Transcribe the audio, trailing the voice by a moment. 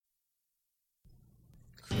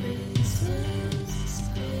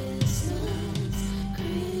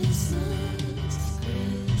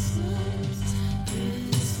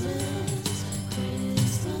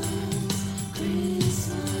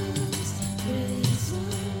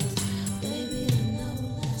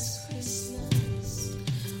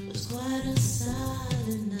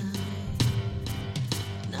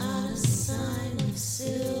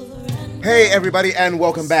Hey everybody, and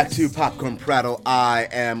welcome back to Popcorn Prattle. I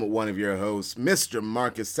am one of your hosts, Mr.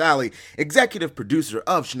 Marcus Sally, executive producer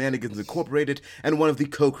of Shenanigans Incorporated and one of the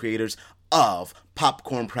co-creators of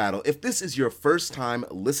Popcorn Prattle. If this is your first time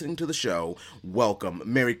listening to the show, welcome.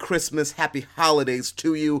 Merry Christmas, happy holidays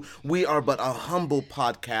to you. We are but a humble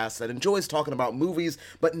podcast that enjoys talking about movies,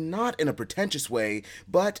 but not in a pretentious way,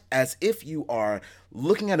 but as if you are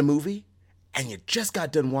looking at a movie and you just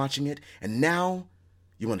got done watching it, and now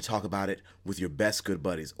you want to talk about it with your best good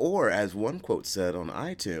buddies. Or, as one quote said on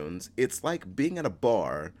iTunes, it's like being at a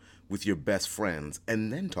bar with your best friends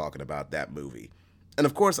and then talking about that movie. And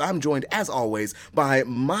of course, I'm joined, as always, by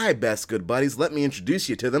my best good buddies. Let me introduce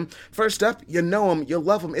you to them. First up, you know him, you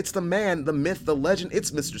love him. It's the man, the myth, the legend.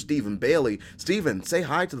 It's Mr. Stephen Bailey. Stephen, say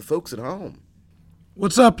hi to the folks at home.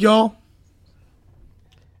 What's up, y'all?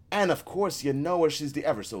 And of course, you know her. She's the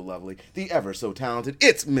ever so lovely, the ever so talented.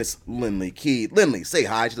 It's Miss Lindley Key. Lindley, say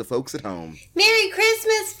hi to the folks at home. Merry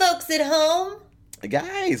Christmas, folks at home.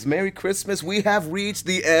 Guys, Merry Christmas. We have reached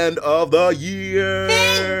the end of the year.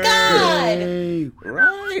 Thank God. Hey.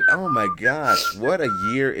 Right? Oh my gosh, what a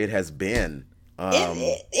year it has been.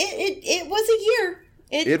 It was a year.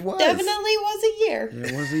 It was. Definitely was a year.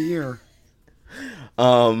 It was a year.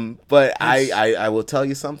 But I will tell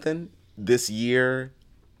you something. This year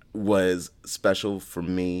was special for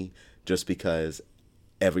me just because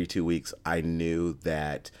every 2 weeks I knew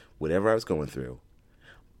that whatever I was going through,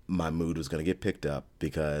 my mood was going to get picked up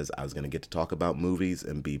because I was going to get to talk about movies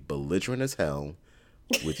and be belligerent as hell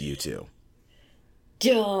with you two.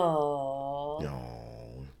 Duh.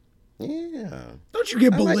 Oh, yeah. Don't you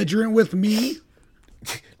get belligerent with me?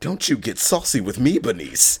 Don't you get saucy with me,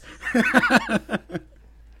 Bernice.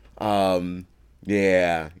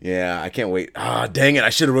 Yeah, I can't wait. Dang it, I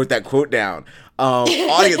should have wrote that quote down.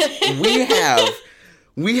 Audience,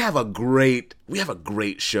 we have a great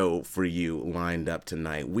show for you lined up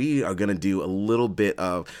tonight. We are going to do a little bit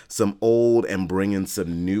of some old and bring in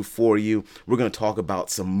some new for you. We're going to talk about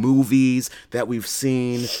some movies that we've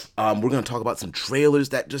seen. We're going to talk about some trailers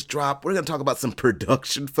that just dropped. We're going to talk about some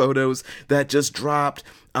production photos that just dropped.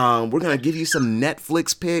 We're going to give you some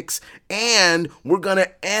Netflix picks, and we're going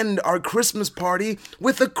to end our Christmas party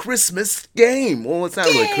with a Christmas game. Well, it's not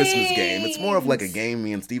really a Christmas game. It's more of like a game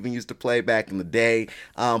me and Steven used to play back in the day.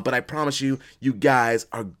 But I promise you, you guys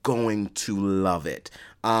are going to love it.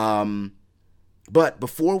 But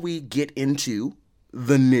before we get into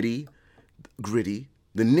the nitty-gritty,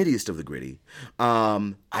 the nittiest of the gritty,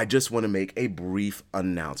 I just want to make a brief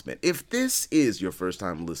announcement. If this is your first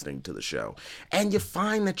time listening to the show and you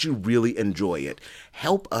find that you really enjoy it,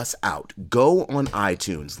 help us out. Go on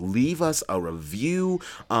iTunes, leave us a review,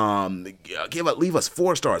 leave us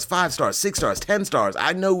 4 stars, 5 stars, 6 stars, 10 stars.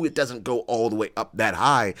 I know it doesn't go all the way up that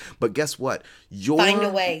high, but guess what? Find a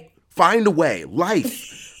way. Find a way. Life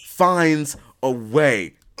finds a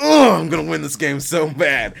way. I'm going to win this game so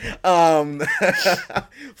bad.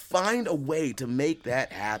 Find a way to make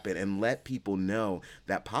that happen and let people know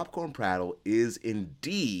that Popcorn Prattle is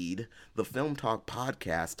indeed the Film Talk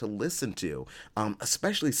podcast to listen to.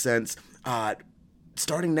 Especially since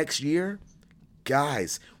starting next year,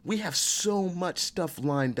 guys, we have so much stuff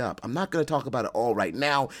lined up. I'm not going to talk about it all right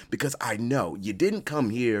now because I know you didn't come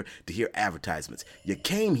here to hear advertisements. You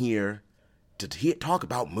came here to talk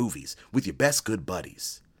about movies with your best good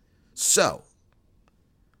buddies. So,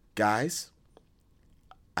 guys,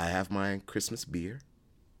 I have my Christmas beer.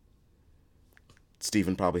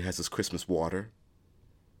 Stephen probably has his Christmas water.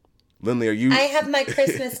 Lindley, are you... I have my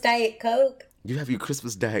Christmas Diet Coke. You have your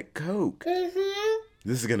Christmas Diet Coke. Mm-hmm.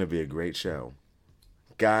 This is going to be a great show.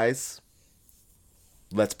 Guys,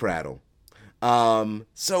 let's prattle.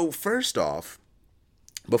 So, first off,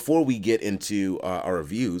 before we get into our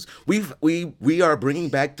reviews, we are bringing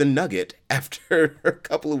back the Nugget after a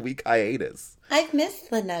couple of week hiatus. I've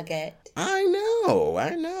missed the Nugget. I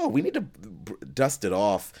know. We need to dust it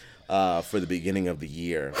off for the beginning of the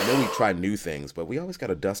year. I know we try new things, but we always got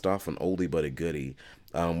to dust off an oldie but a goodie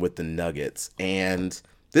with the Nuggets. And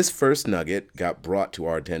this first Nugget got brought to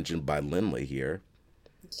our attention by Lindley here.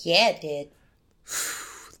 Yeah, it did.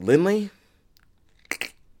 Lindley?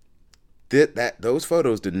 Those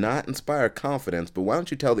photos did not inspire confidence, but why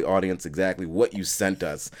don't you tell the audience exactly what you sent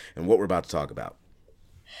us and what we're about to talk about?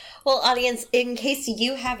 Well, audience, in case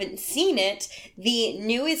you haven't seen it, the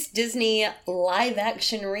newest Disney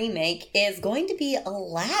live-action remake is going to be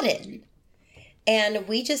Aladdin. And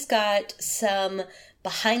we just got some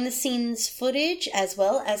behind-the-scenes footage as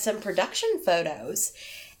well as some production photos.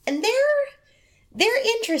 And they're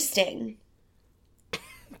interesting.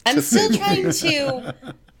 I'm still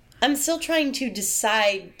trying to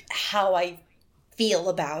decide how I feel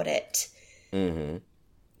about it. Mm-hmm.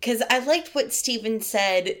 Because I liked what Steven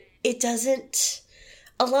said. It doesn't...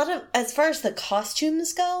 A lot of... As far as the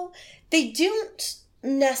costumes go, they don't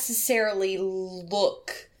necessarily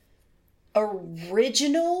look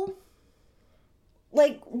original.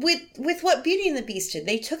 Like, with what Beauty and the Beast did.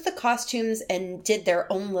 They took the costumes and did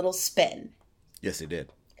their own little spin. Yes, they did.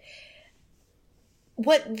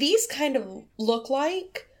 What these kind of look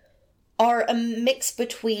like are a mix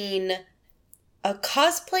between a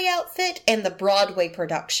cosplay outfit and the Broadway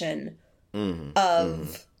production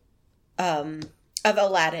of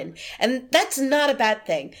Aladdin. And that's not a bad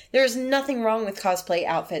thing. There's nothing wrong with cosplay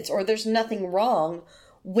outfits, or there's nothing wrong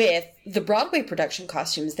with the Broadway production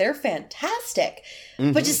costumes. They're fantastic.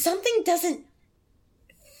 But just something doesn't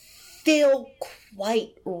feel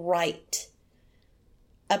quite right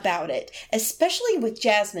about it. Especially with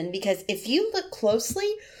Jasmine, because if you look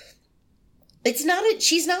closely,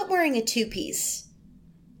 she's not wearing a two-piece.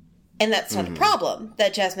 And that's not a problem,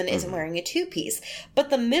 that Jasmine isn't wearing a two-piece.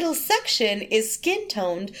 But the middle section is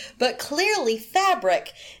skin-toned, but clearly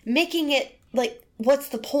fabric, making it, like, what's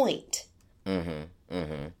the point? I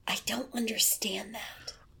don't understand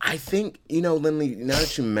that. I think, Lindley, now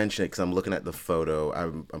that you mention it, because I'm looking at the photo,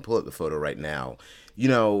 I'm pulling up the photo right now.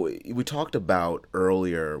 We talked about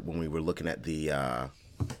earlier when we were looking at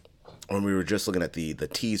when we were just looking at the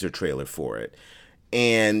teaser trailer for it,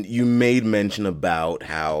 and you made mention about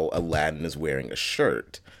how Aladdin is wearing a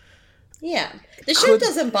shirt. Yeah. The shirt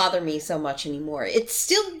doesn't bother me so much anymore. It's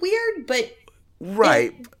still weird, but...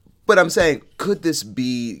 Right. But I'm saying, could this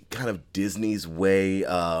be kind of Disney's way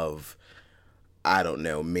of, I don't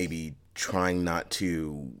know, maybe trying not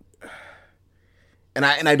to... And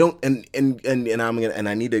I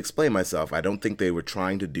need to explain myself. I don't think they were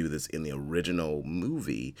trying to do this in the original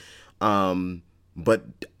movie. But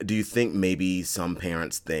do you think maybe some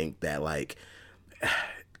parents think that, like,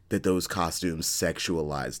 that those costumes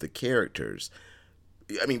sexualize the characters?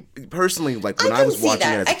 I mean, personally, like, when I was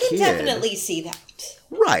watching it as a kid... I can definitely see that.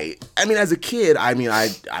 Right. I mean, as a kid, I'm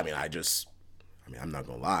not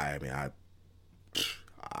gonna lie.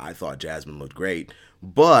 I thought Jasmine looked great,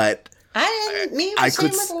 but... I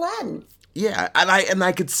could with Aladdin. Yeah, and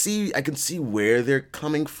I can see where they're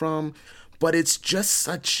coming from, but it's just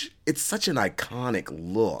such an iconic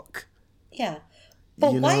look. Yeah,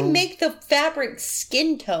 but why make the fabric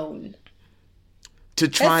skin tone?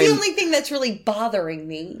 That's the only thing that's really bothering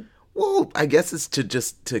me. Well, I guess it's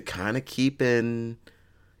to kind of keep in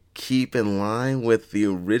line with the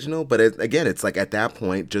original, but again, it's like at that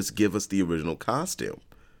point, just give us the original costume.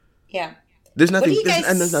 Yeah. There's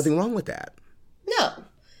nothing wrong with that. No.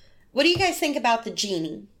 What do you guys think about the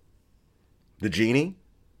genie? The genie?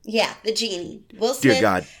 Yeah, the genie. Will Smith Dear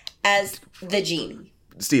God. as the genie.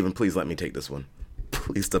 Steven, please let me take this one.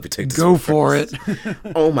 Please let me take this one. Go for it.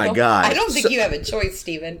 Oh my God. I don't think you have a choice,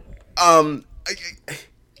 Steven.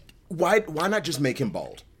 Why not just make him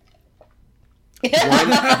bald?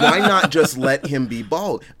 Why not just let him be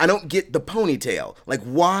bald? I don't get the ponytail. Like,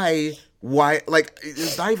 why, like,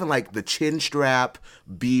 it's not even like the chin strap,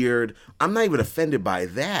 beard. I'm not even offended by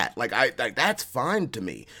that. Like, that's fine to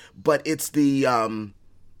me. But it's the,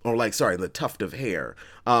 the tuft of hair.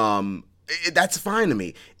 That's fine to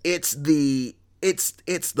me. It's the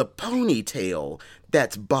ponytail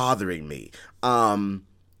that's bothering me.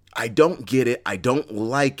 I don't get it. I don't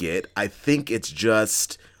like it. I think it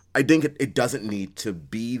doesn't need to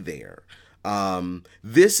be there.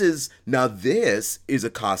 This is a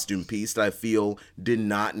costume piece that I feel did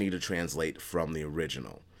not need to translate from the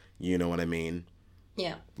original. You know what I mean?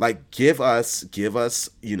 Yeah. Like, give us,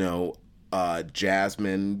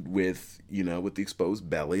 Jasmine with the exposed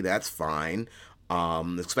belly. That's fine.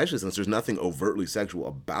 Especially since there's nothing overtly sexual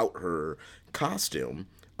about her costume.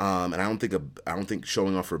 And I don't think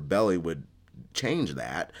showing off her belly would change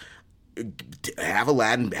that. Have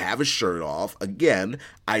Aladdin have his shirt off. Again,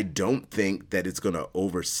 I don't think that it's going to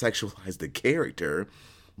over-sexualize the character.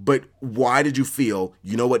 But why did you feel,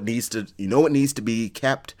 what needs to be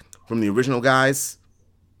kept from the original guys?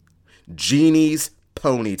 Genie's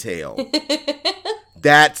ponytail.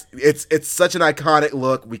 It's such an iconic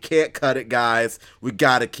look. We can't cut it, guys. We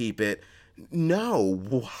got to keep it. No,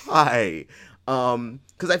 why?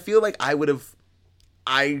 Because I feel like I would have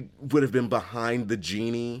been behind the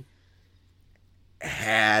genie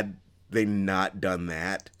had they not done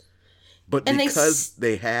that. But because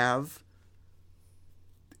they have,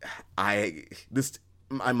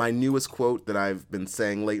 my newest quote that I've been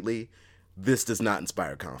saying lately, this does not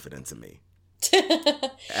inspire confidence in me.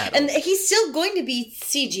 And he's still going to be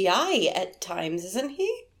CGI at times, isn't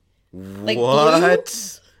he? Like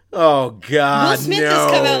what? Oh God, Will Smith no.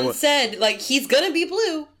 has come out and said, like, he's gonna be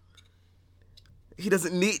blue. He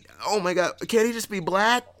doesn't need. Oh my God, can't he just be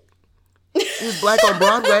black? He was black on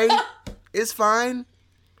Broadway. It's fine.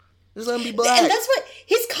 Just let him be black. And that's what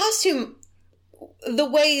his costume, the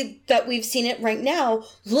way that we've seen it right now,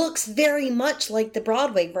 looks very much like the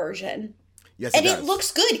Broadway version. Yes, And does. it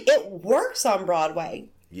looks good. It works on Broadway.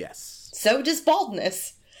 Yes. So does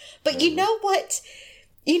baldness. But you know what?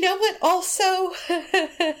 You know what also...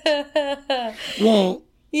 Well,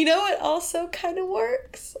 You know what also kind of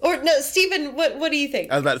works? Or no, Steven, what do you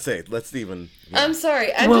think? I was about to say, let Steven. I'm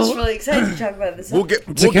sorry. I'm Well- just really excited to talk about this. We'll get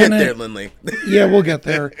kinda- there, Lindley. yeah, we'll get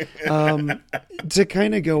there. To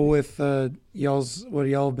kind of go with what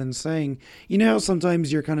y'all have been saying, you know how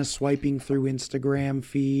sometimes you're kind of swiping through Instagram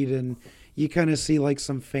feed and you kind of see like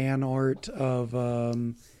some fan art of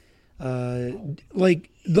like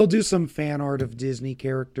they'll do some fan art of Disney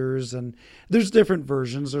characters, and there's different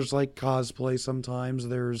versions. There's like cosplay sometimes.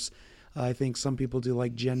 There's I think some people do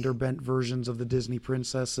like gender bent versions of the Disney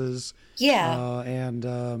princesses. Yeah.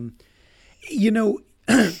 And you know,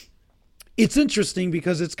 it's interesting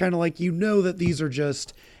because it's kind of like, you know, that these are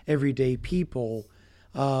just everyday people.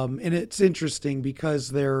 And it's interesting because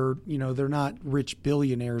they're not rich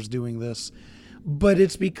billionaires doing this, but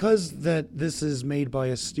it's because that this is made by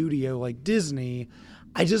a studio like Disney.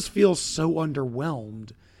 I just feel so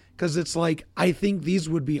underwhelmed because it's like, I think these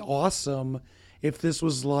would be awesome if this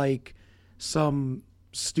was like some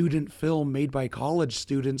student film made by college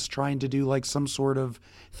students trying to do like some sort of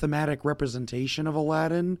thematic representation of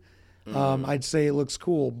Aladdin. I'd say it looks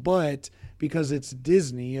cool, but because it's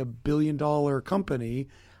Disney, a $1 billion company,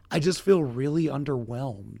 I just feel really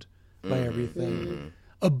underwhelmed by everything.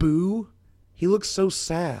 Abu, he looks so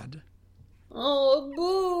sad. Oh,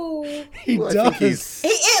 boo. He Well, I does. think he's-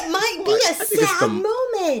 It might be a think it's sad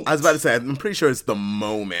moment. I was about to say, I'm pretty sure it's the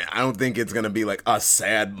moment. I don't think it's gonna be like a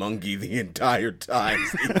sad monkey the entire time.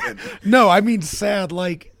 Steven. No, I mean sad.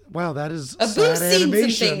 Like, wow, that is Abu's sad seen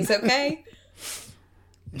animation. some things, okay?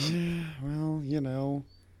 Well, you know,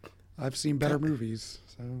 I've seen better movies.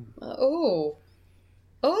 So Oh.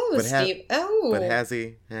 Oh, But ha- Steve. Oh. But has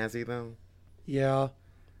he? Has he though? yeah,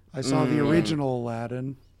 I saw the original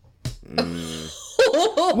Aladdin.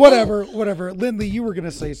 Whatever. Lindley, you were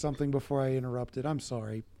gonna say something before I interrupted. I'm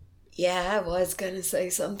sorry. Yeah, I was going to say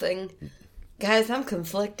something. Guys, I'm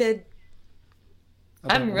conflicted.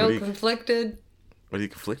 I'm What real are you- conflicted. What are you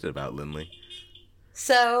conflicted about, Lindley?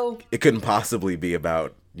 So, It couldn't possibly be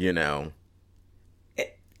about,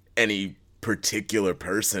 any particular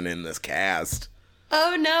person in this cast.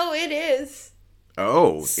 oh no, it is.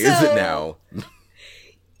 Oh, is it So- now?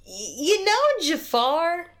 You know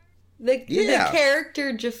Jafar? The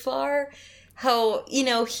character Jafar? How,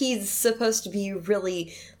 he's supposed to be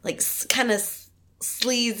really, like, kind of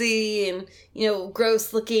sleazy and,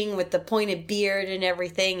 gross looking with the pointed beard and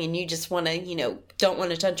everything, and you just want to, don't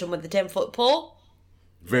want to touch him with a 10-foot pole?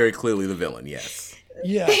 Very clearly the villain, yes.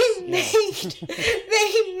 Yeah. They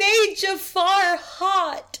made Jafar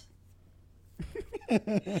hot.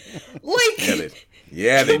 Like,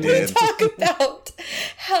 Yeah, they we did. talk about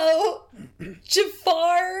how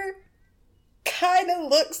Jafar kind of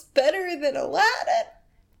looks better than Aladdin.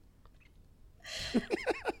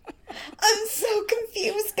 I'm so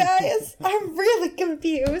confused, guys. I'm really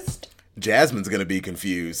confused. Jasmine's gonna be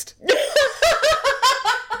confused.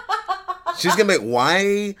 She's gonna be like,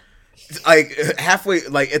 why? Like, halfway,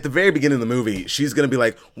 like, at the very beginning of the movie, she's gonna be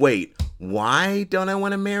like, wait, why don't I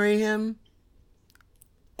want to marry him?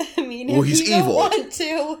 I mean, Well, if he's you evil. don't want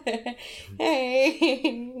to,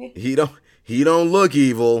 hey. He don't look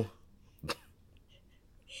evil.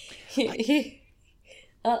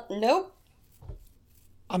 Nope.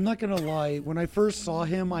 I'm not gonna lie. When I first saw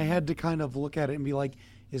him, I had to kind of look at it and be like,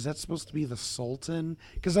 "Is that supposed to be the Sultan?"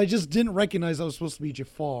 Because I just didn't recognize that was supposed to be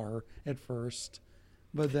Jafar at first.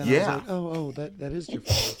 But then Yeah. I was like, "Oh, that is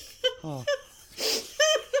Jafar." Huh.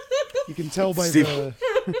 You can tell by Steve- the.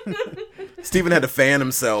 Stephen had to fan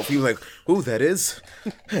himself. He was like, "Ooh, that is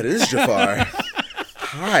Jafar."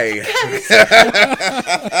 Hi. I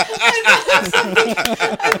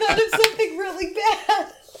thought of something really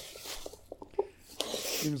bad.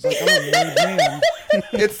 He was like, "I'm a married man."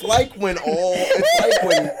 It's like when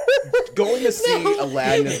going to see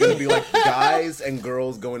Aladdin is going to be like guys and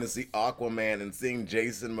girls going to see Aquaman and seeing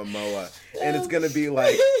Jason Momoa, and it's going to be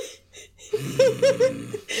like,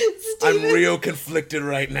 I'm real conflicted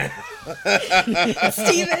right now.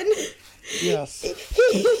 Steven. Yes.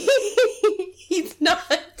 He's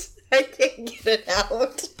not. I can't get it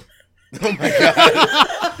out. Oh my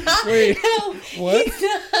god! Wait. No, What? he's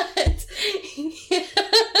not.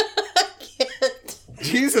 I can't.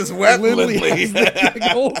 Jesus is wet Lindley Lindley. has the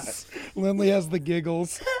giggles. Lindley has the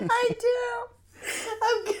giggles. I do.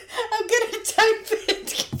 I'm gonna type it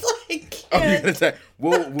because I can't. Oh, you're gonna type.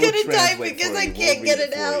 We'll gonna type translate because for I you. can't We'll get read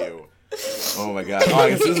it for out. you. Oh my god! Oh,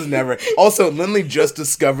 this is never. Also, Lindley just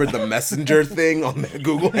discovered the Messenger thing on the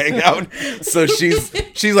Google Hangout, so she's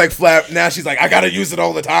like flat now. She's like, I gotta use it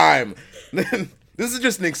all the time. This is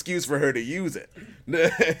just an excuse for her to use it.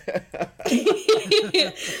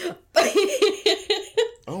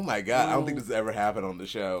 Oh my god! I don't think this has ever happened on the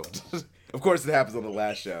show. Of course, it happens on the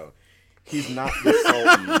last show. He's not the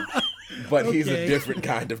Sultan, but he's a Okay. different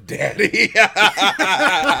kind of daddy.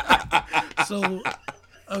 So,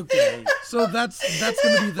 okay. So that's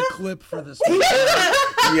going to be the clip for this one.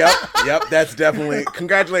 Yep. That's definitely.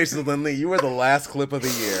 Congratulations, Lindley. You were the last clip of the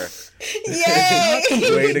year.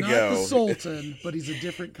 Yay! Way to Not go. the Sultan, but he's a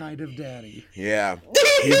different kind of daddy. Yeah.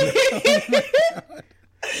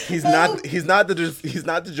 He's not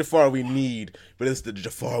the Jafar we need, but it's the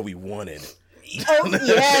Jafar we wanted. Oh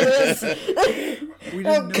yes. We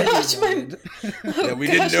Oh didn't know gosh, we my wanted. That we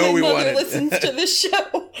gosh, didn't know my we mother wanted. listens to the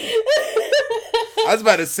show. I was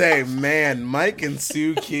about to say, man, Mike and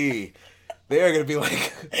Sue Key, they are gonna be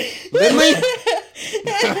like, Lindley,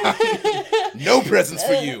 no presents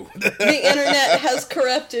for you. The internet has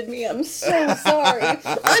corrupted me. I'm so sorry.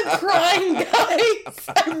 I'm crying, guys.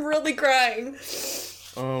 I'm really crying.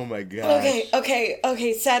 Oh my god.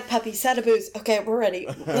 Okay. Sad puppy, sad a booze. Okay, we're ready.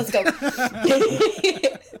 Let's go.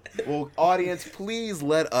 Well, audience, please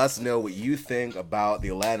let us know what you think about the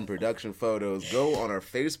Aladdin production photos. Go on our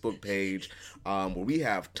Facebook page, where we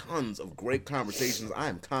have tons of great conversations. I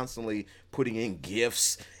am constantly putting in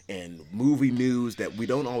GIFs and movie news that we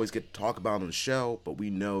don't always get to talk about on the show, but we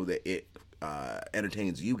know that it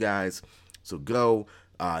entertains you guys. So go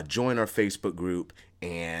join our Facebook group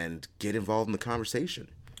and get involved in the conversation.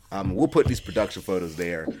 We'll put these production photos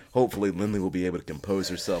there. Hopefully, Lindley will be able to compose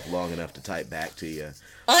herself long enough to type back to you.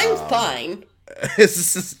 I'm fine.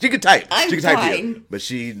 She can type. I'm she can type to you, fine. but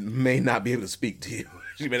she may not be able to speak to you.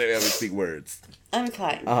 She may not be able to speak words. I'm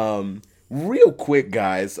fine. Real quick,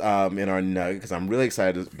 guys, in our nugget, because I'm really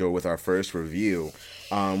excited to go with our first review.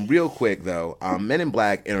 Real quick, though, Men in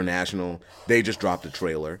Black International, they just dropped a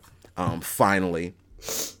trailer, finally.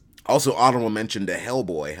 Also, honorable mention to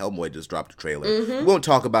Hellboy. Hellboy just dropped a trailer. We won't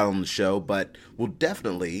talk about it on the show, but we'll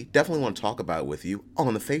definitely want to talk about it with you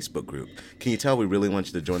on the Facebook group. Can you tell we really want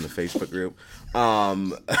you to join the Facebook group?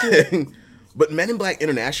 But Men in Black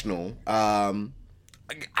International,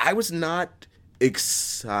 I was not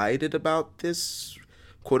excited about this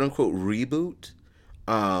quote-unquote reboot.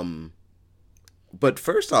 But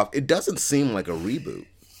first off, it doesn't seem like a reboot.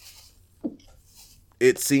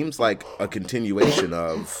 It seems like a continuation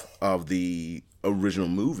of the original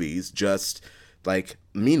movies, just like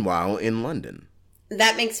meanwhile in London.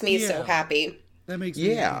 That makes me so Yeah. happy. That makes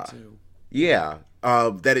me Yeah. happy too. Yeah,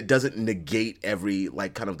 that it doesn't negate every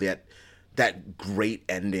like kind of that great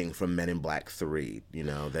ending from Men in Black 3. You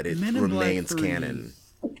know, that it Men in Black remains 3. canon.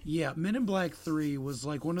 Yeah, Men in Black 3 was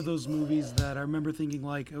like one of those movies that I remember thinking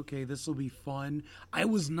like, okay, this will be fun. I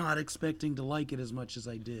was not expecting to like it as much as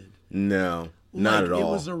I did. No, not Like, at all.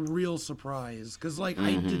 It was a real surprise because like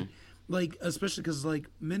I did like especially because like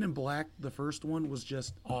Men in Black the first one was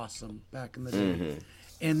just awesome back in the day,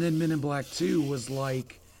 and then Men in Black 2 was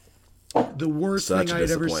like the worst Such thing a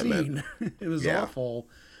I'd ever seen. disappointment. It was Yeah. awful.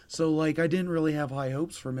 So like I didn't really have high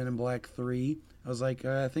hopes for Men in Black 3. I was like,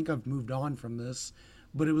 I think I've moved on from this,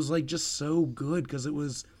 but it was like just so good because it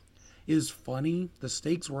was funny. The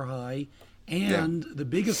stakes were high, and the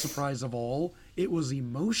biggest surprise of all, it was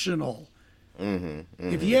emotional.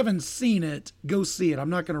 If you haven't seen it, go see it. I'm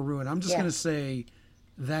not going to ruin it. I'm just Yeah. going to say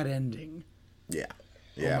that ending. Yeah,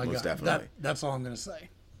 Oh yeah, my most God. definitely. That's all I'm going to say.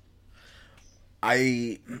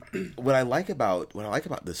 What I like about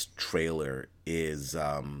this trailer is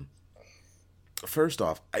first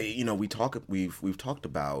off, we've talked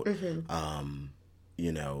about in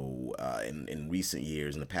recent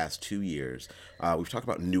years, in the past 2 years, we've talked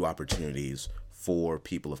about new opportunities for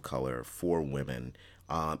people of color, for women.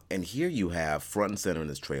 And here you have front and center in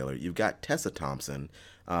this trailer, you've got Tessa Thompson,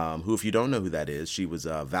 who, if you don't know who that is, she was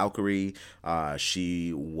Valkyrie.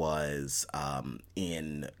 She was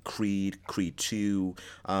in Creed 2.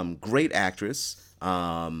 Great actress.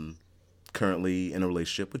 Currently in a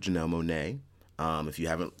relationship with Janelle Monáe. If you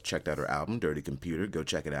haven't checked out her album, Dirty Computer, go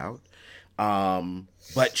check it out.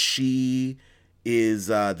 But she is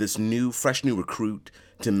this fresh new recruit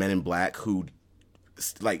to Men in Black who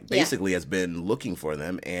basically has been looking for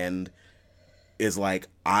them and is like,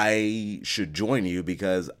 I should join you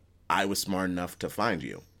because I was smart enough to find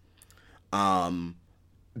you.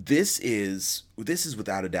 this is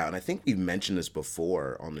without a doubt, and I think we've mentioned this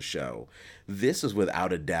before on the show. This is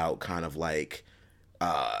without a doubt kind of like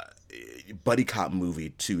uh, buddy cop movie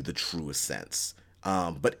to the truest sense,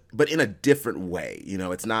 but in a different way. You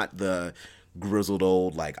know, it's not the grizzled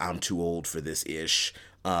old like I'm too old for this ish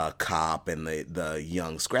cop and the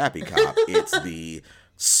young scrappy cop. It's the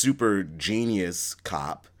super genius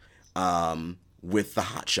cop with the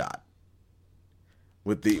hot shot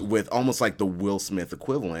with almost like the Will Smith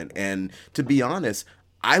equivalent. And to be honest,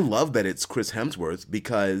 I love that it's Chris Hemsworth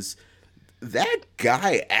because that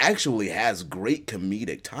guy actually has great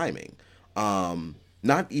comedic timing.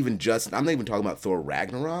 Not even just I'm not even talking about Thor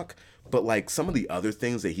Ragnarok, but like some of the other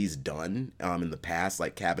things that he's done in the past,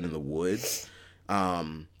 like Cabin in the Woods.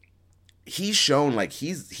 He's shown like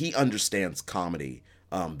he understands comedy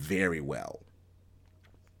very well.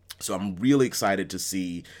 So I'm really excited to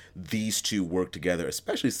see these two work together,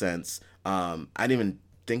 especially since I didn't even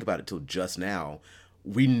think about it till just now.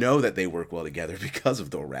 We know that they work well together because of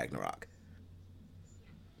Thor Ragnarok.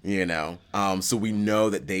 You know, so we know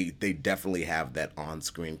that they definitely have that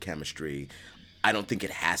on-screen chemistry. I don't think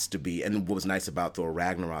it has to be. And what was nice about Thor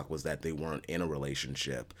Ragnarok was that they weren't in a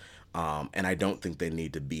relationship, and I don't think they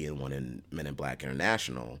need to be in one in Men in Black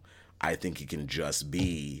International. I think it can just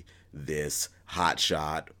be this hot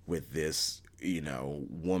shot with this, you know,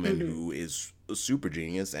 woman who is a super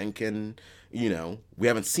genius and can, you know, we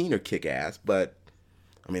haven't seen her kick ass, but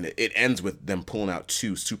I mean, it ends with them pulling out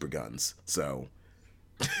two super guns, so.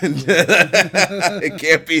 It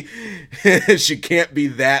can't be. She can't be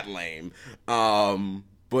that lame.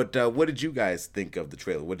 But what did you guys think of the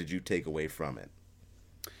trailer? What did you take away from it?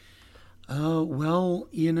 Well,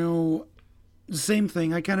 you know, same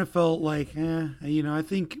thing. I kind of felt like, you know, I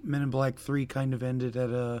think Men in Black 3 kind of ended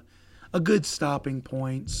at a good stopping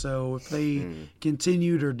point. So if they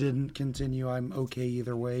continued or didn't continue, I'm okay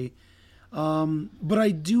either way. But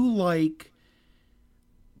I do like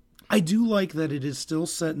that it is still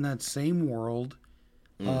set in that same world.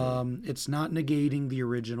 It's not negating the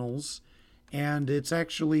originals, and it's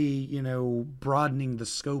actually, you know, broadening the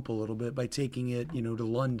scope a little bit by taking it, you know, to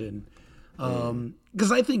London.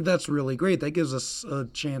 Because I think that's really great. That gives us a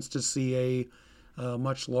chance to see a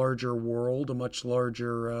much larger world, a much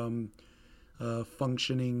larger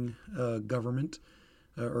functioning government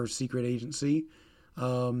or secret agency,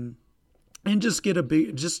 and just get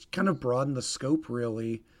just kind of broaden the scope,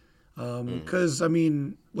 really. Because, I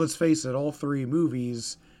mean, let's face it, all three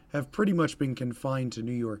movies have pretty much been confined to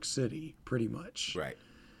New York City, pretty much. Right.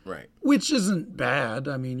 Which isn't bad.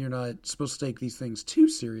 I mean, you're not supposed to take these things too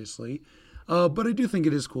seriously. But I do think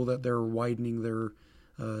it is cool that they're widening their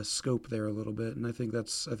scope there a little bit, and I think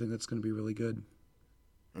that's going to be really good.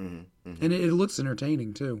 And it looks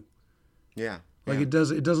entertaining too. Yeah. Like it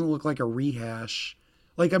doesn't look like a rehash.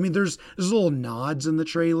 Like, I mean, there's little nods in the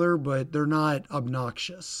trailer, but they're not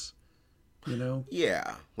obnoxious. You know?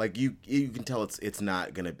 Yeah, like you can tell it's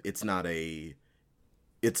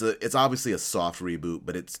obviously a soft reboot,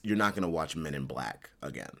 but you're not gonna watch Men in Black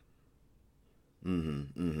again.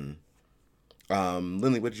 Lindley,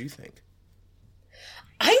 what did you think?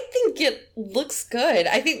 I think it looks good.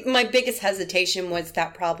 I think my biggest hesitation was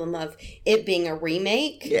that problem of it being a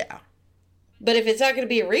remake. Yeah. But if it's not going to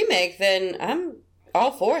be a remake, then I'm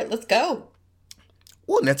all for it. Let's go.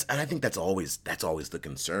 Well, and I think that's always the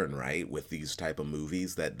concern, right? With these type of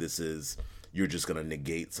movies, that you're just gonna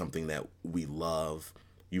negate something that we love.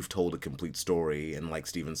 You've told a complete story, and like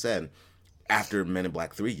Steven said, after Men in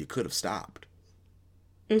Black 3, you could have stopped.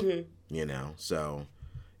 You know, so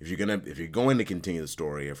if you're going to continue the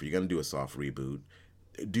story, or if you're gonna do a soft reboot,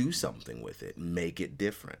 do something with it, make it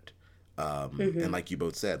different. And like you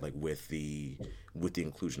both said, like with the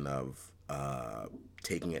inclusion of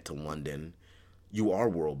taking it to London. You are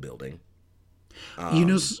world building. You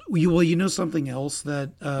know something else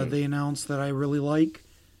that they announced that I really like.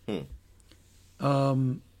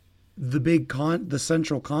 The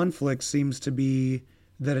central conflict seems to be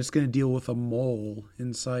that it's going to deal with a mole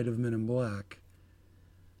inside of Men in Black.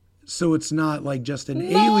 So it's not like just an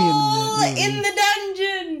alien movie. In the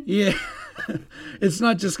dungeon. Yeah, it's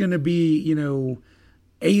not just going to be, you know,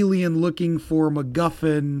 alien looking for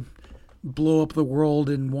MacGuffin, blow up the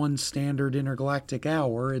world in one standard intergalactic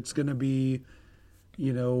hour. It's going to be,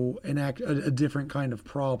 you know, a different kind of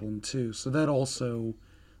problem too. So that also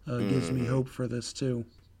gives me hope for this too.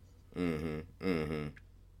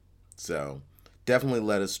 So definitely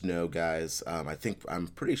let us know, guys. I'm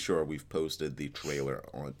pretty sure we've posted the trailer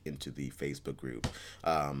into the Facebook group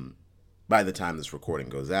by the time this recording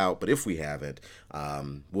goes out, but if we haven't,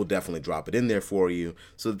 we'll definitely drop it in there for you,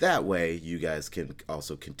 so that way you guys can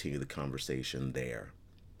also continue the conversation there.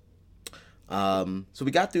 So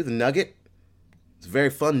we got through the nugget. It's a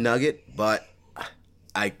very fun nugget, but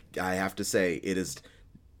I have to say it is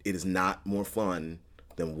not more fun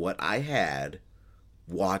than what I had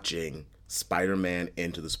watching Spider-Man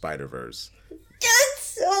Into the Spider-Verse.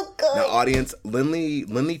 It's so good. Now, audience,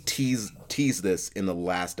 Lindley teased this in the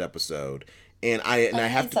last episode, and I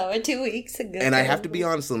saw it 2 weeks ago. And I have to be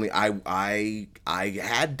honest, Lindley, I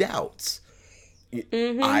had doubts.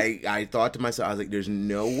 Mm-hmm. I thought to myself, I was like, "There's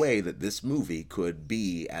no way that this movie could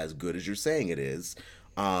be as good as you're saying it is."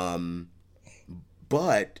 But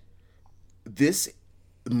this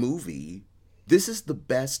movie, this is the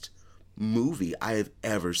best movie I have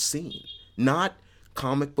ever seen. Not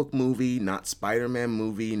comic book movie, not Spider-Man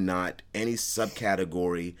movie, not any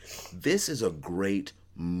subcategory. This is a great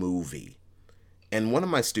movie. And one of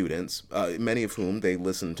my students, many of whom they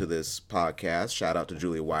listen to this podcast, shout out to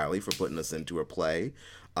Julia Wiley for putting us into her play.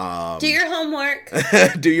 Do your homework.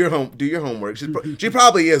 do your homework. She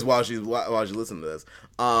probably is while she's listening to this.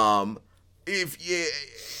 If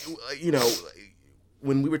you know,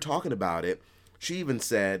 when we were talking about it, she even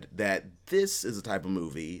said that this is a type of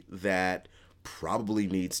movie that probably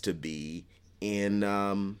needs to be in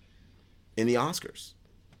the Oscars.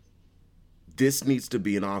 This needs to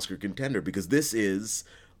be an Oscar contender because this is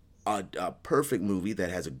a perfect movie that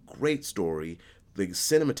has a great story. The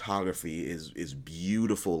cinematography is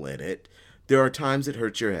beautiful in it. There are times it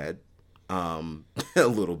hurts your head a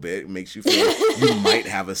little bit. It makes you feel like you might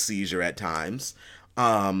have a seizure at times.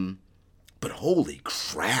 But holy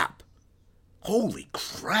crap.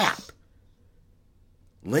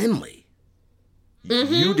 Lindley,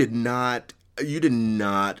 you did not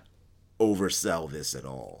oversell this at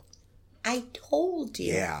all. I told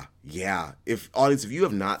you. Yeah. If you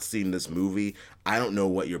have not seen this movie, I don't know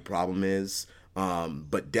what your problem is.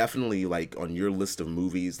 But definitely, like, on your list of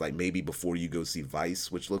movies, like maybe before you go see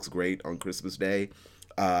Vice, which looks great on Christmas Day,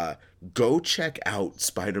 go check out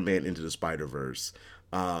Spider-Man Into the Spider-Verse.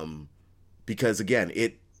 Because again,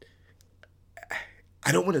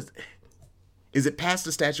 I don't want to. Is it past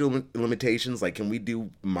the statute of limitations? Like, can we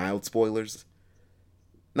do mild spoilers?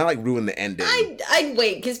 Not like ruin the ending. I'd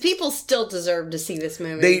wait because people still deserve to see this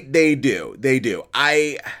movie. They do.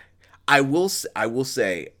 I will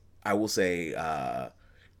say. No,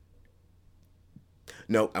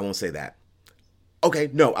 I won't say that. Okay,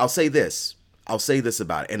 no, I'll say this. I'll say this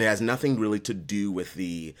about it, and it has nothing really to do with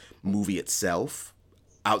the movie itself.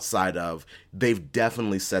 Outside of, they've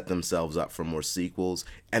definitely set themselves up for more sequels,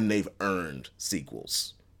 and they've earned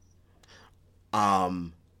sequels.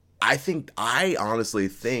 I honestly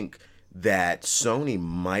think that Sony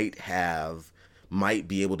might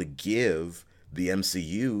be able to give the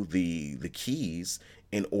MCU the keys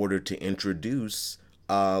in order to introduce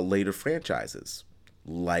later franchises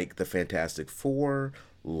like the Fantastic Four,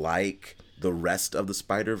 like the rest of the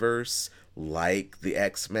Spider-Verse, like the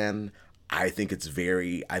X-Men. I think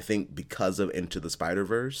because of Into the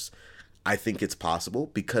Spider-Verse, I think it's possible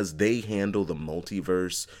because they handle the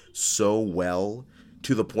multiverse so well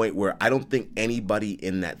to the point where I don't think anybody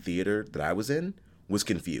in that theater that I was in was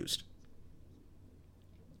confused.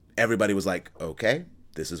 Everybody was like, okay,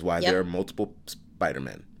 this is why there are multiple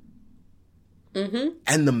Spider-Men. Mm-hmm.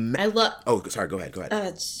 And I love. Oh, sorry. Go ahead.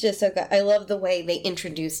 It's just so good. I love the way they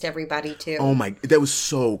introduced everybody too. Oh my, that was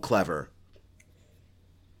so clever.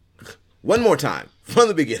 One more time from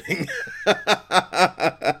the beginning.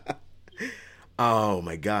 Oh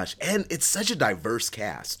my gosh, and it's such a diverse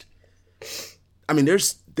cast. I mean,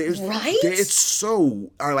 there's right. It's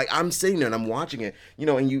so like I'm sitting there and I'm watching it,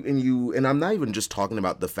 and I'm not even just talking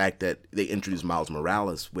about the fact that they introduced Miles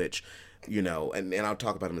Morales, which, and I'll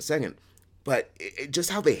talk about him in a second, but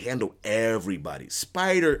just how they handle everybody.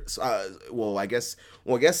 I guess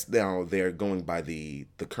now they're going by the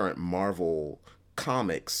current Marvel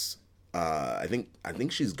comics. I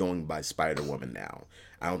think she's going by Spider-Woman now.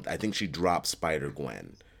 I think she dropped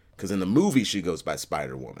Spider-Gwen because in the movie she goes by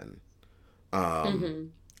Spider-Woman.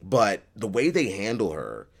 But the way they handle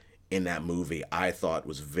her in that movie, I thought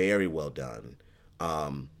was very well done.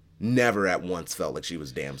 Never at once felt like she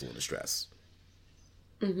was damsel in distress.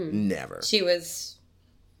 Mm-hmm. Never. She was.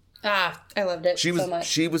 I loved it so much.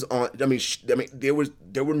 She was on. I mean, there were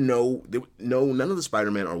none of the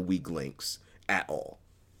Spider-Man are weak links at all.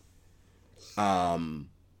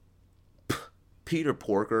 Peter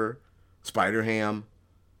Porker, Spider-Ham.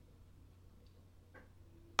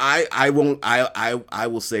 I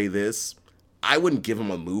will say this. I wouldn't give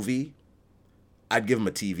him a movie. I'd give him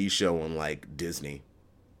a TV show on like Disney.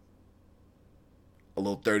 A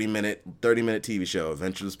little 30-minute TV show,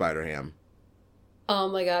 Adventure of Spider-Ham. Oh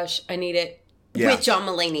my gosh, I need it. Yeah. With John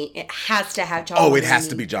Mulaney. It has to have John Oh, Mulaney. it has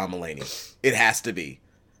to be John Mulaney. It has to be.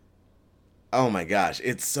 Oh my gosh,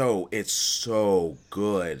 it's so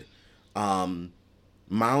good.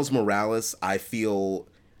 Miles Morales, I feel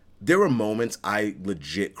there were moments I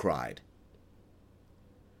legit cried.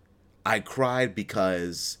 I cried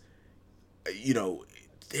because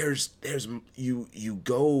there's you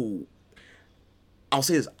go. I'll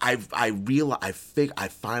say this, I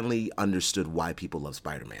finally understood why people love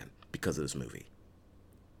Spider-Man because of this movie.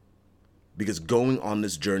 Because going on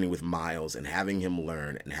this journey with Miles and having him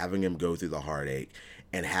learn and having him go through the heartache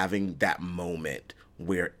and having that moment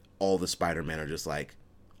where all the Spider-Men are just like,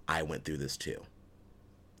 I went through this too.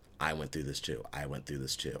 I went through this too. I went through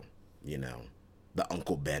this too. The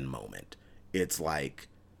Uncle Ben moment. It's like,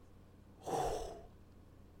 whew,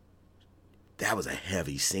 that was a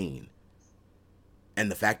heavy scene. And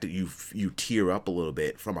the fact that you tear up a little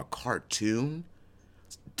bit from a cartoon,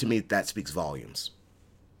 to me, that speaks volumes.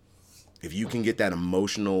 If you can get that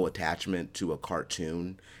emotional attachment to a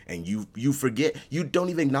cartoon and you forget, you don't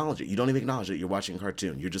even acknowledge it. You don't even acknowledge that you're watching a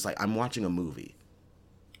cartoon. You're just like, I'm watching a movie.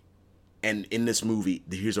 And in this movie,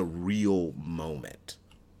 here's a real moment.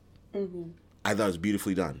 Mm-hmm. I thought it was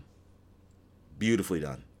beautifully done. Beautifully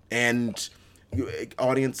done. And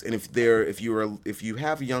audience, and if you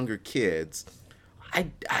have younger kids,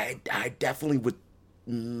 I definitely would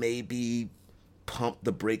maybe pump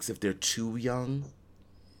the brakes if they're too young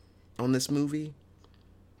on this movie.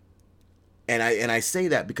 And I say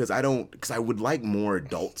that because I would like more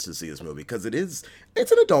adults to see this movie because it's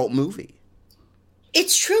an adult movie.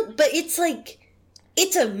 It's true, but it's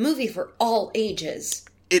a movie for all ages.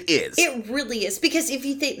 It is. It really is. Because if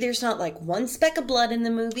you think there's not like one speck of blood in the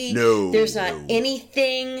movie. No. There's not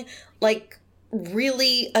anything like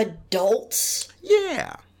really adult.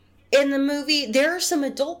 Yeah. In the movie, there are some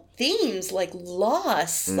adult themes like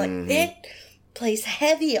loss. Mm-hmm. Like it plays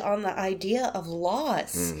heavy on the idea of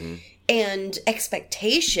loss and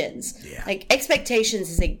expectations. Yeah. Like expectations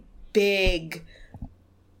is a big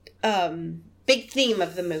theme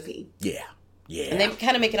of the movie. Yeah. Yeah. And they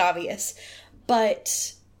kind of make it obvious.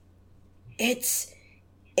 But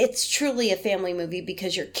it's truly a family movie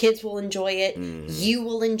because your kids will enjoy it. Mm-hmm. You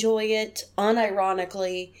will enjoy it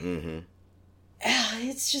unironically. Mm-hmm.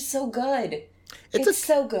 It's just so good. It's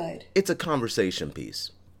so good. It's a conversation piece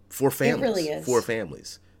for families. It really is. For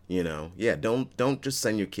families. Yeah, don't just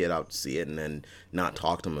send your kid out to see it and then not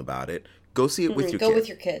talk to them about it. Go see it with your kids. Go with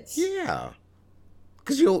your kids. Yeah.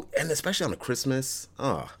 Because and especially on a Christmas,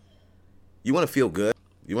 you want to feel good.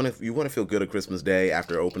 You want to feel good at Christmas Day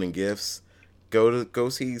after opening gifts. Go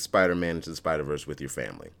see Spider-Man Into the Spider-Verse with your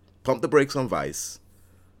family. Pump the brakes on Vice.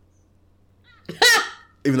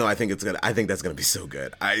 Even though I think that's gonna be so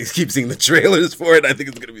good. I keep seeing the trailers for it. I think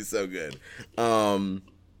it's gonna be so good. Pump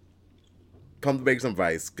the brakes on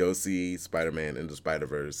Vice. Go see Spider-Man Into the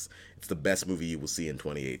Spider-Verse. It's the best movie you will see in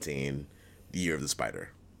 2018. The Year of the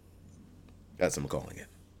Spider. That's what I'm calling it.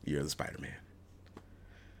 Year of the Spider-Man.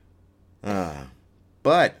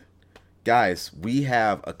 But, guys, we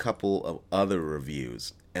have a couple of other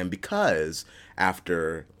reviews. And because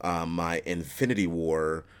after my Infinity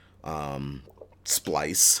War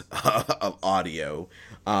splice of audio,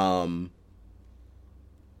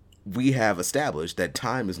 we have established that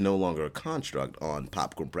time is no longer a construct on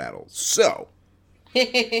Popcorn Prattle. So,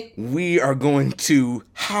 we are going to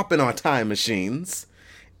hop in our time machines.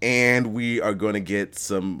 And we are going to get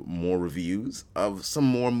some more reviews of some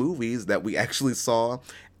more movies that we actually saw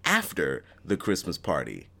after the Christmas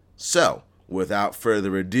party. So, without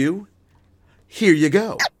further ado, here you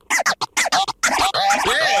go.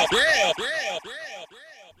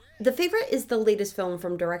 The Favorite is the latest film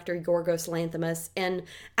from director Yorgos Lanthimos, and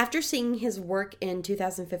after seeing his work in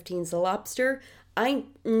 2015's The Lobster, I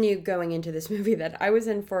knew going into this movie that I was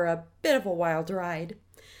in for a bit of a wild ride.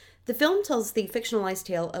 The film tells the fictionalized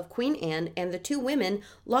tale of Queen Anne and the two women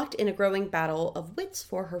locked in a growing battle of wits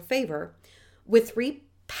for her favor. With three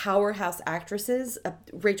powerhouse actresses,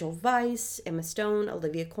 Rachel Weisz, Emma Stone,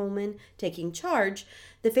 Olivia Colman, taking charge,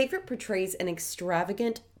 The Favorite portrays an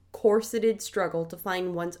extravagant, corseted struggle to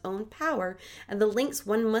find one's own power and the lengths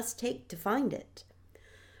one must take to find it.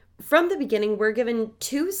 From the beginning, we're given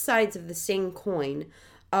two sides of the same coin.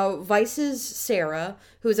 Weisz's Sarah,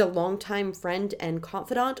 who is a longtime friend and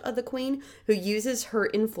confidant of the Queen, who uses her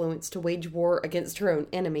influence to wage war against her own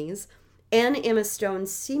enemies, and Emma Stone's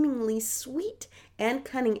seemingly sweet and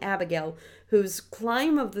cunning Abigail, whose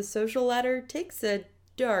climb of the social ladder takes a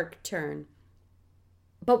dark turn.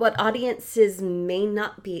 But what audiences may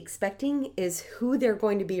not be expecting is who they're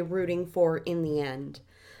going to be rooting for in the end.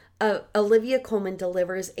 Olivia Colman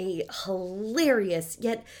delivers a hilarious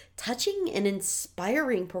yet touching and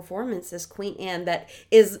inspiring performance as Queen Anne that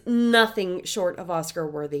is nothing short of Oscar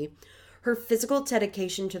worthy. Her physical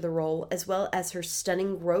dedication to the role, as well as her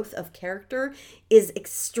stunning growth of character, is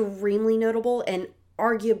extremely notable and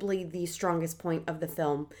arguably the strongest point of the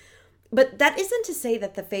film. But that isn't to say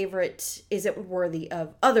that The Favorite isn't worthy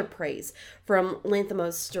of other praise. From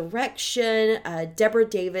Lanthimos' direction, Deborah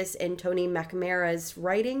Davis and Tony McNamara's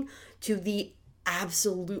writing, to the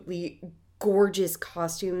absolutely gorgeous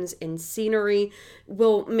costumes and scenery,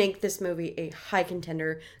 will make this movie a high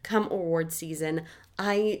contender come award season.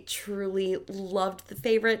 I truly loved The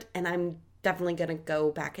Favorite, and I'm definitely going to go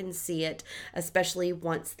back and see it, especially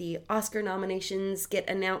once the Oscar nominations get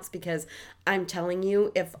announced, because I'm telling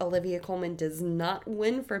you, if Olivia Colman does not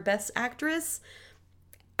win for Best Actress,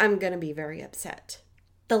 I'm going to be very upset.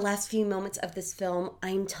 The last few moments of this film,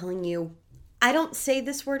 I'm telling you, I don't say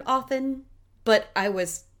this word often, but I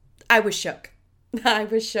was shook. I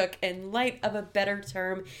was shook in light of a better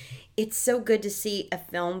term. It's so good to see a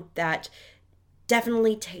film that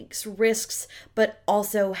definitely takes risks, but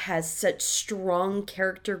also has such strong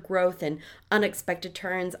character growth and unexpected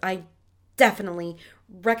turns. I definitely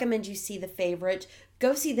recommend you see The Favorite.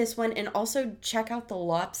 Go see this one, and also check out The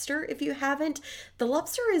Lobster if you haven't. The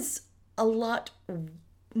Lobster is a lot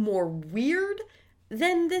more weird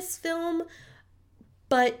than this film,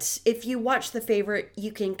 but if you watch The Favorite,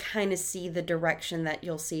 you can kind of see the direction that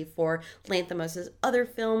you'll see for Lanthimos' other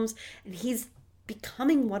films, and he's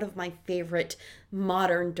becoming one of my favorite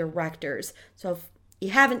modern directors. So if you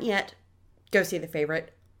haven't yet, go see The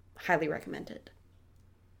Favorite. Highly recommended.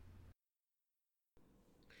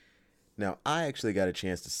 Now, I actually got a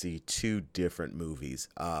chance to see two different movies,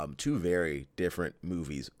 two very different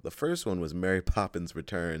movies. The first one was Mary Poppins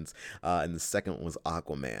Returns, and the second one was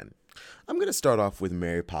Aquaman. I'm going to start off with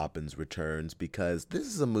Mary Poppins Returns because this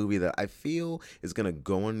is a movie that I feel is going to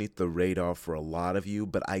go underneath the radar for a lot of you,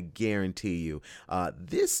 but I guarantee you,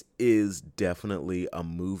 this is definitely a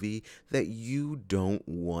movie that you don't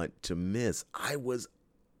want to miss. I was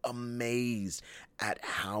amazed at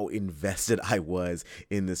how invested I was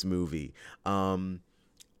in this movie.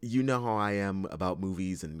 You know how I am about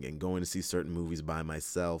movies and going to see certain movies by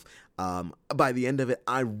myself. By the end of it,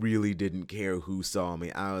 I really didn't care who saw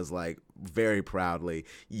me. I was like, very proudly,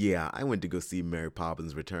 yeah, I went to go see Mary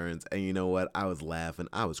Poppins Returns. And you know what? I was laughing.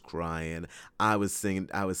 I was crying. I was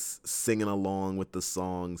singing along with the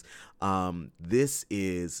songs. This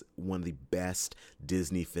is one of the best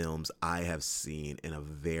Disney films I have seen in a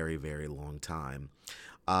very, very long time.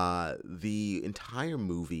 The entire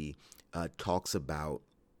movie talks about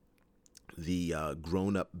the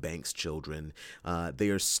grown-up Banks children. They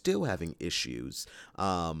are still having issues,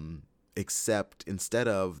 except instead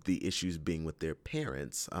of the issues being with their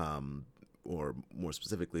parents, or more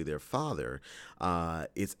specifically their father,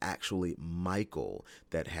 it's actually Michael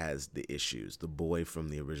that has the issues, the boy from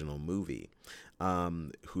the original movie,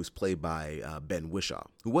 who's played by Ben Whishaw,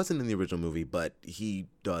 who wasn't in the original movie, but he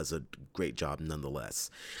does a great job nonetheless.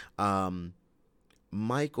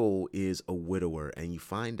 Michael is a widower, and you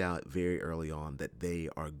find out very early on that they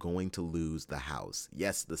are going to lose the house.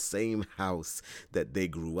 Yes, the same house that they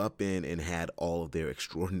grew up in and had all of their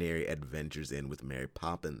extraordinary adventures in with Mary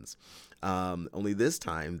Poppins. Only this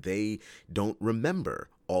time, they don't remember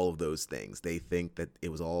all of those things. They think that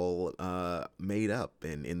it was all made up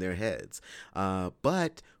and in their heads.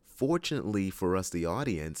 But fortunately for us, the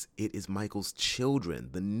audience, it is Michael's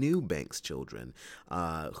children, the new Banks children,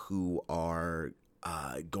 who are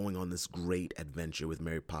going on this great adventure with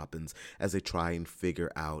Mary Poppins as they try and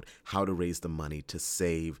figure out how to raise the money to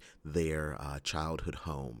save their childhood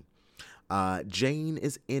home. Jane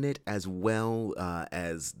is in it as well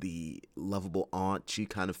as the lovable aunt. She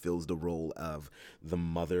kind of fills the role of the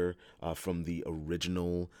mother from the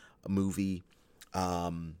original movie.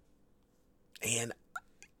 And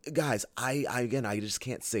guys, I just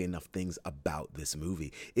can't say enough things about this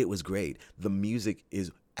movie. It was great. The music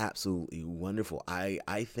is absolutely wonderful.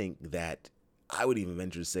 I think that I would even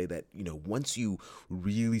venture to say that, once you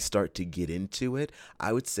really start to get into it,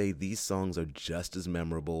 I would say these songs are just as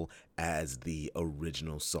memorable as the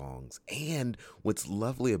original songs. And what's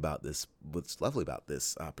lovely about this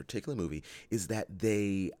particular movie is that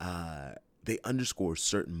they underscore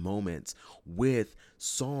certain moments with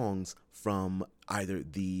songs from either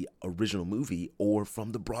the original movie or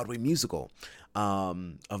from the Broadway musical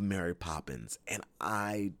of Mary Poppins. And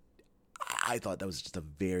I thought that was just a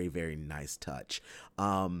very, very nice touch.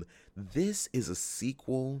 This is a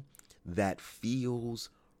sequel that feels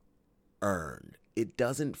earned. It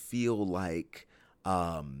doesn't feel like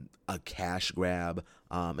a cash grab.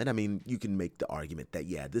 And I mean, you can make the argument that,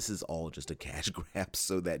 yeah, this is all just a cash grab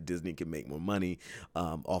so that Disney can make more money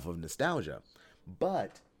off of nostalgia.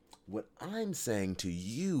 But what I'm saying to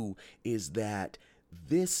you is that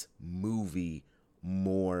this movie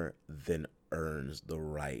more than earns the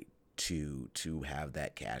right to have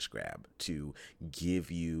that cash grab, to give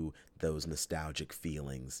you those nostalgic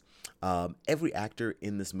feelings. Every actor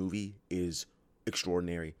in this movie is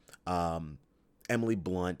extraordinary. Emily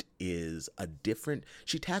Blunt is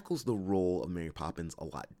she tackles the role of Mary Poppins a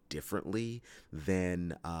lot differently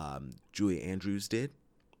than Julie Andrews did.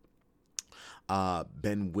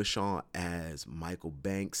 Ben Whishaw as Michael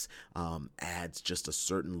Banks adds just a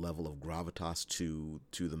certain level of gravitas to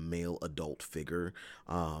the male adult figure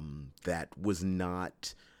that was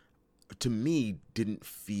not, to me, didn't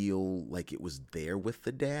feel like it was there with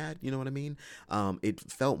the dad. You know what I mean? It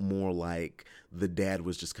felt more like the dad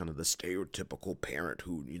was just kind of the stereotypical parent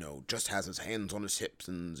who, just has his hands on his hips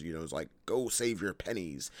and, is like, go save your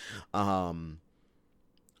pennies. But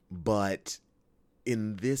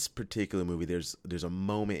in this particular movie, there's a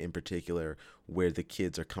moment in particular where the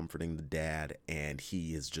kids are comforting the dad and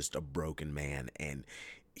he is just a broken man, and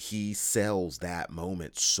he sells that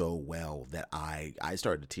moment so well that I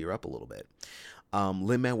started to tear up a little bit.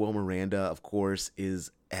 Lin-Manuel Miranda, of course,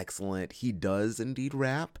 is excellent. He does indeed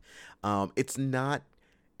rap. It's not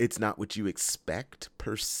what you expect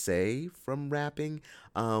per se from rapping.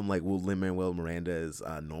 Lin-Manuel Miranda's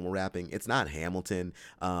normal rapping. It's not Hamilton,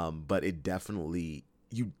 but it definitely,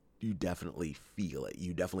 you definitely feel it.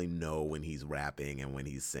 You definitely know when he's rapping and when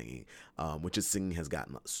he's singing, which his singing has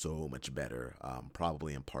gotten so much better,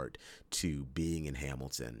 probably in part to being in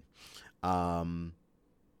Hamilton.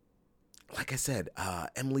 Like I said,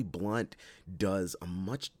 Emily Blunt does a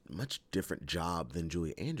much different job than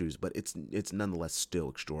Julie Andrews, but it's nonetheless still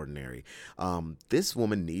extraordinary. This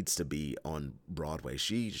woman needs to be on Broadway.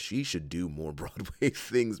 She should do more Broadway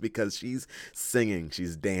things because she's singing,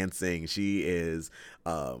 she's dancing, she is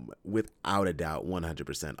without a doubt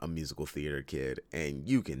 100% a musical theater kid, and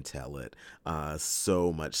you can tell it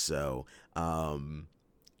so much so.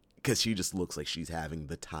 Because she just looks like she's having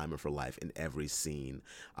the time of her life in every scene.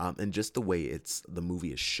 And just the way the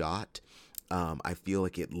movie is shot, I feel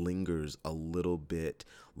like it lingers a little bit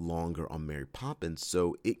longer on Mary Poppins,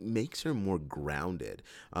 so it makes her more grounded,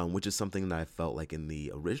 which is something that I felt like in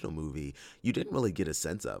the original movie you didn't really get a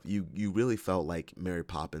sense of. You really felt like Mary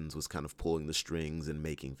Poppins was kind of pulling the strings and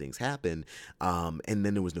making things happen, and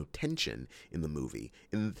then there was no tension in the movie.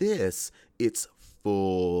 In this, it's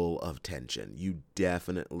full of tension. You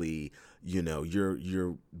definitely,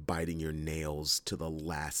 you're biting your nails to the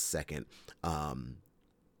last second, as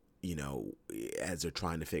they're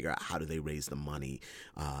trying to figure out how do they raise the money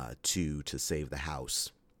to save the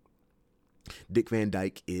house. Dick Van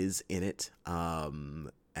Dyke is in it,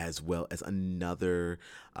 as well as another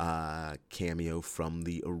cameo from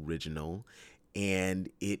the original,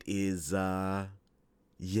 and it is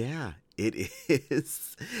it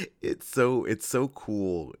is. It's so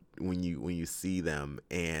cool when you see them,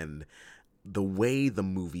 and the way the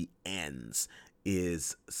movie ends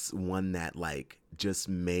is one that just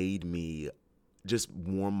made me just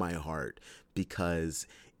warm my heart, because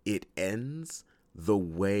it ends the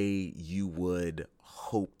way you would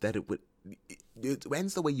hope that it would. It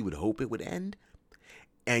ends the way you would hope it would end,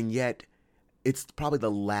 and yet it's probably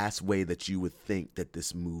the last way that you would think that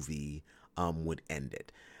this movie would end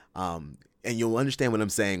it. And you'll understand what I'm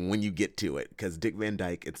saying when you get to it, because Dick Van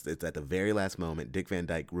Dyke, it's at the very last moment, Dick Van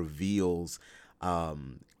Dyke reveals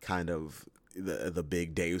kind of the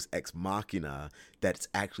big Deus Ex Machina that's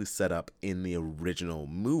actually set up in the original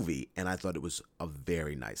movie, and I thought it was a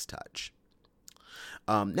very nice touch.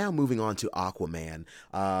 Now moving on to Aquaman.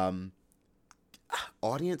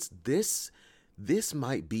 Audience, this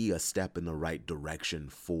might be a step in the right direction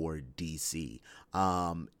for DC.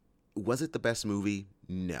 Was it the best movie?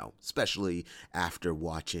 No, especially after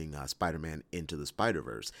watching Spider-Man Into the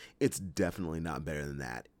Spider-Verse. It's definitely not better than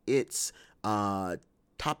that. It's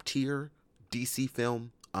top tier DC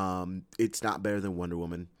film. It's not better than Wonder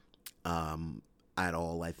Woman at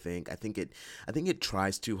all. I think it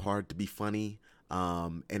tries too hard to be funny.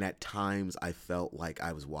 And at times I felt like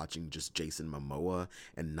I was watching just Jason Momoa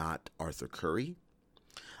and not Arthur Curry.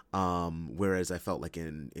 Whereas I felt like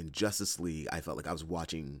in Justice League, I felt like I was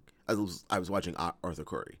watching Arthur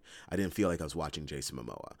Curry. I didn't feel like I was watching Jason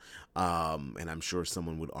Momoa. And I'm sure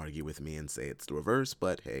someone would argue with me and say it's the reverse,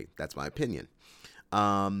 but hey, that's my opinion.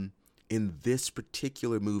 In this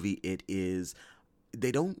particular movie,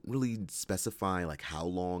 they don't really specify how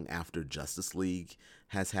long after Justice League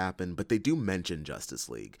has happened, but they do mention Justice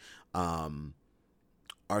League.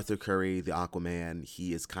 Arthur Curry, the Aquaman,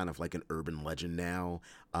 he is kind of like an urban legend now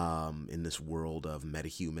in this world of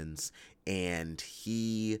metahumans. And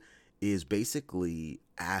he is basically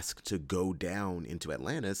asked to go down into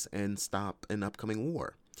Atlantis and stop an upcoming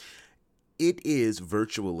war. It is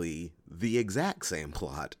virtually the exact same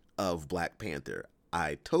plot of Black Panther.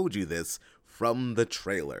 I told you this from the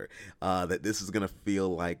trailer, that this is going to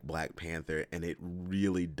feel like Black Panther, and it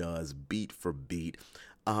really does, beat for beat.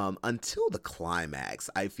 Until the climax.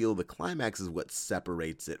 I feel the climax is what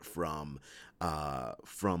separates it from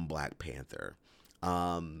Black Panther.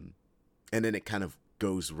 And then it kind of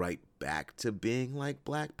goes right back to being like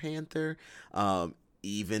Black Panther,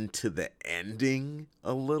 even to the ending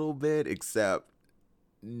a little bit, except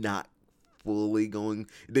not fully going.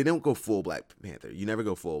 They don't go full Black Panther. You never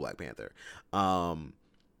go full Black Panther.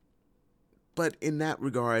 But in that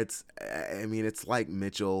regards, I mean, it's like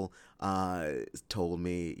Mitchell told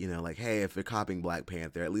me, you know, like, hey, if you're copying Black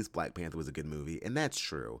Panther, at least Black Panther was a good movie. And that's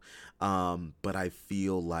true. But I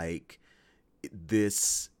feel like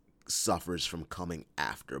this suffers from coming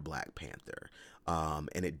after Black Panther.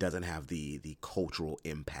 And it doesn't have the cultural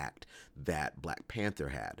impact that Black Panther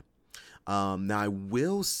had. Now, I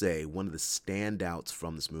will say one of the standouts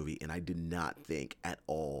from this movie, and I did not think at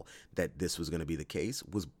all that this was going to be the case,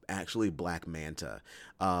 was actually Black Manta.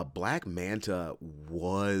 Black Manta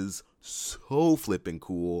was so flippin'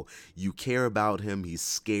 cool. You care about him. He's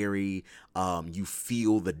scary. You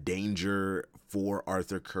feel the danger for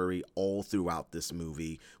Arthur Curry all throughout this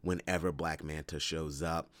movie whenever Black Manta shows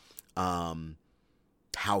up.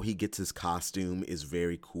 How he gets his costume is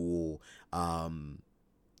very cool.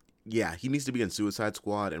 Yeah, he needs to be in Suicide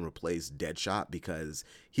Squad and replace Deadshot because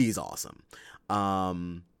he's awesome.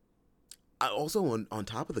 I also, on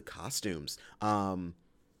top of the costumes,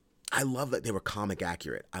 I love that they were comic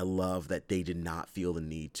accurate. I love that they did not feel the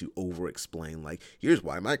need to over-explain, like, here's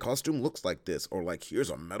why my costume looks like this, or like,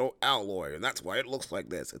 here's a metal alloy, and that's why it looks like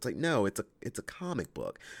this. It's like, no, it's a comic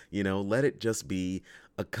book. You know, let it just be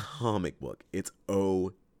a comic book. It's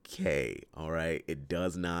okay, all right? It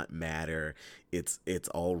does not matter. It's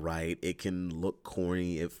all right. It can look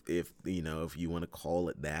corny if you know, if you want to call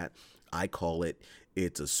it that. I call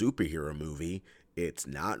it's a superhero movie. It's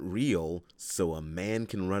not real, so a man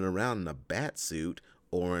can run around in a bat suit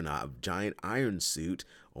or in a giant iron suit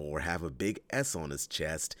or have a big S on his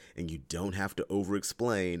chest, and you don't have to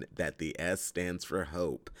over-explain that the S stands for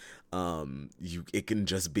hope. It can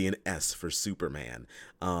just be an S for Superman.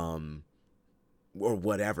 Or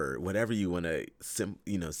whatever you want to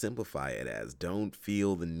simplify it as. Don't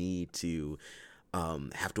feel the need to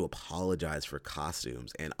have to apologize for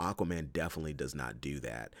costumes, and Aquaman definitely does not do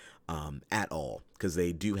that at all, because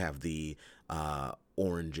they do have the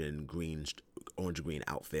orange and green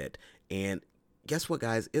outfit, and guess what,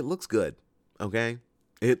 guys? It looks good. Okay,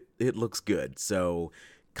 it looks good. So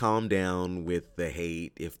calm down with the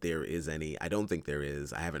hate, if there is any. I don't think there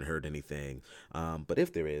is. I haven't heard anything. But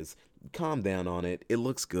if there is, calm down on it. It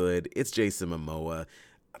looks good. It's Jason Momoa.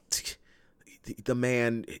 The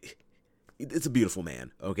man, it's a beautiful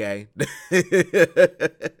man, okay?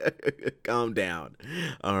 Calm down.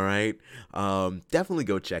 All right. Definitely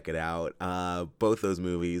go check it out. Both those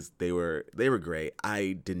movies, they were great.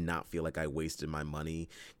 I did not feel like I wasted my money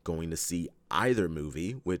going to see either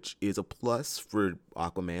movie, which is a plus for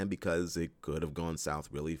Aquaman because it could have gone south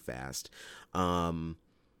really fast.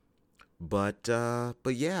 But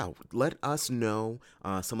yeah, let us know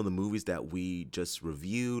some of the movies that we just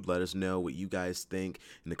reviewed. Let us know what you guys think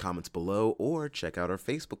in the comments below, or check out our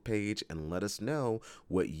Facebook page and let us know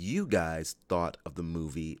what you guys thought of the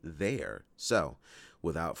movie there. So,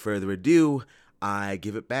 without further ado, I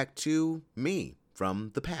give it back to me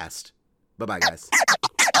from the past. Bye-bye, guys.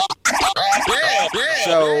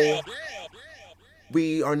 So,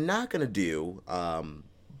 we are not going to do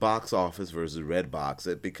box office versus red box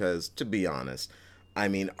it, because, to be honest, I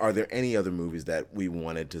mean, are there any other movies that we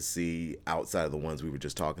wanted to see outside of the ones we were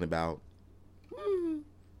just talking about?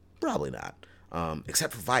 Probably not.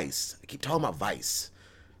 Except for Vice. I keep talking about Vice.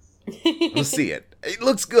 Let's see it. It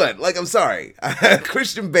looks good. Like, I'm sorry.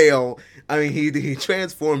 Christian Bale, I mean, he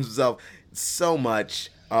transforms himself so much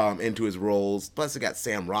into his roles. Plus, it got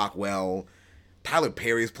Sam Rockwell. Tyler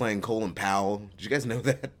Perry's playing Colin Powell. Did you guys know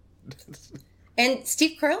that? And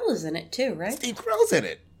Steve Carell is in it too, right? Steve Carell's in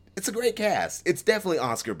it. It's a great cast. It's definitely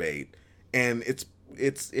Oscar bait, and it's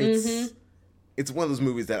one of those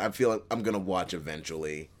movies that I feel like I'm gonna watch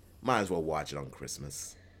eventually. Might as well watch it on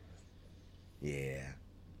Christmas. Yeah,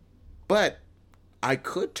 but I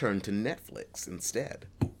could turn to Netflix instead.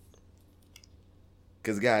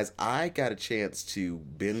 Because, guys, I got a chance to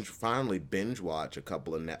finally binge watch a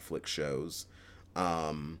couple of Netflix shows.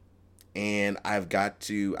 And I've got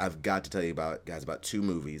to tell you about two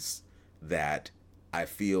movies that I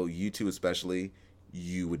feel you two especially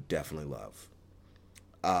you would definitely love.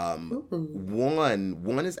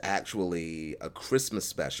 One is actually a Christmas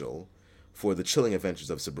special for The Chilling Adventures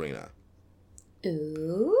of Sabrina.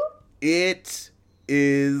 Ooh. It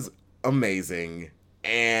is amazing,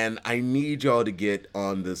 and I need y'all to get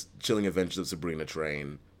on this Chilling Adventures of Sabrina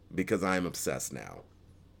train because I'm obsessed now.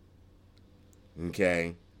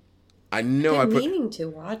 Okay? I know I'm meaning to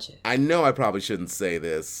watch it. I know I probably shouldn't say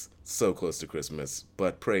this so close to Christmas,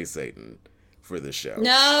 but praise Satan for this show.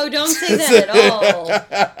 No, don't say that at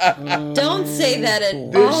all. Don't say that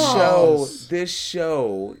at all. This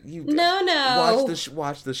show. No.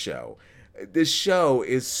 Watch the show. This show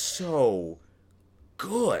is so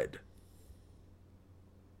good.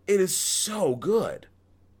 It is so good.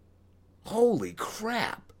 Holy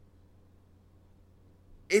crap.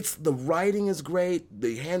 The writing is great.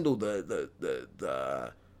 They handle the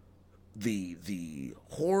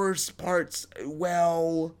horror parts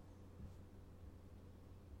well.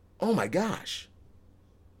 Oh my gosh.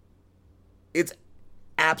 It's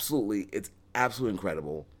absolutely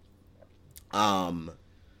incredible. The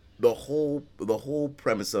whole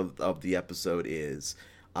premise of the episode is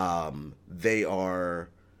they have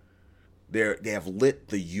lit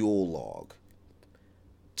the Yule log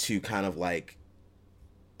to kind of like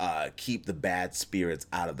keep the bad spirits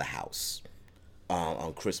out of the house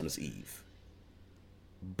on Christmas Eve.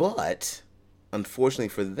 But unfortunately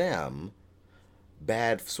for them,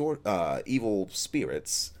 evil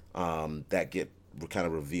spirits that get kind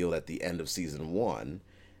of revealed at the end of season 1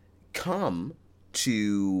 come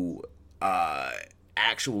to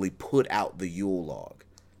actually put out the Yule log.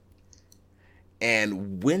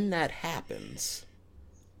 And when that happens,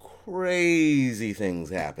 crazy things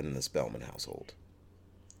happen in the Spellman household.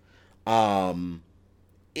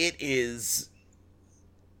 It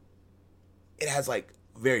has like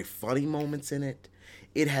very funny moments in it.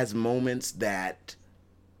 It has moments that,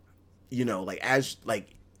 it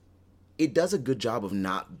does a good job of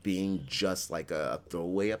not being just like a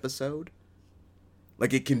throwaway episode.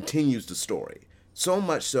 Like it continues the story. So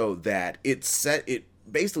much so that it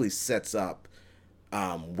basically sets up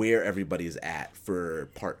where everybody is at for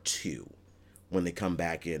part 2 when they come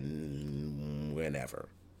back in whenever.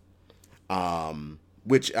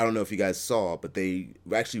 Which I don't know if you guys saw, but they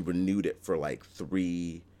actually renewed it for like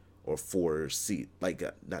 3 or 4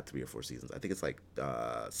 not 3 or 4 seasons. I think it's like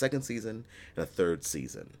second season and a third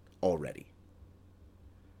season already.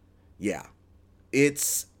 Yeah,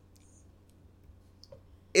 it's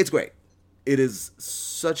great. It is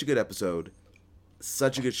such a good episode,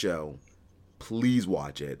 such a good show. Please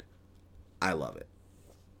watch it. I love it.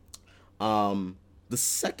 The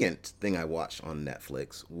second thing I watched on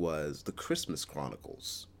Netflix was The Christmas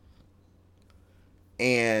Chronicles.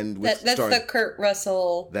 And that's the Kurt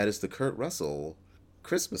Russell. That is the Kurt Russell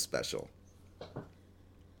Christmas special.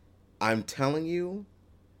 I'm telling you,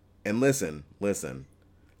 and listen,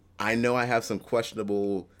 I know I have some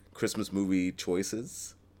questionable Christmas movie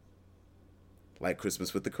choices, like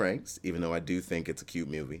Christmas with the Cranks, even though I do think it's a cute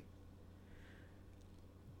movie.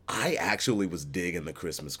 I actually was digging The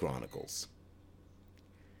Christmas Chronicles.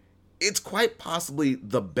 It's quite possibly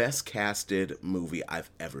the best casted movie I've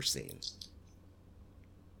ever seen.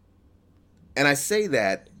 And I say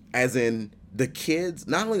that as in the kids,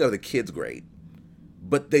 not only are the kids great,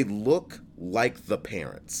 but they look like the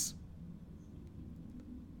parents.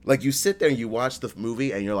 Like you sit there and you watch the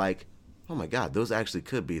movie and you're like, oh my God, those actually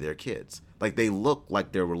could be their kids. Like they look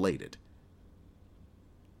like they're related.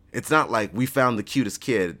 It's not like we found the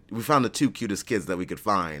two cutest kids that we could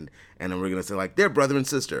find, and then we're going to say, like, they're brother and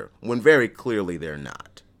sister, when very clearly they're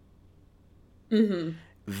not. Mm-hmm.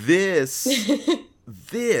 This,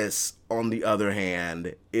 on the other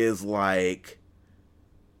hand, is like,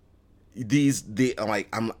 I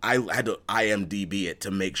had to IMDb it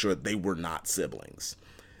to make sure they were not siblings.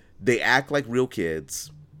 They act like real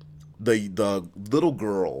kids. The little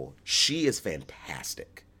girl, she is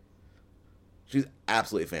fantastic. She's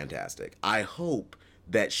absolutely fantastic. I hope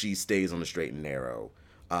that she stays on the straight and narrow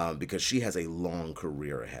because she has a long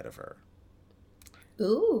career ahead of her.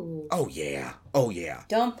 Ooh. Oh, yeah.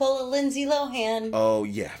 Don't pull a Lindsay Lohan. Oh,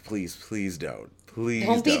 yeah. Please don't. Please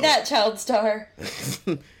don't. Be that child star.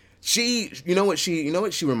 You know what she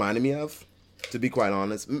reminded me of? To be quite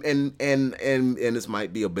honest, and this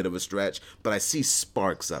might be a bit of a stretch, but I see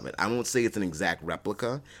sparks of it. I won't say it's an exact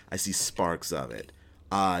replica. I see sparks of it.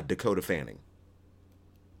 Dakota Fanning.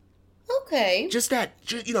 Okay. Just that,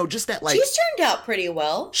 like, She's turned out pretty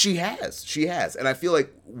well. She has, and I feel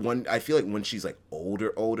like when she's like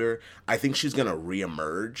older, I think she's gonna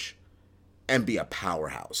reemerge and be a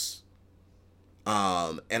powerhouse.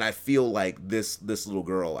 And I feel like this little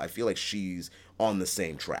girl, I feel like she's on the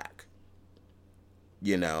same track.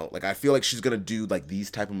 You know, like I feel like she's gonna do like these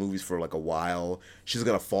type of movies for like a while. She's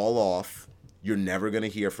gonna fall off. You're never gonna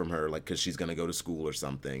hear from her, like, because she's gonna go to school or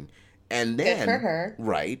something. And then, good for her,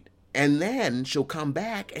 right? And then she'll come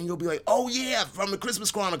back, and you'll be like, "Oh yeah, from the Christmas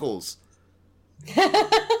Chronicles."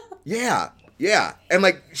 yeah, and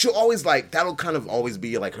like she'll always like that'll kind of always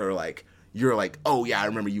be like her like you're like, "Oh yeah, I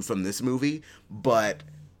remember you from this movie," but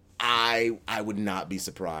I would not be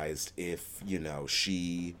surprised if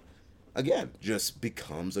she again just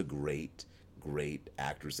becomes a great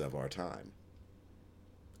actress of our time.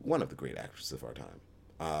 One of the great actresses of our time.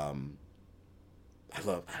 I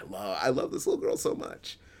love this little girl so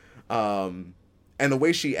much. And the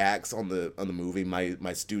way she acts on the movie,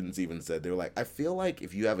 my students even said, they were like, I feel like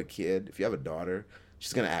if you have a daughter,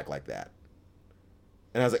 she's gonna act like that.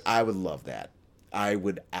 And I was like, I would love that. I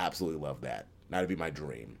would absolutely love that. That'd be my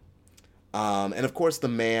dream. And of course, the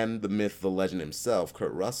man, the myth, the legend himself,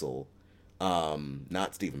 Kurt Russell,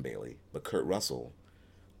 not Stephen Bailey, but Kurt Russell,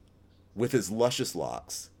 with his luscious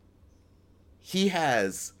locks, he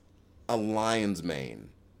has a lion's mane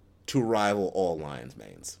to rival all lion's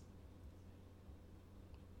manes.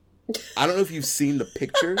 I don't know if you've seen the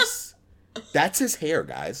picters. That's his hair,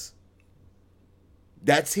 guys.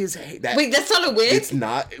 That's his hair. Wait, that's not a wig? It's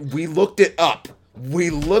not. We looked it up. I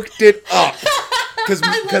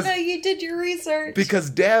love how you did your research. Because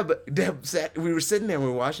Deb said, we were sitting there and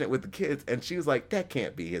we were watching it with the kids, and she was like, that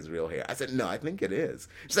can't be his real hair. I said, no, I think it is.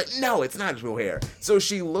 She's like, no, it's not his real hair. So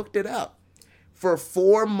she looked it up. For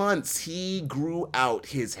 4 months, he grew out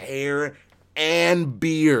his hair and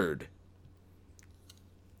beard.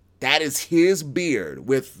 That is his beard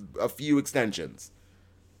with a few extensions.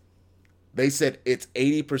 They said it's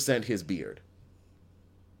 80% his beard.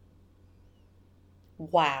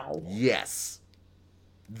 Wow. Yes.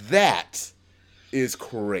 That is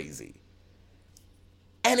crazy.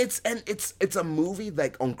 And it's a movie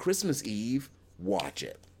like on Christmas Eve, watch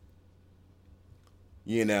it.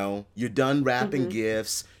 You're done wrapping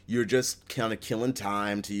gifts. You're just kind of killing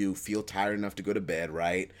time till you feel tired enough to go to bed,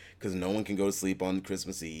 right? Because no one can go to sleep on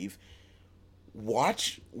Christmas Eve.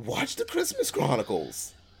 Watch the Christmas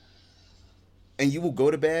Chronicles. And you will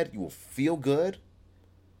go to bed. You will feel good.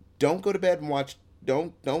 Don't go to bed and watch.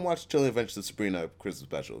 Don't watch Chilling Adventures of Sabrina Christmas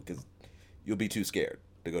Special because you'll be too scared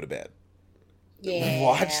to go to bed. Yeah.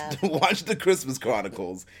 Watch the Christmas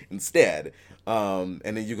Chronicles instead, and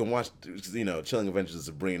then you can watch Chilling Adventures of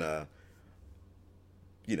Sabrina,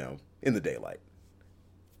 in the daylight.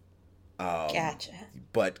 Gotcha.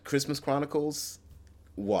 But Christmas Chronicles,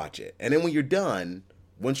 watch it, and then when you're done,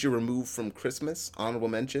 once you're removed from Christmas, honorable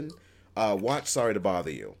mention, watch Sorry to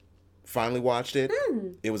Bother You. Finally watched it.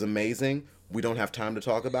 It was amazing. We don't have time to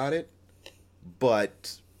talk about it,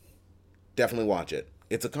 but definitely watch it.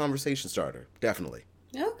 It's a conversation starter, definitely.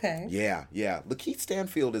 Okay. Yeah. Lakeith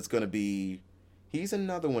Stanfield is going to be... He's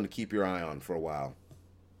another one to keep your eye on for a while.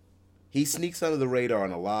 He sneaks under the radar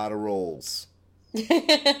on a lot of roles.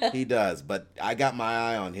 He does, but I got my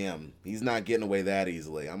eye on him. He's not getting away that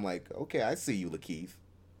easily. I'm like, okay, I see you, Lakeith.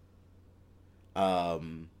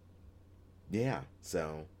 Yeah,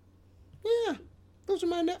 so... Yeah, those are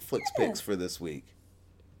my Netflix picks for this week.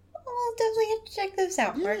 I'll definitely have to check those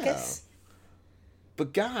out, Marcus.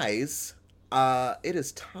 But guys, it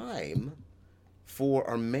is time for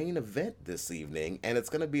our main event this evening, and it's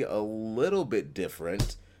going to be a little bit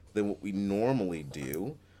different than what we normally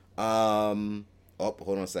do. Hold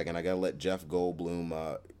on a second. I got to let Jeff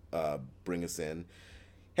Goldblum bring us in.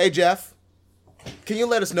 Hey, Jeff, can you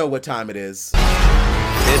let us know what time it is?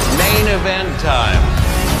 It's main event time.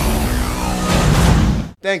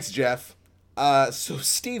 Thanks, Jeff. So,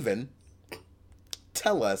 Steven,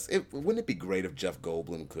 tell us, wouldn't it be great if Jeff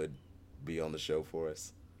Goldblum could be on the show for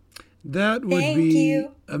us? That would Thank be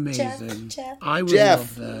you, amazing. Jeff. I would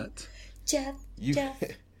Jeff. love that. Jeff.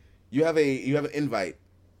 You have an invite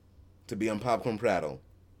to be on Popcorn Prattle,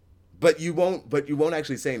 but you won't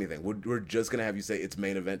actually say anything. We're just gonna have you say it's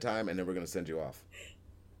main event time, and then we're gonna send you off.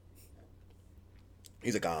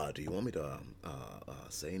 He's like, do you want me to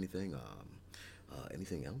say anything?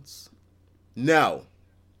 Anything else? No.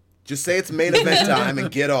 Just say it's main event time and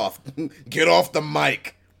get off. Get off the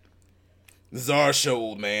mic. This is our show,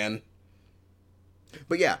 old man.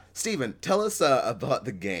 But yeah, Steven, tell us about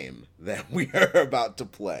the game that we are about to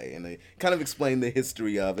play, and kind of explain the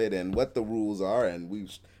history of it and what the rules are, and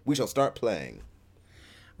we shall start playing.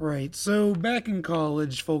 Right. So back in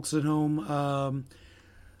college, folks at home,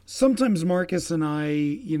 sometimes Marcus and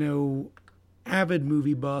I, avid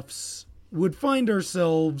movie buffs, would find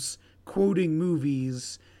ourselves quoting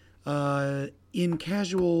movies in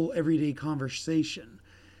casual, everyday conversation.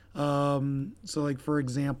 So, like, for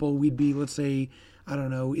example, we'd be, let's say, I don't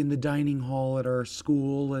know, in the dining hall at our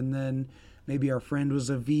school, and then maybe our friend was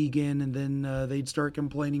a vegan, and then they'd start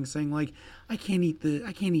complaining, saying, like, I can't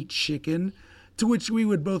eat chicken. To which we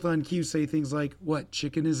would both on cue say things like, what,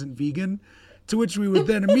 chicken isn't vegan? To which we would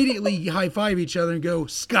then immediately high-five each other and go,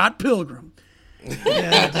 Scott Pilgrim.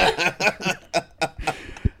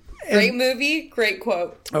 Great movie, great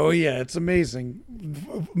quote. Oh, yeah, it's amazing.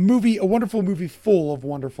 A wonderful movie full of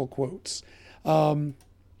wonderful quotes. But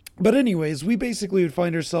anyways, we basically would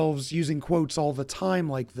find ourselves using quotes all the time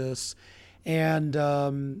like this. And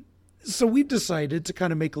so we've decided to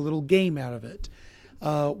kind of make a little game out of it.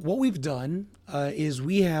 What we've done is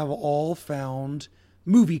we have all found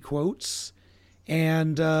movie quotes,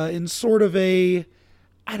 and in sort of a,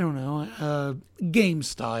 I don't know, game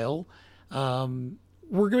style,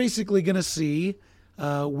 we're basically going to see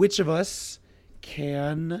which of us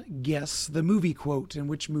can guess the movie quote and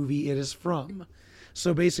which movie it is from.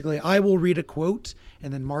 So basically, I will read a quote,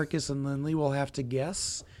 and then Marcus and Lindley will have to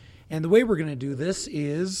guess. And the way we're going to do this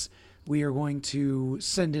is we are going to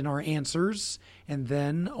send in our answers, and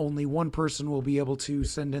then only one person will be able to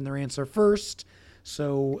send in their answer first.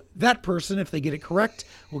 So that person, if they get it correct,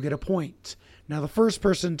 will get a point. Now, the first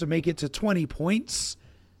person to make it to 20 points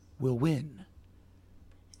will win.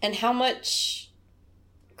 And how much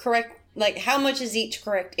how much is each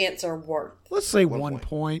correct answer worth? Let's say 1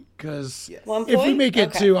 point, because Yes. 1 if we point? make it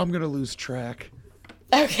Okay. 2, I'm going to lose track.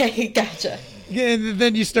 Okay, gotcha. Yeah, and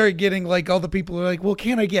then you start getting like all the people are like, well,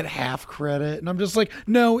 can't I get half credit? And I'm just like,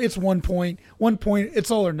 no, it's 1 point. 1 point.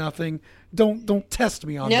 It's all or nothing. Don't test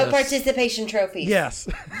me on No this. participation trophies. Yes.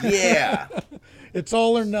 Yeah. It's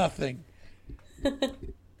all or nothing.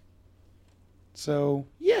 So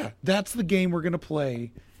yeah, that's the game we're gonna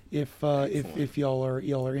play. If y'all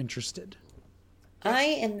are interested. I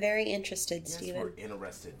am very interested, Yes, Steven. we're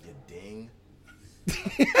interested, you ding.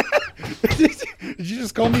 Did you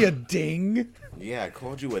just call me a ding? Yeah, I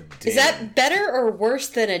called you a ding. Is that better or worse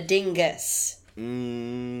than a dingus?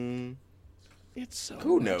 It's so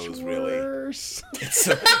Who much knows, really? worse.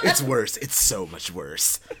 It's worse. It's so much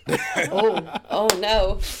worse. Oh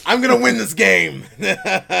no. I'm going to win this game.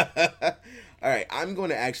 All right, I'm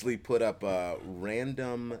going to actually put up a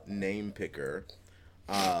random name picker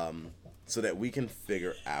so that we can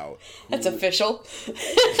figure out. That's official.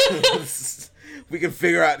 We can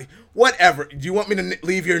figure out whatever. Do you want me to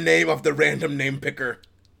leave your name off the random name picker?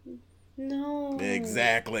 No.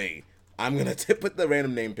 Exactly. I'm going to put the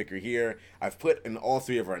random name picker here. I've put in all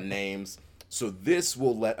three of our names. So this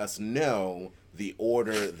will let us know the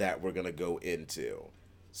order that we're going to go into.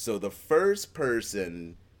 So the first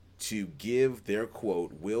person to give their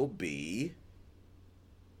quote will be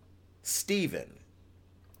Steven.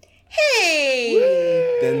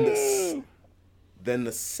 Hey! Then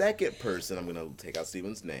the second person, I'm going to take out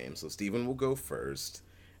Steven's name. So Steven will go first.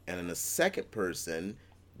 And then the second person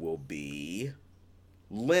will be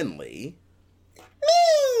Lindley.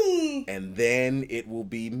 Me! And then it will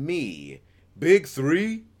be me. Big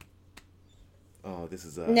three. Oh, This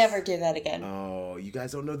Is Us. Never do that again. Oh, you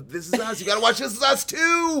guys don't know This Is Us. You gotta watch This Is Us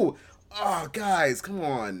too. Oh, guys, come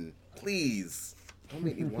on. Please. Don't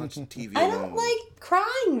make me watch TV I alone. don't like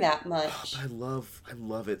crying that much. I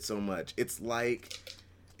love it so much. It's like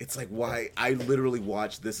why I literally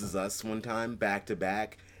watched This Is Us one time back to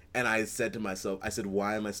back, and I said to myself,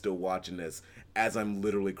 why am I still watching this as I'm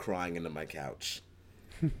literally crying into my couch?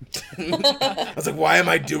 I was like, why am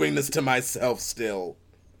I doing this to myself still?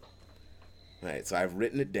 All right, so I've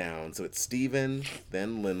written it down. So it's Steven,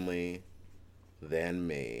 then Lindley, then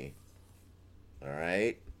me. All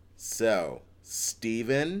right. So,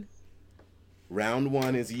 Steven, round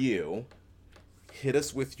one is you. Hit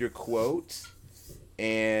us with your quote.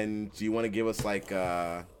 And do you want to give us like,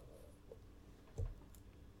 I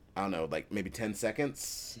don't know, like maybe 10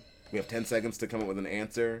 seconds? We have 10 seconds to come up with an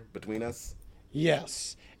answer between us.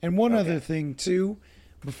 Yes. And one other thing, too.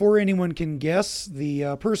 Before anyone can guess,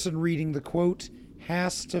 the person reading the quote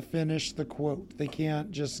has to finish the quote. They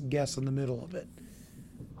can't just guess in the middle of it.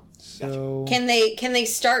 So... Can they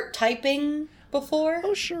start typing before?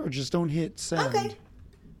 Oh, sure. Just don't hit send.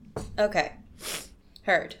 Okay.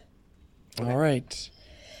 Heard. All right.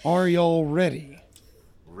 Are y'all ready?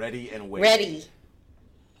 Ready and waiting. Ready.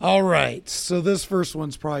 All right. So this first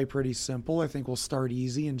one's probably pretty simple. I think we'll start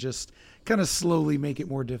easy and just kind of slowly make it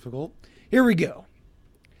more difficult. Here we go.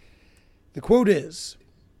 The quote is,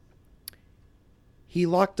 He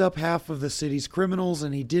locked up half of the city's criminals,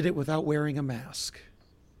 and he did it without wearing a mask.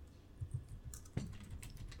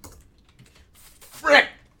 Frick!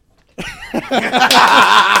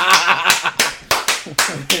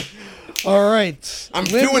 All right. I'm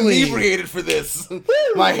Lindley. too inebriated for this.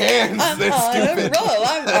 My hands, they're stupid.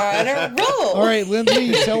 I'm on a roll. All right,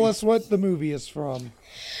 Lindley, tell us what the movie is from.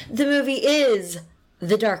 The movie is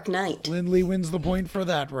The Dark Knight. Lindley wins the point for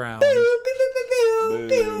that round.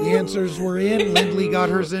 The answers were in. Lindley got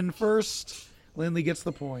hers in first. Lindley gets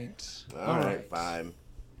the point. All right, fine.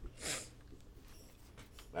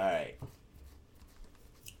 All right.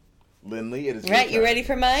 Lindley, it is your Right, you turn. ready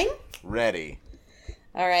for mine? Ready.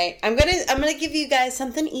 All right. I'm gonna give you guys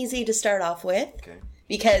something easy to start off with. Okay.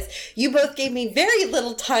 Because you both gave me very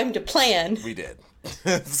little time to plan. We did.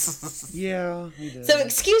 Yeah, he did. So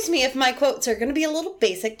excuse me if my quotes are gonna be a little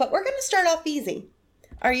basic, but we're gonna start off easy.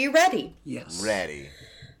 Are you ready? Yes. Ready.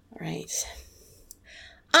 All right.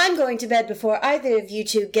 I'm going to bed before either of you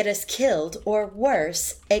two get us killed or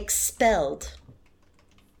worse, expelled.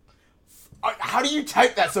 How do you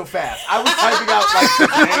type that so fast? I was typing out like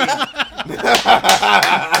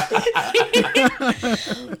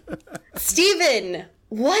the name. Steven,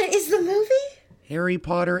 what is the movie? Harry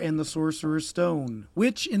Potter and the Sorcerer's Stone,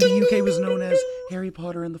 which in the UK was known as Harry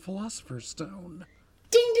Potter and the Philosopher's Stone.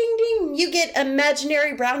 Ding, ding, ding. You get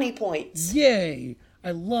imaginary brownie points. Yay!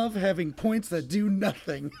 I love having points that do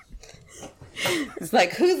nothing. It's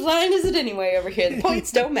like, whose line is it anyway over here? The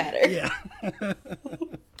points don't matter. Yeah.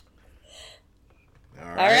 All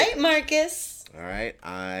All right, Marcus. All right.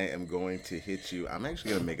 I am going to hit you. I'm actually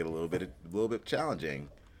going to make it a little bit challenging.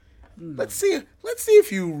 Let's see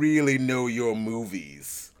if you really know your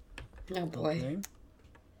movies. Oh, boy. Okay.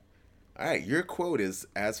 All right. Your quote is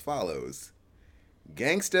as follows: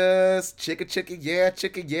 "Gangsters, chicka chicka yeah,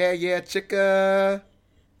 chicka."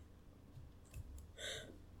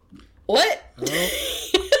 What?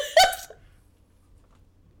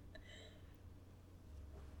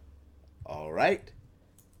 All right.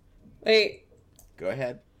 Wait. Go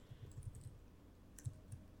ahead.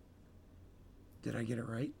 Did I get it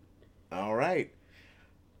right? All right.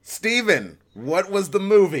 Steven, what was the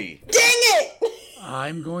movie? Dang it!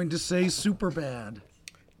 I'm going to say Superbad.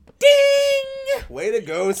 Ding! Way to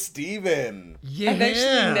go, Steven. Yeah. I've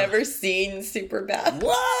actually never seen Superbad.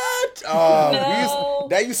 What? Oh, No.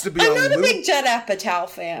 that used to be I'm on not a loop. big Judd Apatow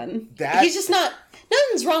fan. He's just not.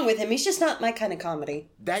 Nothing's wrong with him. He's just not my kind of comedy.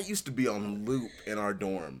 That used to be on loop in our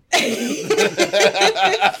dorm.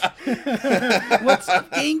 What's up,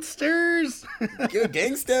 gangsters? Good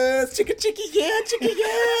gangsters, chicka yeah.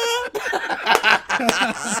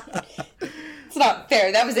 It's not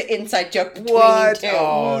fair. That was an inside joke between What? you two.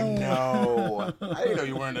 Oh no! I didn't know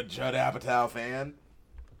you weren't a Judd Apatow fan.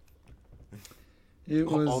 It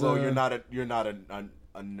was. Although you're not a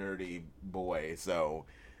nerdy boy, so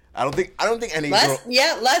I don't think any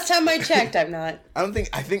Last time I checked, I'm not. I think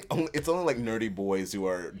it's only like nerdy boys who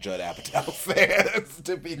are Judd Apatow fans,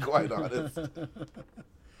 to be quite honest.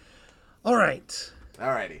 All right.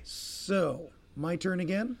 Alrighty. So, my turn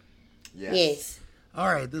again? Yes. All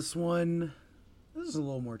right, this is a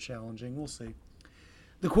little more challenging. We'll see.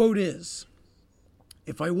 The quote is,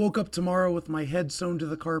 "If I woke up tomorrow with my head sewn to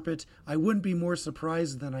the carpet, I wouldn't be more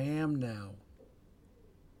surprised than I am now."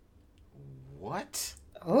 What?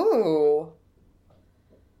 Oh.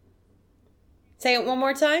 Say it one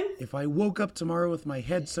more time. If I woke up tomorrow with my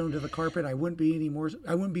head sewn to the carpet, I wouldn't be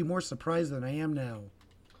more surprised than I am now.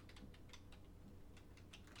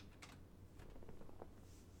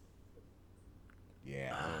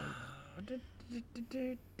 Yeah.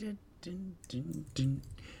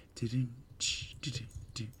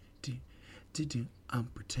 I'm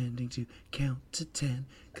pretending to count to 10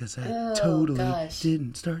 because I Oh, totally gosh.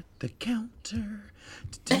 didn't start the counter.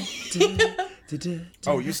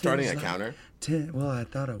 Oh, you starting a counter? 10. Well, I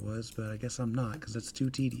thought I was, but I guess I'm not because it's too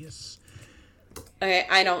tedious. Okay,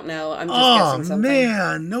 I don't know. I'm just Oh, guessing something.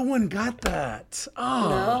 man. No one got that. Oh,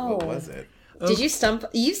 No. What was it? Did you stump?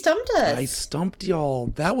 You stumped us. I stumped y'all.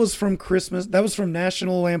 That was from Christmas. That was from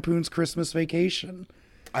National Lampoon's Christmas Vacation.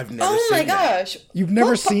 I've never Oh seen my that. gosh. You've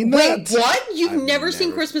never seen Wait, that? what? You've I've never seen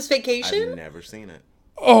never- Christmas I've Vacation? never seen it.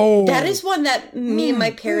 Oh. That is one that me and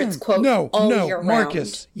my parents quote all year round.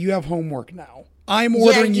 Marcus, you have homework now. I'm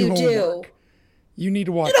ordering you you do. homework. You need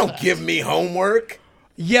to watch You don't that. give me homework.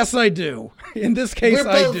 Yes, I do. In this case,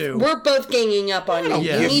 I do. We're both ganging up on you. don't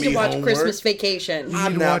You give need to me watch homework. Christmas Vacation.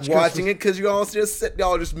 I'm to not watch watching Christmas- it because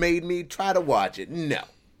y'all just made me try to watch it. No,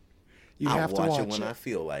 You I'll have to watch watch it when it. I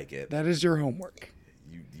feel like it. That is your homework.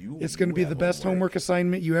 You It's going to be have the best homework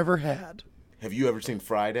assignment you ever had. Have you ever seen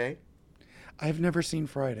Friday? I've never seen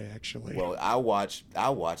Friday, actually. Well, I'll watch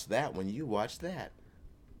that when you watch that.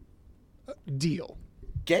 Deal.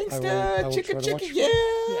 Gangsta, I will chicka try to chicka, watch-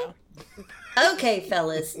 yeah. Okay,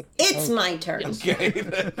 fellas, it's my turn. Okay.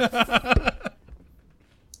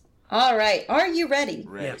 All right, are you ready?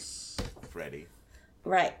 Ready. Yes. Ready.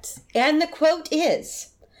 Right. And the quote is,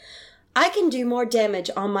 I can do more damage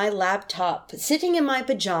on my laptop sitting in my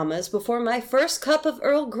pajamas before my first cup of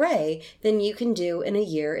Earl Grey than you can do in a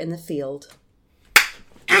year in the field.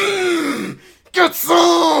 Get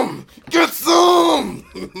some! Get some!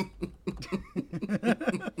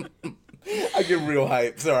 I get real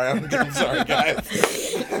hype. Sorry, I'm sorry, guys.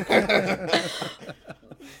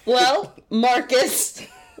 Well, Marcus,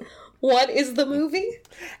 what is the movie?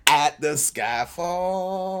 At the Skyfall.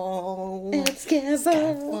 It's Skyfall.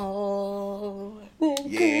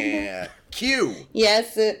 Yeah. Q.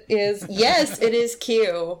 Yes, it is. Yes, it is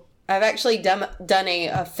Q. I've actually done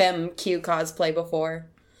a Femme Q cosplay before.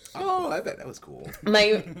 Oh, I bet that was cool.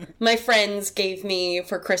 My friends gave me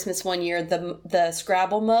for Christmas one year the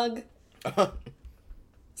Scrabble mug.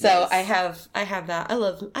 So nice. I have that. I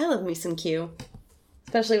love me some Q,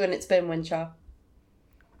 especially when it's Ben Winshaw.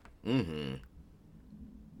 Mm-hmm.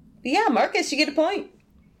 But yeah, Marcus, you get a point.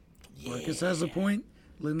 Marcus has a point.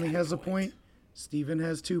 Lindley has a point. Steven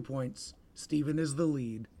has 2 points. Steven is the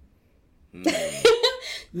lead.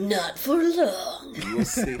 Not for long. We'll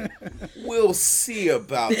see. We'll see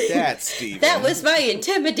about that, Steven. That was my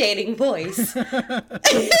intimidating voice.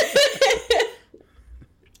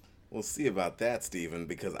 We'll see about that, Steven,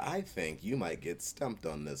 because I think you might get stumped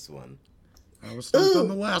on this one. I was stumped on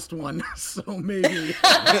the last one, so maybe.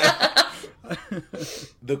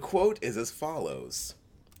 The quote is as follows.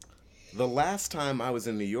 The last time I was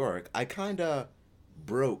in New York, I kinda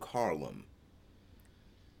broke Harlem.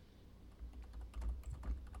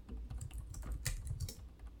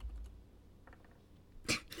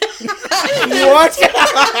 What?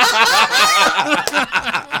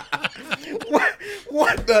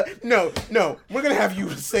 What the? No. We're going to have you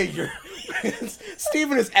say your...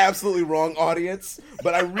 Steven is absolutely wrong, audience,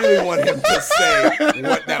 but I really want him to say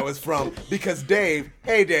what that was from. Because Dave...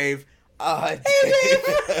 Hey, Dave.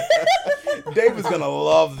 Dave is going to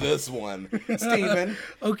love this one. Steven,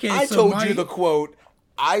 okay, I told you the quote.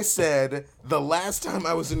 I said, the last time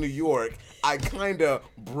I was in New York, I kind of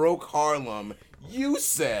broke Harlem. You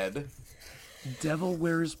said... Devil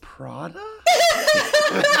Wears Prada?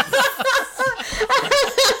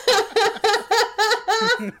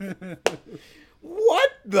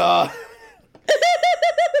 What the...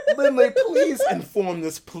 Lindley, please inform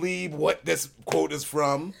this plebe what this quote is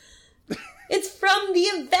from. It's from the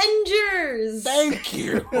Avengers. Thank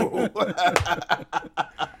you.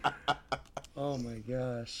 Oh my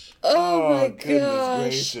gosh. Oh my goodness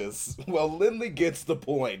gosh. Gracious. Well, Lindley gets the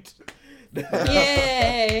point.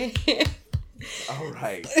 Yay. All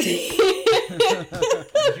right. You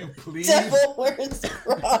please. Devil Wears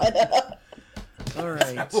Prada. All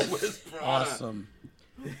right. Devil Wears Prada. Awesome.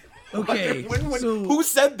 Okay. Who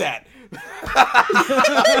said that? Who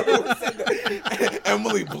said that?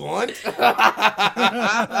 Emily Blunt?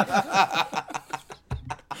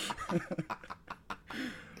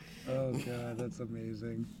 Oh God, that's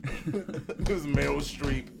amazing. It was Meryl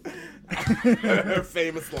Streep. Her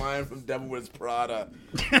famous line from Devil Wears Prada.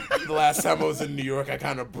 The last time I was in New York, I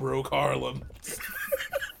kind of broke Harlem.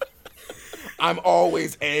 I'm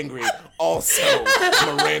always angry. Also,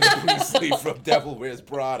 Miranda Priestley from Devil Wears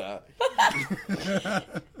Prada.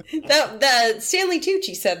 That Stanley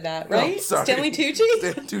Tucci said that, right? Oh, sorry. Stanley Tucci?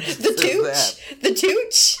 Stanley Tucci The says Tooch? The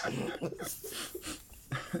Tooch?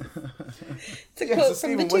 It's a quote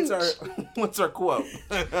from the Tooch. What's our quote?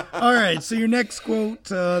 All right, so your next quote,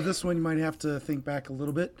 this one you might have to think back a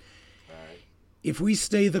little bit. All right. If we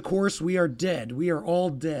stay the course, we are dead. We are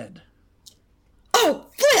all dead. Oh,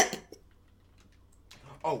 flip!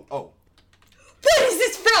 Oh. What is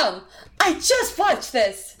this from? I just watched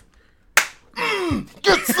this.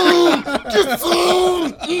 Get some! Get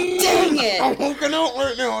some! Dang it! I'm honking out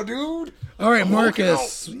right now, dude. All right,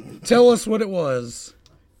 Marcus, tell us what it was.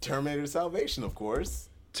 Terminator Salvation, of course.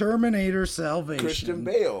 Terminator Salvation. Christian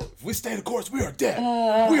Bale. If we stay the course, we are dead.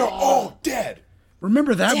 We are all dead.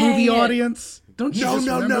 Remember that Dang movie, it. audience? Don't you just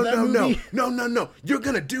remember that movie? No. You're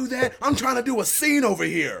gonna do that? I'm trying to do a scene over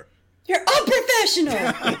here. You're unprofessional.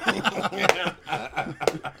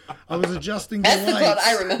 I was adjusting the That's the lights. quote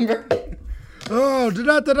I remember. Oh,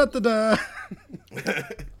 da-da-da-da-da.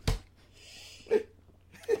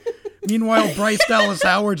 Meanwhile, Bryce Dallas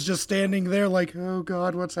Howard's just standing there like, oh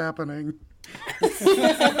God, what's happening? All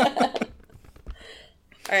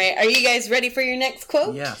right, are you guys ready for your next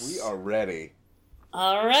quote? Yes. We are ready.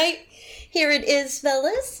 All right. Here it is,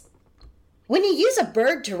 fellas. When you use a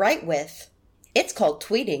bird to write with, it's called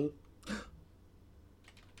tweeting.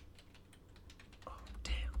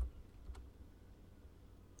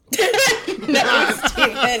 No,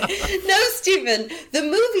 Stephen. No, Stephen. The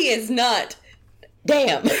movie is not.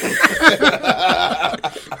 Damn.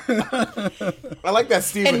 I like that,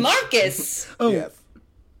 Steven. And Marcus, Yes.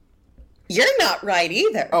 you're not right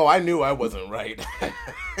either. Oh, I knew I wasn't right.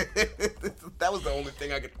 That was the only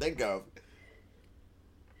thing I could think of.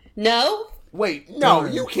 No? Wait, no,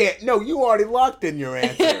 you can't. No, you already locked in your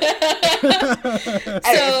answer. Hey,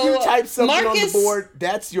 if you type something on Marcus- the board,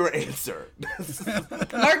 that's your answer.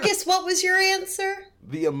 Marcus, what was your answer?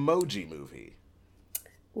 The Emoji Movie.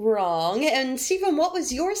 Wrong. And Stephen, what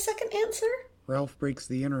was your second answer? Ralph Breaks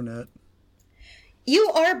the Internet.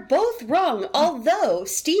 You are both wrong, although,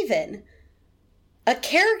 Stephen, a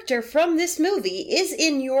character from this movie is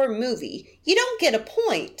in your movie. You don't get a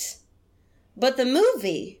point. But the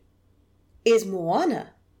movie is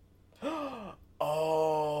Moana.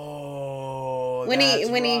 Oh, When he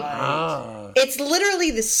it's literally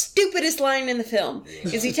the stupidest line in the film.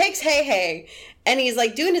 Is he takes Hey Hey and he's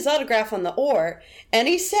like doing his autograph on the oar and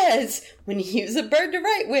he says, when you use a bird to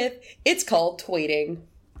write with, it's called tweeting.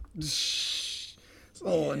 It's a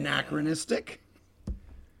little anachronistic.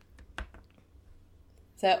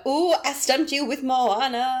 So, ooh, I stumped you with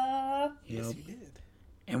Moana. Yep.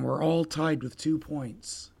 And we're all tied with 2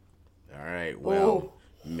 points. All right, well, Ooh.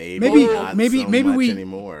 maybe not maybe so much we-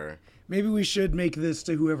 anymore. Maybe we should make this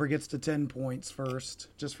to whoever gets to 10 points first,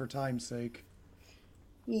 just for time's sake.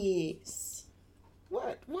 Yes.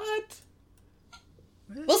 What?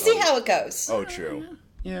 We'll see how it goes. Oh, true.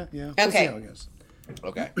 Yeah. We'll Okay. see how it goes.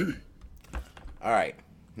 Okay. All right.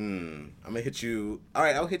 I'm gonna hit you. All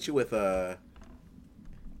right, I'll hit you with a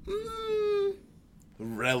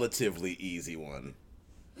relatively easy one.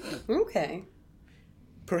 Okay.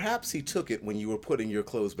 Perhaps he took it when you were putting your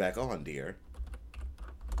clothes back on, dear.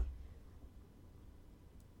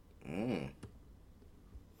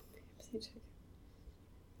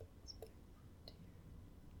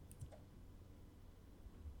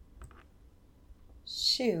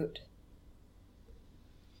 Shoot.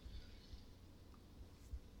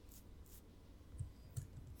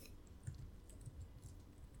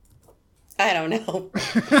 I don't know.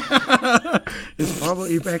 It's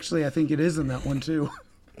probably, actually, I think it is in that one too.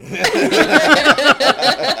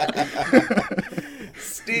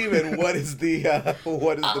 Steven, what is the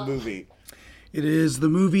movie? It is the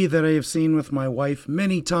movie that I have seen with my wife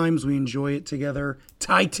many times. We enjoy it together.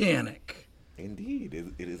 Titanic. Indeed,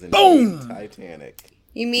 it is indeed Boom! Titanic.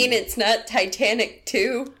 You mean it's not Titanic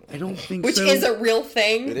 2? I don't think Which so. is a real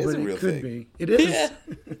thing? It is but a real it could thing. be. It is.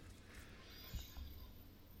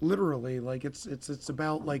 Literally, like it's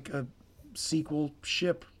about like a sequel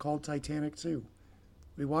ship called Titanic 2.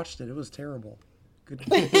 We watched it. It was terrible. Good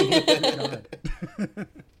God.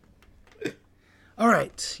 All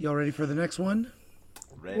right, y'all ready for the next one?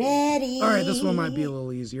 Ready. All right, this one might be a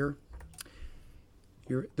little easier.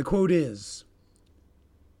 The quote is,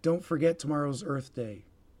 "Don't forget tomorrow's Earth Day."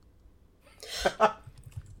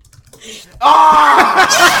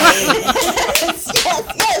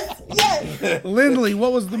 Yes. Lindley,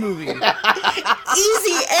 what was the movie?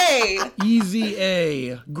 Easy A. Easy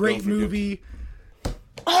A. Great Don't forget- movie.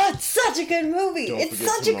 Oh, it's such a good movie. Don't It's forget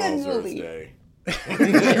such a good tomorrow's Earth movie. Day.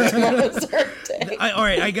 Tomorrow's Earth Day. All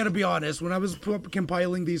right, I got to be honest. When I was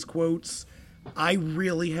compiling these quotes, I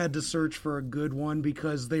really had to search for a good one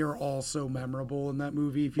because they are all so memorable in that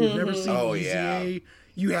movie. If you've never seen Oh, Easy yeah. A,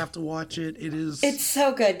 you have to watch it. It's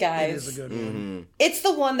so good, It guys. is a good one. It's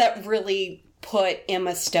the one that really put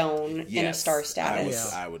Emma Stone in a Yes, star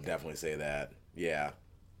status. I would definitely say that. Yeah.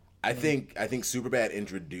 I think Superbad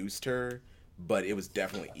introduced her, but it was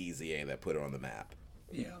definitely Easy A that put her on the map.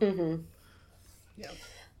 Yeah. Yeah.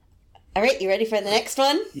 All right, you ready for the next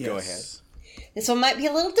one? Yes. Go ahead. This one might be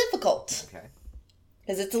a little difficult Okay.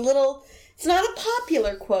 because it's not a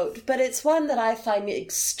popular quote, but it's one that I find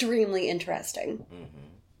extremely interesting.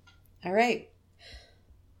 All right.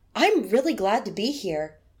 I'm really glad to be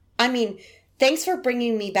here. I mean, thanks for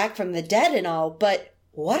bringing me back from the dead and all, but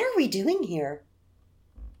what are we doing here?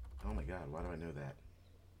 Oh my God, why do I know that?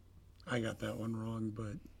 I got that one wrong,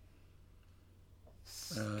 but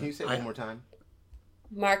Can you say it one more time?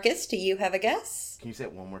 Marcus, do you have a guess? Can you say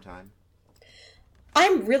it one more time?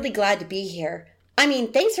 I'm really glad to be here. I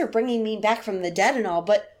mean, thanks for bringing me back from the dead and all,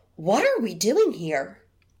 but what are we doing here?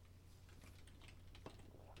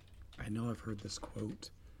 I know I've heard this quote.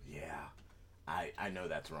 Yeah. I know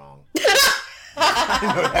that's wrong.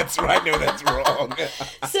 I know that's wrong.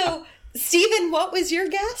 So, Steven, what was your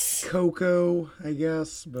guess? Coco, I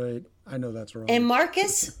guess, but I know that's wrong. And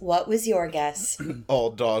Marcus, what was your guess? All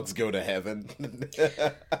dogs go to heaven.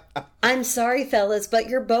 I'm sorry, fellas, but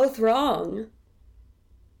you're both wrong.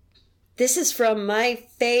 This is from my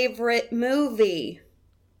favorite movie.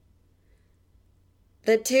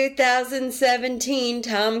 The 2017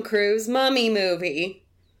 Tom Cruise Mummy movie.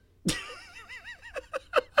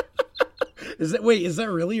 Is that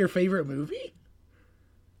really your favorite movie?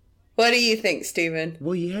 What do you think, Steven?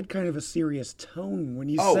 Well, you had kind of a serious tone when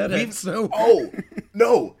you said it. So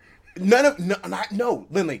No. No,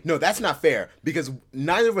 Lindley, no, that's not fair because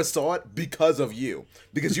neither of us saw it because of you.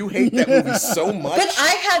 Because you hate that movie so much. But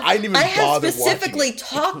I didn't even have bother specifically watching it.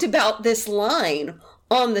 talked about this line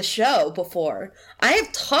on the show before. I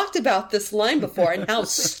have talked about this line before and how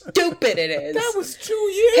stupid it is. That was 2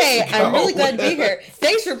 years Hey, ago. I'm really glad to be here.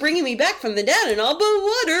 Thanks for bringing me back from the dead and all, but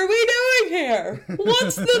what are we doing here?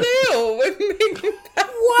 What's the deal with me?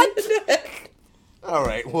 What? All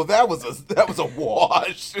right, well, that was a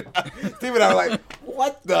wash. Steve and I were like,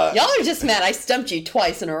 what the? Y'all are just mad I stumped you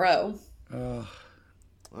twice in a row. All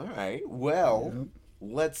right, well,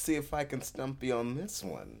 let's see if I can stump you on this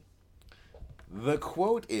one. The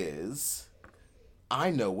quote is, I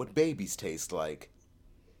know what babies taste like.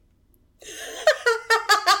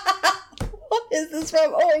 What is this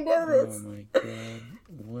from? Oh, I'm nervous. oh my god,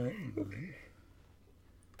 what?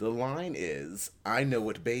 The line is, I know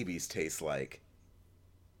what babies taste like.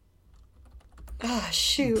 Ah,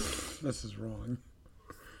 shoot. This is wrong.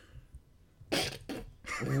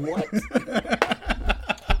 What?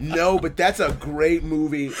 No, but that's a great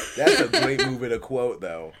movie. That's a great movie to quote,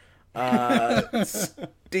 though.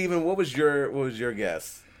 Steven, what was your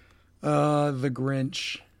guess? The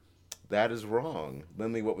Grinch. That is wrong.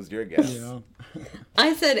 Lindley, what was your guess? Yeah.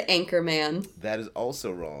 I said Anchorman. That is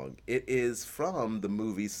also wrong. It is from the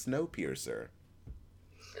movie Snowpiercer.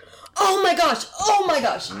 Oh my gosh! Oh my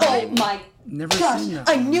gosh! Oh my Never gosh! seen that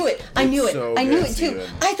I one. knew it! I knew it! so I knew good, it too! Steven.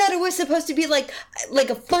 I thought it was supposed to be like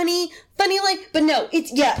a funny line, but no,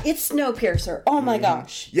 it's Snowpiercer. Oh my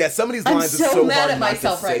gosh! Yeah, some of these I'm lines so are so mad hard at not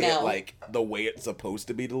myself to say right it now. like the way it's supposed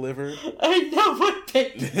to be delivered. I know what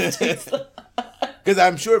babies Because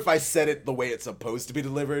I'm sure if I said it the way it's supposed to be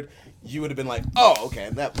delivered, you would have been like, "Oh, okay,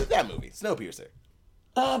 that movie, Snowpiercer."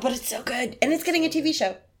 Oh, but it's so good, and it's getting a TV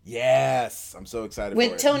show Yes, I'm so excited for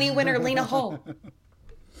with it. Tony winner Lena Hull.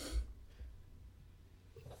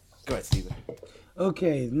 Go ahead, Steven.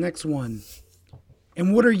 Okay, next one.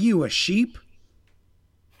 And what are you, a sheep?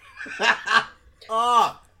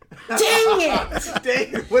 Oh, Dang it!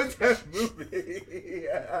 dang! What is that movie?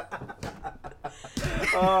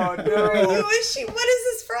 Oh no! What is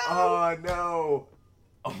this from? Oh no!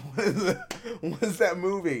 What is that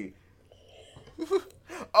movie?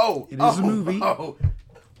 Oh, It is a movie.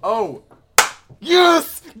 Oh!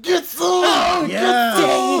 Yes! Get some! Yeah.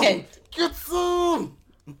 Dang it! Get some!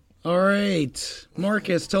 All right.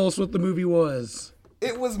 Marcus, tell us what the movie was.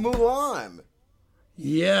 It was Mulan.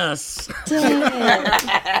 Yes. Because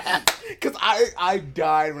I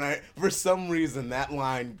died when for some reason, that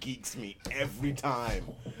line geeks me every time.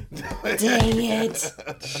 Dang it!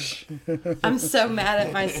 I'm so mad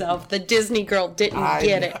at myself. The Disney girl didn't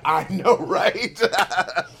get it. I know, right?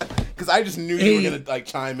 Because I just knew you were going to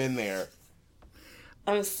chime in there.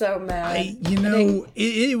 I'm so mad.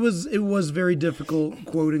 It was very difficult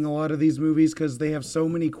quoting a lot of these movies because they have so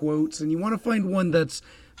many quotes, and you want to find one that's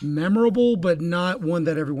memorable, but not one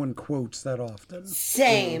that everyone quotes that often.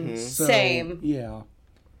 Same. So, Same. Yeah.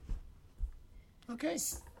 Okay.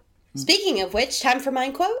 Speaking of which, time for my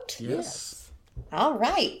quote? Yes. All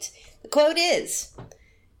right. The quote is,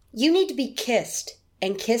 "You need to be kissed,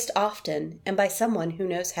 and kissed often, and by someone who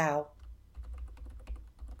knows how."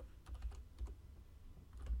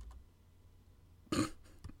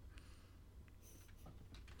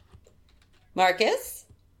 Marcus?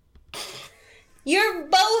 You're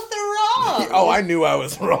both wrong! Oh, I knew I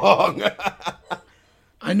was wrong.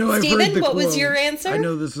 I know I've Steven, heard the what quote. was your answer? I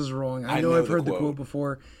know this is wrong. I know I've heard the quote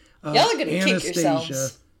before. Y'all are gonna kick Anastasia.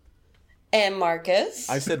 yourselves. And Marcus?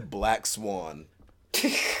 I said Black Swan.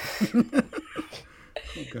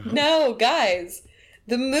 No, guys.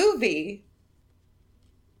 The movie.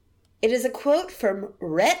 It is a quote from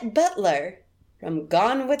Rhett Butler from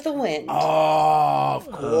Gone with the Wind. Oh,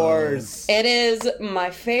 of course. It is my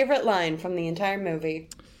favorite line from the entire movie.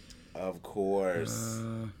 Of course.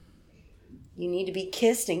 You need to be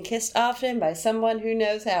kissed and kissed often by someone who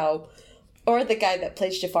knows how. Or the guy that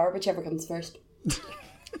plays Jafar, whichever comes first.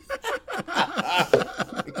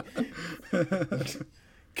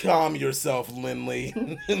 Calm yourself, Lindley.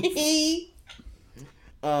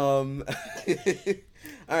 All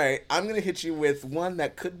right, I'm gonna hit you with one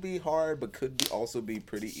that could be hard, but also be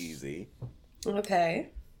pretty easy. Okay.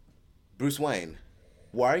 Bruce Wayne,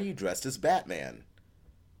 why are you dressed as Batman?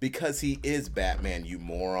 Because he is Batman, you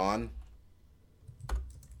moron.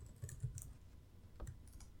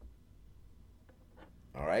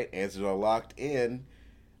 All right, answers are locked in.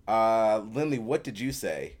 Lindley, what did you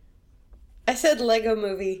say? I said Lego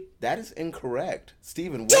Movie. That is incorrect.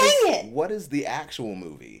 Steven, Dang what is the actual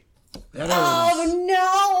movie? Oh,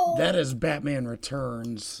 no. That is Batman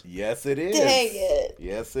Returns. Yes, it is. Dang it.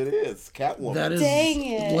 Yes, it is. Catwoman. That is Dang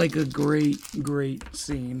it. like a great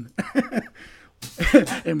scene.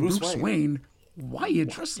 And Bruce Wayne, why you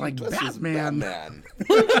dressed like Dressed as Batman? Batman.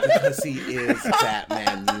 Because he is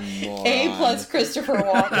Batman, you moron. A plus Christopher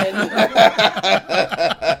Walken.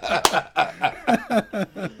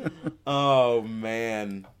 Oh,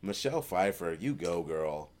 man. Michelle Pfeiffer, you go,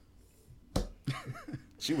 girl.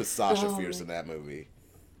 She was Sasha Fierce in that movie.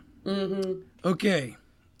 Mm-hmm. Okay,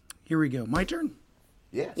 here we go. My turn?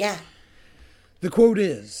 Yes. Yeah. The quote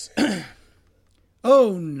is,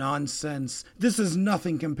 "Oh, nonsense. This is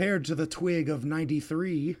nothing compared to the twig of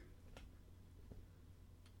 93.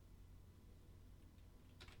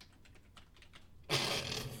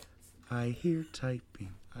 I hear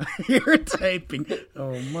typing. I hear typing.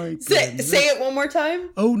 Oh, my goodness. Say it one more time.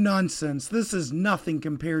 Oh, nonsense. This is nothing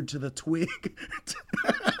compared to the twig.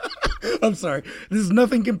 I'm sorry. This is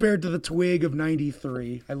nothing compared to the twig of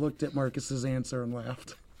 93. I looked at Marcus's answer and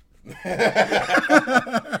laughed.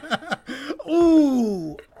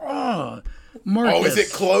 Ooh. Oh, Marcus. Oh, is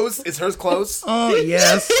it close? Is hers close? Oh,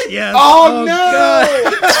 yes. Yes. Oh, no! God.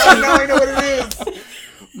 Oh, now I know what it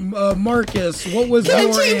is. Marcus, what was Can I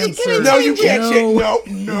your change it? answer? Can I No, you can't No.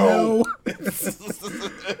 change. No.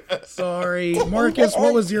 Sorry. Marcus,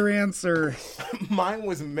 what was your answer? Mine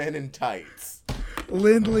was Men in Tights.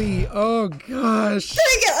 Lindley, oh gosh. Dang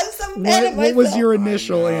it, I'm so mad at What was myself. your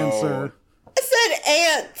initial I know. answer? I said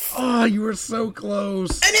ants. Oh, you were so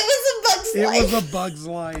close. And it was a Bug's It Life. was a Bug's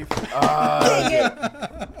Life. Dang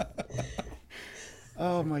it.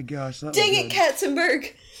 Oh my gosh. That Dang was it,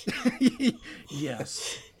 Katzenberg. good.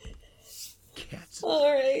 Yes. Cats.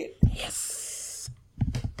 All right. Yes.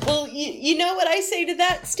 Well, you know what I say to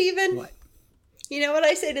that, Steven? What? You know what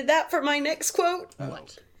I say to that for my next quote?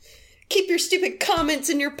 What? Keep your stupid comments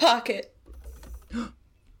in your pocket.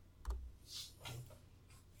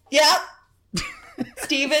 Yep.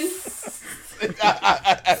 Steven?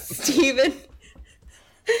 Steven?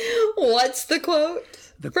 What's the quote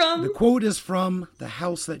from? The quote is from The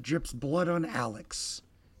House That Drips Blood on Alex.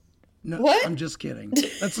 No, What? I'm just kidding.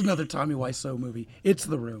 That's another Tommy Wiseau movie. It's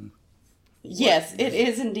The Room. Yes, it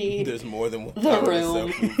is indeed. There's more than one. The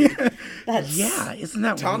Room. That's Yeah, isn't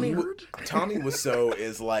that Tommy weird? Tommy Wiseau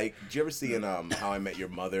is like. Did you ever see in How I Met Your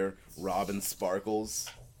Mother, Robin Sparkles?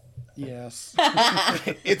 Yes.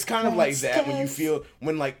 It's kind of like that when you feel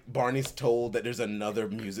when like Barney's told that there's another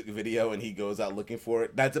music video and he goes out looking for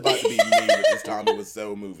it. That's about to be me with this Tommy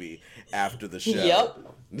Wiseau movie after the show. Yep.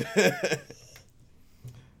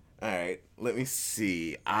 All right, let me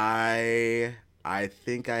see. I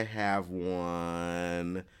think I have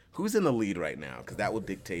one. Who's in the lead right now? Because that will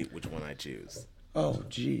dictate which one I choose. Oh,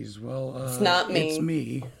 geez. Well, It's not me. It's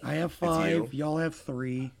me. I have 5. you. Y'all have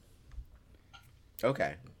 3.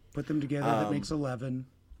 Okay. Put them together. That makes 11.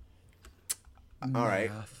 All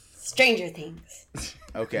right. Stranger Things.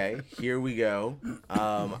 Okay. Here we go.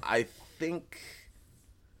 I think.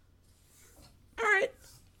 All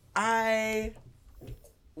right.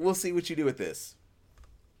 We'll see what you do with this.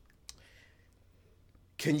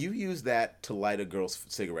 Can you use that to light a girl's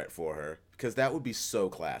cigarette for her? Because that would be so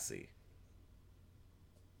classy.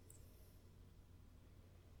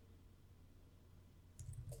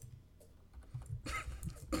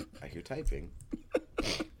 I hear typing.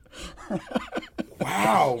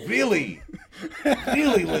 Wow, really?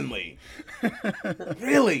 Really, Lindley?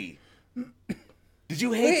 Really? Did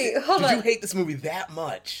you hate Hold on. you hate this movie that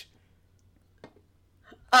much?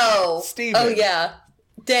 Oh. Steven. Oh, yeah.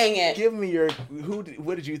 Dang it. Give me your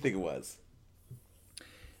what did you think it was?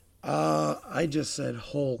 I just said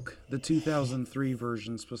Hulk, the 2003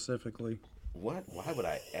 version specifically. What? Why would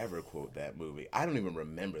I ever quote that movie? I don't even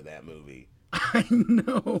remember that movie. I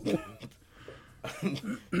know.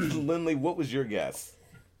 Lindley, what was your guess?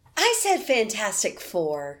 I said Fantastic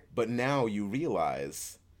Four. But now you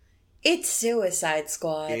realize It's Suicide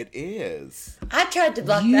Squad. it is. I tried to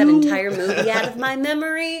block that entire movie out of my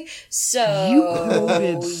memory, so... You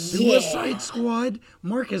quoted yeah. Suicide Squad?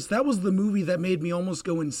 Marcus, that was the movie that made me almost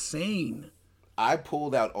go insane. I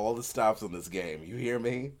pulled out all the stops on this game. You hear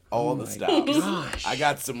me? All the stops. Gosh. I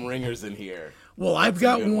got some ringers in here. Well, I've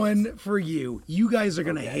got one for you. You guys are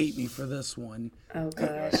going to hate me for this one. Oh,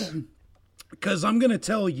 gosh. Because I'm going to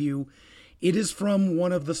tell you, it is from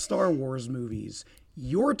one of the Star Wars movies.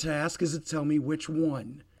 Your task is to tell me which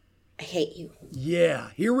one. I hate you. Yeah,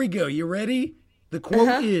 here we go. You ready? The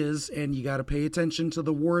quote is, and you got to pay attention to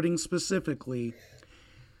the wording specifically,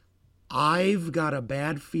 I've got a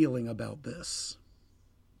bad feeling about this.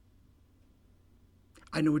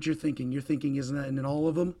 I know what you're thinking. You're thinking, isn't that in all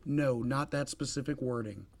of them? No, not that specific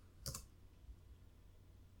wording.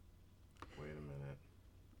 Wait a minute.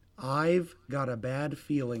 I've got a bad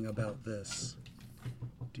feeling about this.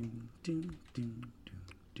 Doom, doom, doom,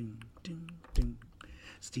 doom, doom, doom, doom.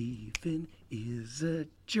 Stephen is a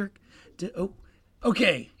jerk. Oh,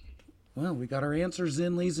 okay. Well, we got our answers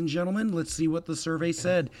in, ladies and gentlemen. Let's see what the survey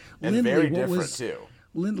said. And Lindley, very different, too.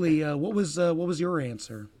 Lindley, what was your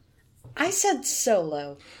answer? I said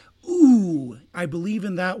Solo. Ooh, I believe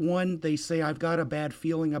in that one. They say I've got a bad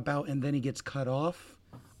feeling about, and then he gets cut off.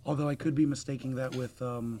 Although I could be mistaking that with,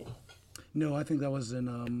 no, I think that was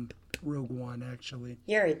in Rogue One, actually.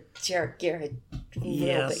 You're a jerk. You're a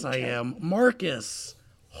Yes, I am. Marcus,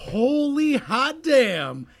 holy hot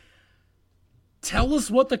damn. Tell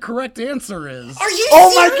us what the correct answer is. Are you Oh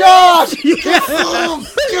serious? my gosh! Get some!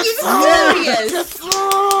 Get Serious?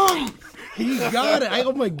 some! He got it.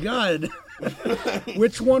 Oh my god.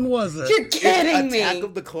 Which one was it? You're kidding me. Attack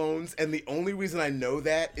of the Clones, and the only reason I know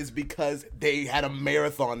that is because they had a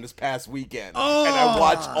marathon this past weekend, and I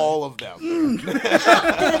watched all of them.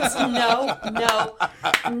 That's no.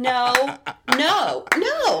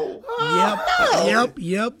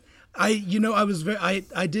 Yep.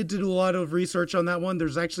 I did do a lot of research on that one.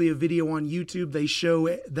 There's actually a video on YouTube. They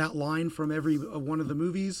show that line from every one of the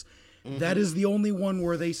movies. Mm-hmm. That is the only one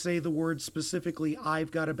where they say the word specifically, I've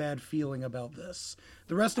got a bad feeling about this.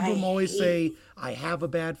 The rest of them always say, I have a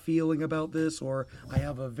bad feeling about this, or I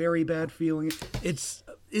have a very bad feeling. And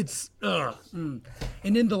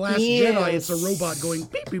in The Last Jedi, it's a robot going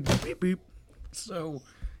beep, beep, beep, beep, beep. So,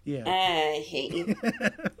 yeah. I hate you.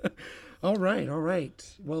 All right.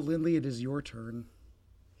 Well, Lindley, it is your turn.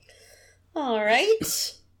 All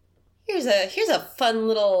right. Here's a fun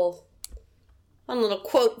little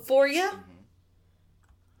quote for you.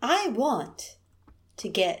 I want to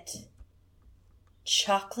get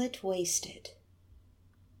chocolate wasted.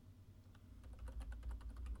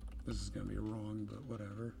 This is going to be wrong, but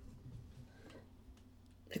whatever.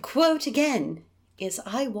 The quote again is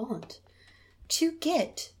I want to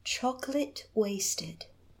get chocolate wasted.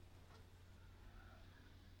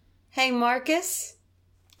 Hey, Marcus.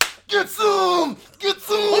 Get some! Get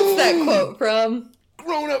some! What's that quote from?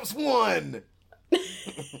 Grown Ups 1!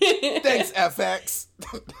 Thanks, FX.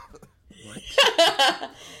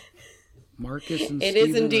 Marcus and It is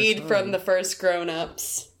Steven indeed are from tied. the first Grown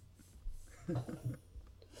Ups.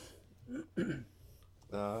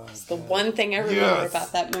 It's the one thing I remember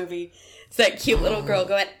about that movie. It's that cute little girl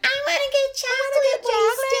going, I want to get chocolate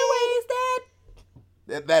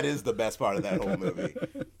wasted. That is the best part of that whole movie.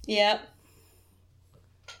 Yep.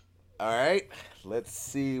 All right, let's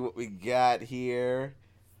see what we got here.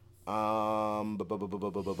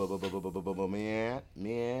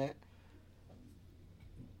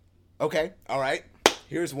 Okay, all right.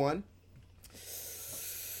 Here's one.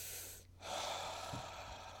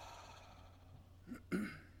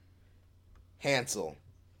 Hansel.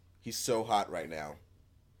 He's so hot right now.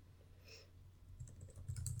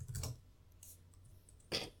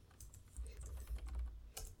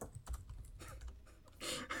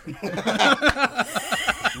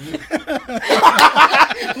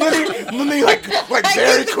 Let me like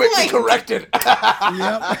very quickly corrected.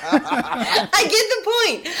 I get the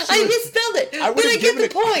point. I misspelled it, but I get the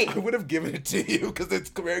point. I would have given it to you because it's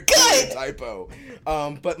very clear a typo.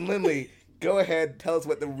 But Lindley, go ahead. Tell us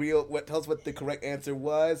what the correct answer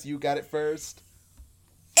was. You got it first.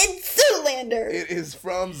 It's Zoolander. It is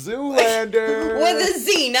from Zoolander. With a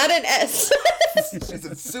Z, not an S. She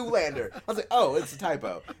said Zoolander. I was like, oh, it's a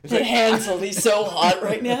typo. It's But like, Hansel, he's so hot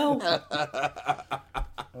right now.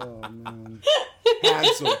 Oh, man.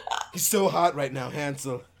 Hansel. He's so hot right now,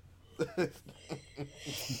 Hansel.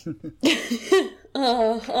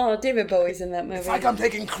 Oh, David Bowie's in that movie. It's like I'm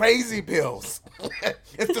taking crazy pills.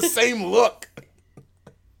 It's the same look.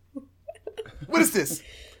 What is this?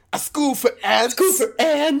 A school for ants? School for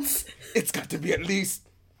ants. It's got to be at least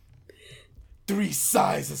 3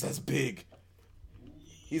 sizes as big.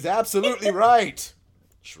 He's absolutely right.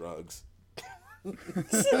 Shrugs.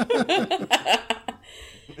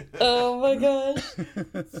 Oh my gosh.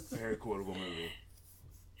 Very quotable movie.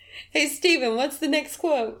 Hey, Steven, what's the next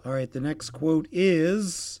quote? All right, the next quote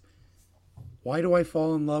is, Why do I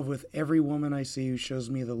fall in love with every woman I see who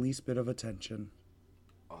shows me the least bit of attention?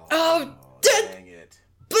 Oh, Dang it.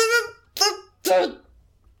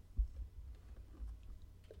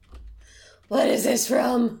 what is this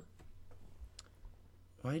from?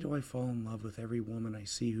 Why do I fall in love with every woman I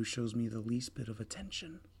see who shows me the least bit of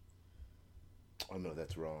attention? Oh, no,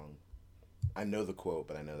 that's wrong. I know the quote,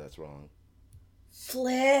 but I know that's wrong.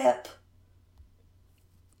 Flip.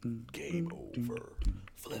 Game over.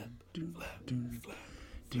 Flip.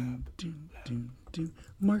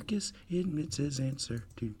 Marcus admits his answer.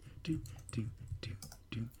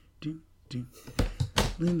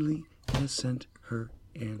 Lindley has sent her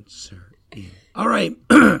answer in. All right,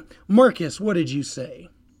 Marcus, what did you say?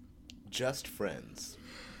 Just friends.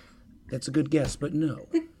 That's a good guess, but no.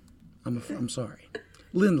 I'm sorry.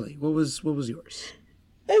 Lindley, what was yours?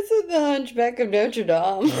 I said the Hunchback of Notre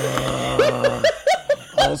Dame.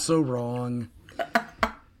 Also wrong.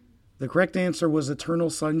 The correct answer was Eternal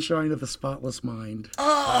Sunshine of the Spotless Mind.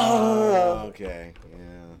 Oh, okay.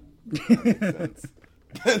 Yeah. Makes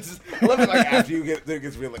sense. I love it, like, after you get there, it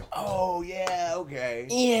gets real, like, oh, yeah, okay.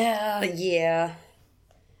 Yeah.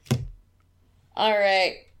 All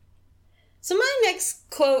right. So my next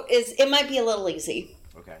quote it might be a little easy,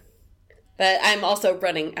 Okay. but I'm also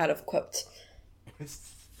running out of quotes.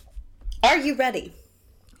 Are you ready?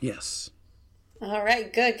 Yes. All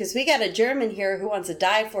right, good, because we got a German here who wants to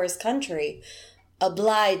die for his country.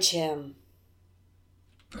 Oblige him.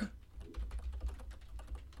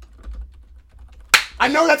 I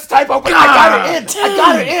know that's a typo, but I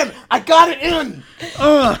got it in.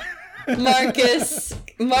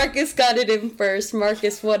 Marcus got it in first.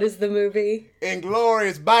 Marcus, what is the movie?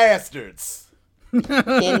 Inglourious Bastards.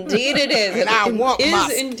 Indeed it is. And I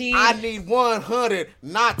need 100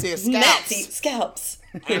 Nazi scalps.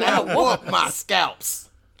 And I want my scalps.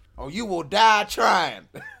 Or you will die trying.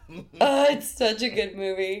 Oh, it's such a good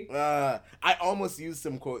movie. I almost used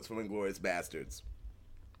some quotes from Inglourious Bastards.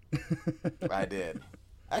 I did.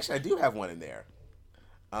 Actually, I do have one in there.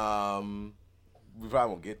 We probably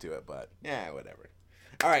won't get to it, but yeah, whatever.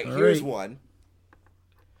 All right, here's one.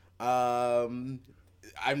 I'm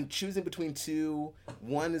choosing between two.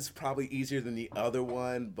 One is probably easier than the other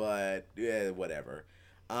one, but yeah, whatever.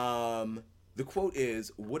 The quote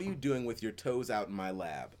is, "What are you doing with your toes out in my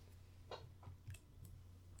lab?"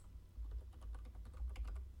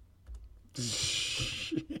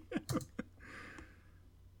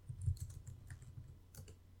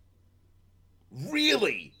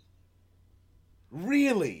 Really?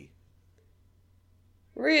 Really?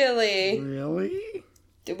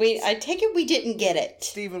 I take it we didn't get it.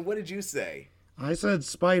 Steven, what did you say? I said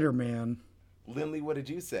Spider-Man. Lindley, what did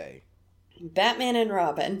you say? Batman and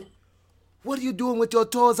Robin. What are you doing with your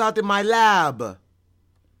toes out in my lab?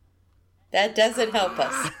 That doesn't help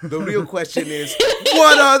us. The real question is,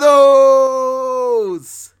 what are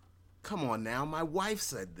those? Come on now, my wife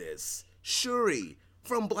said this. Shuri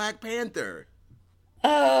from Black Panther.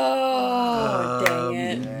 Oh, dang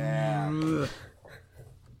it. Yeah.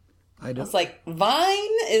 I was like, Vine?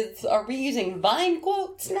 Are we using Vine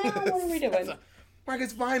quotes now? What are we doing?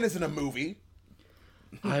 Marcus, Vine isn't a movie.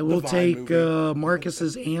 I will take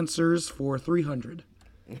Marcus's answers for 300.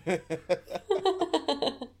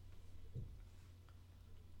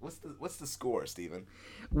 What's the score, Steven?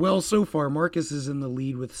 Well, so far, Marcus is in the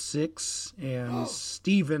lead with 6, and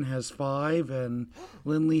Steven has 5, and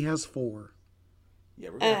Lindley has 4. Yeah,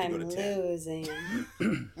 we're going to have to go to 10. Losing. We're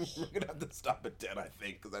going to have to stop at 10, I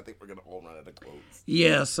think, because I think we're going to all run out of quotes.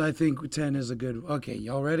 Yes, I think 10 is a good... Okay,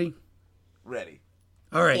 y'all ready? Ready.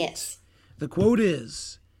 All right. Yes. The quote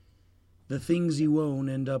is, "The things you own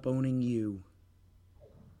end up owning you."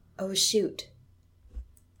 Oh, shoot.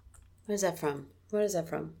 What is that from?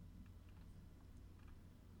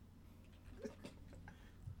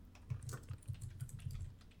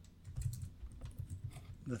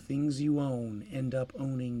 The things you own end up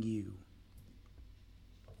owning you.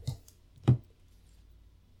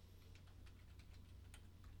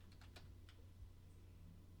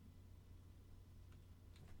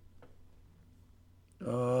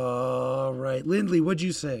 All right. Lindley, what'd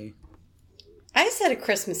you say? I said A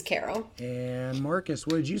Christmas Carol. And Marcus,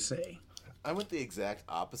 what did you say? I went the exact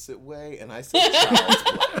opposite way, and I said Child's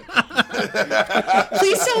Play.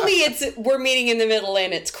 Please tell me we're meeting in the middle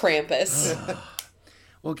and it's Krampus.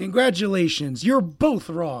 Well, congratulations. You're both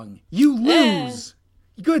wrong. You lose.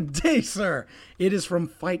 Good day, sir. It is from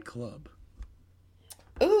Fight Club.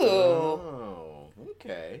 Ooh. Oh,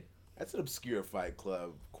 okay. That's an obscure Fight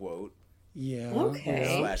Club quote. Yeah.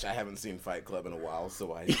 Okay. Slash, I haven't seen Fight Club in a while,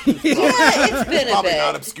 so I It's been a probably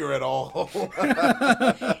not bit. obscure at all.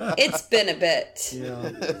 It's been a bit.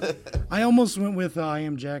 Yeah. I almost went with I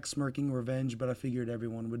Am Jack Smirking Revenge, but I figured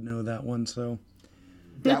everyone would know that one, so.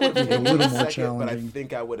 That would be A little more second, but I challenging.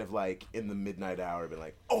 think I would have, like, in the midnight hour, been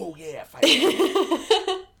like, oh yeah, Fight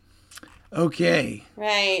Club. Okay.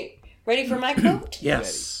 Right. Ready for my quote?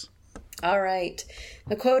 Yes. All right.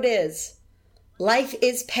 The quote is, "Life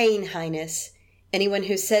is pain, Highness. Anyone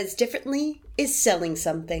who says differently is selling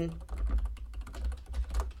something."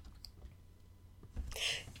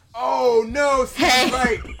 Oh no, Hey. Steve's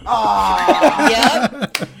right. Ah,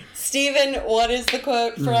 Yep. Stephen, what is the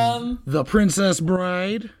quote from? The Princess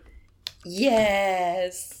Bride,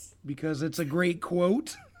 Yes. because it's a great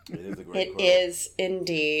quote. it is a great It quote. is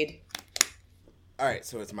indeed. All right,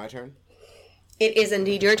 so it's my turn. It is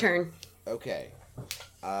indeed your turn. Okay.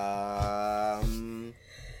 All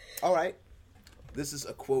right. This is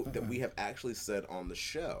a quote that we have actually said on the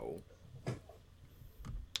show.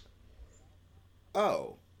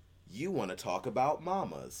 Oh, you want to talk about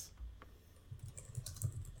mamas?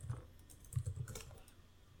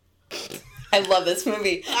 I love this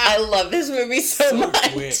movie. I love this movie so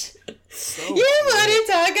much. Quick. So You want to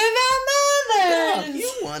talk about mothers?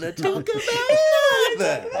 You want to talk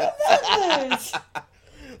about mothers?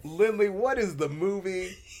 Lindley, what is the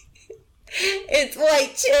movie? It's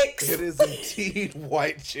White Chicks. It is indeed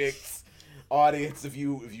White Chicks. Audience, if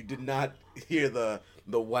you did not hear the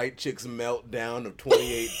White Chicks meltdown of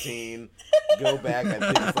 2018, go back. I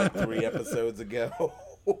think it's like 3 episodes ago.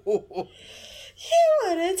 You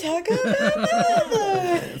want to talk about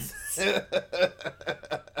mothers?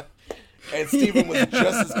 And Stephen was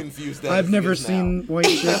just as confused as I've he never is now. seen White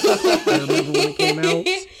Chicks. I remember when it came out.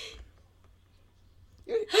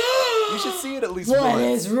 You should see it at least What once.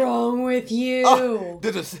 is wrong with you? Oh,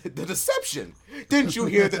 the deception. Didn't you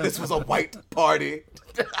hear that this was a white party?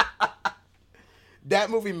 That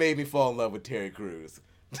movie made me fall in love with Terry Crews.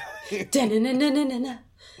 Da-na-na-na-na-na.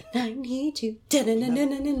 I need you.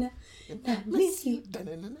 Da-na-na-na-na-na. I miss you.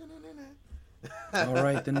 All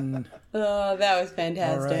right, then. Oh, that was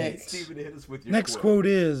fantastic. All right. Stephen, hit us with your Next quote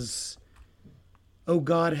is, "Oh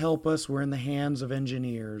God, help us, we're in the hands of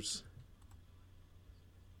engineers."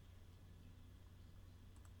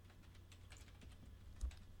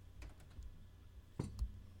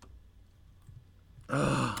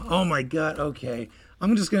 Oh my God. Okay.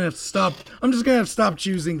 I'm just gonna stop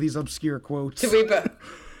choosing these obscure quotes. To be both.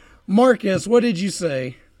 Marcus, what did you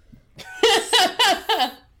say?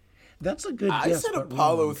 That's a good I guess. said but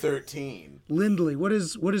Apollo wrong. 13. Lindley, what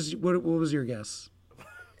was your guess?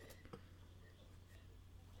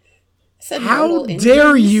 Said How Mortal dare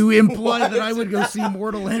Engines. you imply that I would go see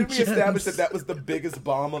Mortal Did we establish Engines? that was the biggest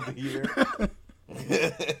bomb of the year?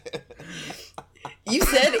 You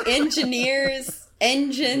said engineers,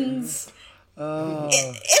 engines.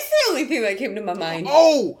 It's the only thing that came to my mind.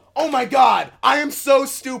 Oh my God! I am so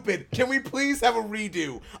stupid. Can we please have a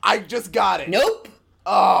redo? I just got it. Nope.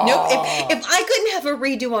 Oh. Nope. If I couldn't have a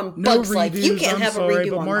redo on No Bugs Life, you redos, can't I'm have sorry, a redo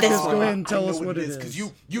but on Marcus, this go one. ahead and tell I us know what it is. because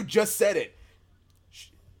you just said it.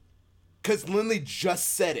 Because Lindley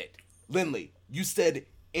just said it. Lindley, you said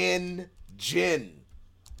engine.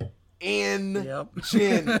 Yep.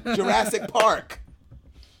 Jurassic Park.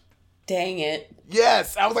 Dang it.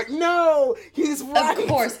 Yes, I was like, no, he's right. Of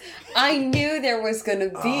course. I knew there was going to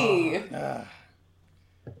be.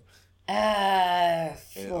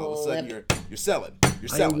 And all of a sudden, Flip. you're selling.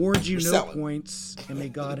 You're I selling. award you You're no selling. points, and may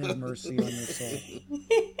God have mercy on your soul.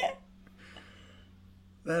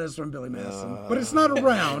 That is from Billy Madison, but it's not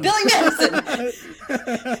around. Billy Madison. Can I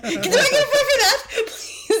get a point for that?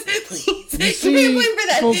 Please. Give me a point for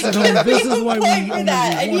that. Folks at Give home, me this a is why we point for only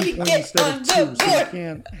that. I do need 1 to point get instead on of the 2, so you board.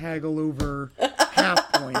 can't haggle over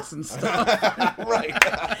half points and stuff. Right.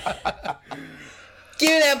 Give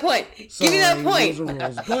me that point. Sorry, Give me that point. rules are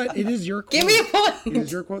rules. But it is your quote. Give me a It point.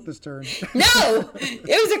 is your quote this turn. No, it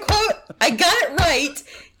was a quote. I got it right.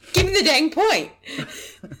 Give me the dang point.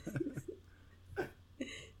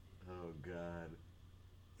 Oh God.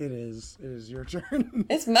 It is your turn.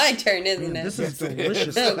 It's my turn, isn't it? This is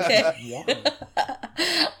delicious. Okay. Wow.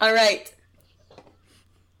 All right.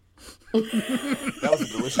 That was a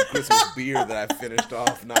delicious Christmas beer that I finished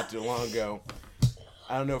off not too long ago.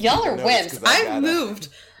 I don't know if Y'all people are noticed, wimps. 'cause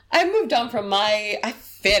I moved on from I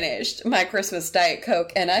finished my Christmas Diet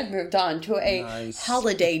Coke and I've moved on to a Nice.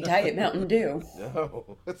 holiday Diet Mountain Dew.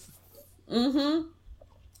 No.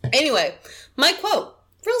 Anyway, my quote,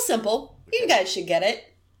 real simple. You guys should get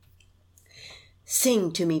it.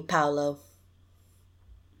 Sing to me, Paolo.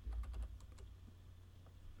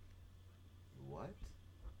 What?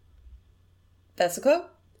 That's a quote.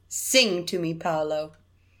 Sing to me, Paolo.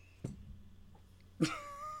 Boys,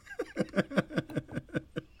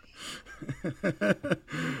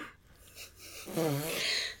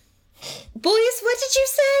 what did you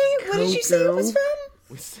say? What did you say it was from?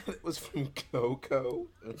 We said it was from Coco.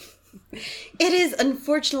 It is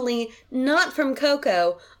unfortunately not from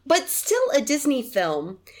Coco, but still a Disney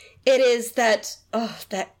film. It is that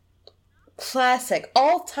classic,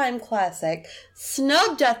 all-time classic,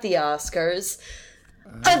 snubbed at the Oscars,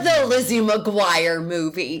 the Lizzie McGuire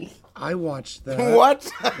movie. I watched that.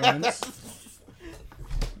 What? once.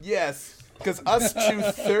 Yes, because us two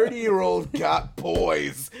 30-year-old got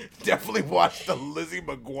boys definitely watched the Lizzie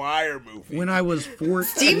McGuire movie. When I was 14.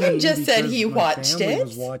 Steven just said because he my watched family it.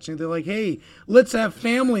 Was watching. They're like, hey, let's have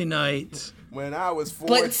family night. When I was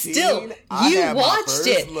 14, But still, I you had my watched first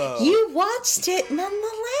it. love. You watched it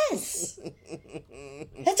nonetheless.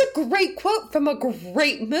 That's a great quote from a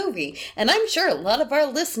great movie. And I'm sure a lot of our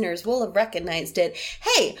listeners will have recognized it.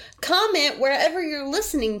 Hey, comment wherever you're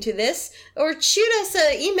listening to this or shoot us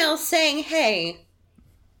an email saying, hey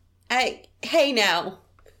now.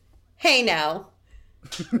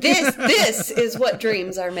 This is what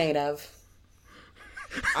dreams are made of.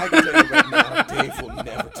 I can tell you right now, Dave will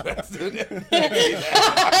never text it.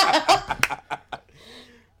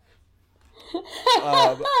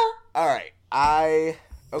 All right.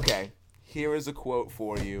 Okay. Here is a quote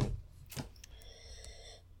for you.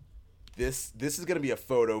 This is going to be a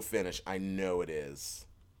photo finish. I know it is.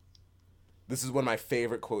 This is one of my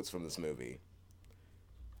favorite quotes from this movie.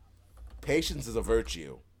 Patience is a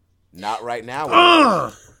virtue. Not right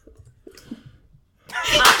now.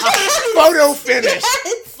 Photo finish.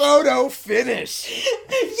 Photo finish.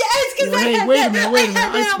 Yes, because Hey, I wait a had minute, that, wait a I minute.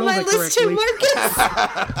 had I that on my spelled it list too, correctly.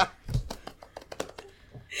 Marcus.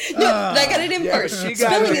 No, I got it in Yeah, first. but she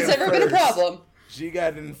got Spelling it has in never been a first. problem. She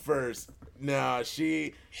got in first. No,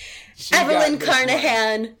 she Evelyn got this one.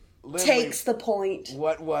 Carnahan Literally, takes the point.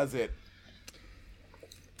 What was it?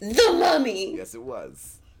 The Mummy. Yes, it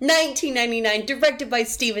was. 1999, directed by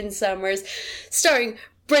Steven Sommers, starring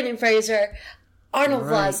Brendan Fraser, Arnold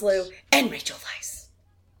Right. Vosloo, and Rachel Weisz.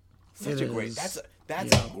 Such It a great. is.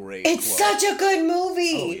 That's a great. It's quote. such a good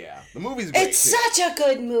movie. Oh yeah, the movie's great. It's too. such a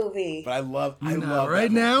good movie. But I love. Not that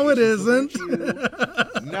right now it Patience is a isn't.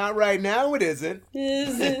 virtue. Not right now it isn't.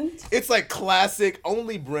 Isn't? It's like classic.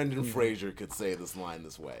 Only Brendan Fraser could say this line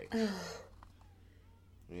this way. I'm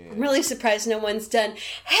really surprised no one's done,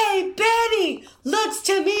 hey, Betty, looks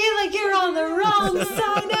to me like you're on the wrong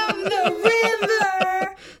side of the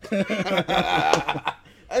river.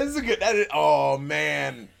 That is a good. Oh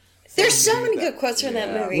man. There's so many good quotes from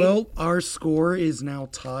that movie. Well, our score is now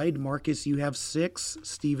tied. Marcus, you have 6.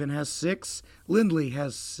 Steven has 6. Lindley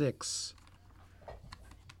has 6.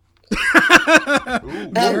 Oh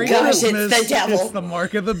Merry gosh, Christmas. it's the devil. It's the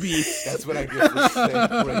mark of the beast. That's what I get for saying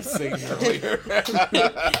what I was saying earlier.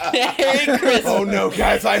 Merry Christmas. Oh no,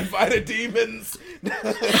 guys! I invited demons.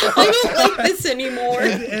 I don't like this anymore.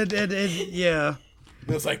 And yeah.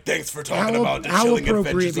 It's like, thanks for talking How, about the how chilling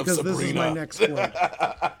appropriate, adventures of because this is my Sabrina. next quote.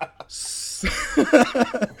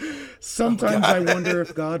 Sometimes I wonder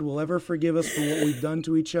if God will ever forgive us for what we've done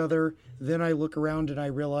to each other. Then I look around and I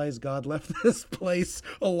realize God left this place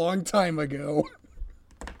a long time ago.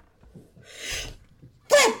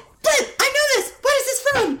 Blip, I know this. What is this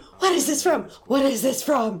from? What is this from? What is this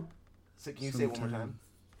from? So can you say it one more time?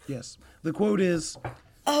 Yes. The quote is,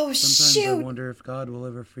 Oh, sometimes I shoot. wonder if God will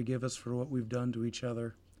ever forgive us for what we've done to each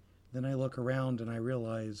other. Then I look around and I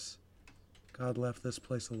realize God left this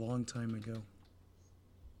place a long time ago.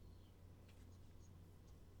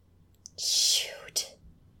 Shoot.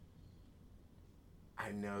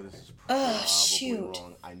 I know this is probably shoot.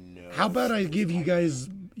 wrong. I know. How about I give you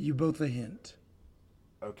both a hint?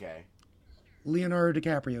 Okay. Leonardo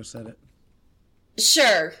DiCaprio said it.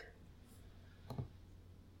 Sure.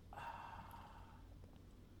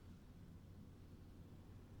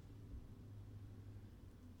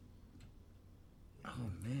 Oh,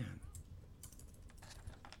 man.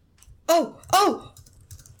 Oh.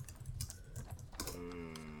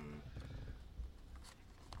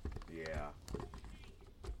 Yeah.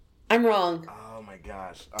 I'm wrong. Oh my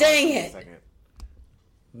gosh. Oh, Dang give me a it. second.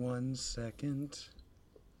 1 second.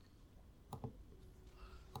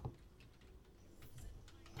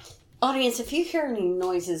 Audience, if you hear any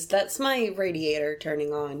noises, that's my radiator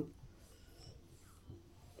turning on.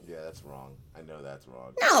 Yeah, that's wrong. I know that's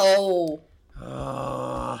wrong. No.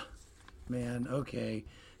 Ah, man. Okay.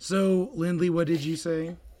 So, Lindley, what did you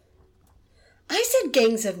say? I said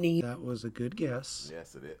Gangs of New York. That was a good guess.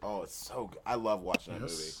 Yes, it is. Oh, it's so good. I love watching that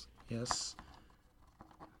movie. Yes. Yes.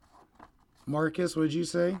 Marcus, what did you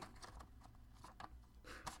say?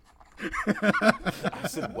 I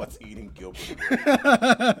said, what's eating Gilbert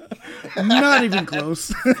Grape? Not even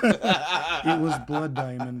close. It was Blood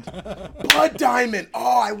Diamond. Blood Diamond.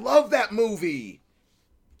 Oh, I love that movie.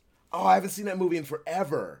 Oh, I haven't seen that movie in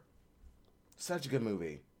forever. Such a good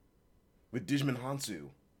movie. With Digimon Hansu.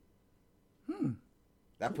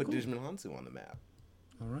 That put Digimon Hansu on the map.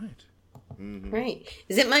 All right. Right.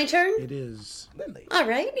 Is it my turn? It is. Lindley. All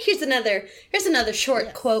right. Here's another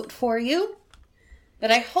short quote for you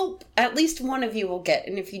that I hope at least one of you will get,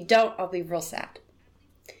 and if you don't, I'll be real sad.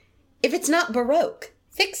 If it's not Baroque,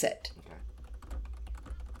 fix it.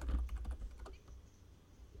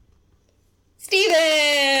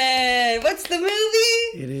 Steven! What's the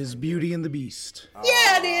movie? It is Beauty and the Beast.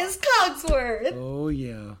 Yeah, it is Cogsworth. Oh,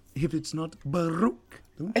 yeah. If it's not Baroque.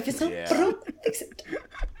 If it's not Baroque, fix it.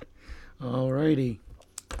 All righty.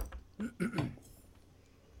 All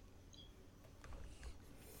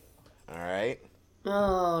right.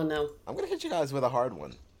 Oh, no. I'm going to hit you guys with a hard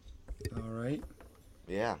one. All right.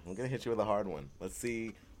 Yeah, I'm going to hit you with a hard one. Let's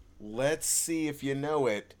see if you know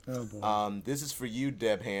it. Oh, boy. This is for you,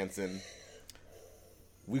 Deb Hansen.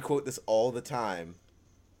 We quote this all the time.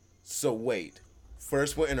 So wait,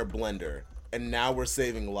 first we're in a blender, and now we're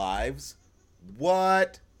saving lives?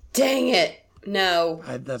 What? Dang it. No.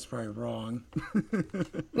 That's probably wrong.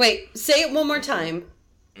 Wait, say it one more time.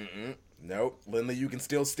 Nope. Lindley, you can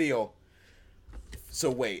still steal. So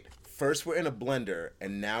wait, first we're in a blender,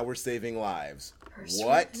 and now we're saving lives. First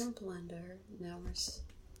What? we're in a blender. Now we're...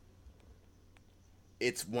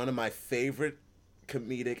 It's one of my favorite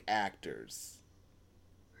comedic actors.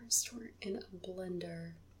 First we're in a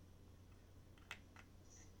blender.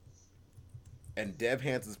 And Deb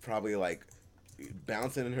Hansen's probably like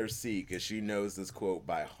bouncing in her seat because she knows this quote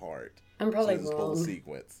by heart. I'm probably This whole wrong.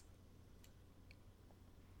 sequence.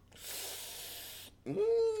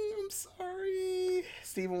 I'm sorry.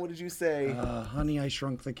 Steven, what did you say? Honey, I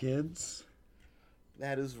Shrunk the Kids.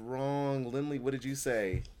 That is wrong. Lindley, what did you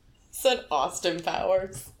say? Said Austin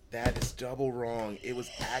Powers. That is double wrong. It was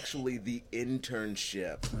actually The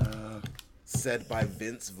Internship, said by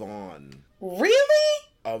Vince Vaughn. Really?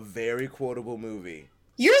 A very quotable movie.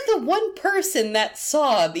 You're the one person that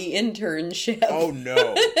saw The Internship. Oh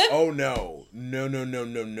no. Oh no.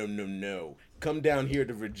 No. Come down here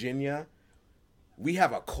to Virginia. We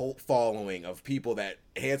have a cult following of people that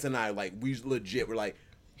Hanson and I, like, we're like,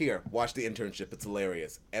 here, watch The Internship. It's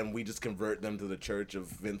hilarious. And we just convert them to the church of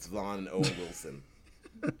Vince Vaughn and Owen Wilson.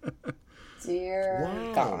 Dear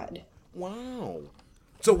Wow. God. Wow.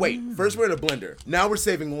 So wait, first we're in a blender. Now we're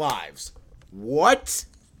saving lives. What?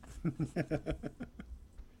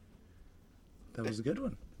 That was a good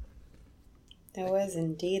one. That was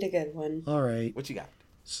indeed a good one. All right. What you got?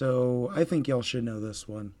 So I think y'all should know this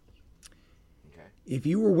one. Okay. If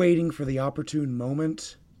you were waiting for the opportune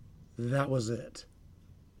moment, that was it.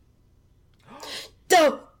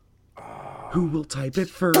 Dope. Who will type it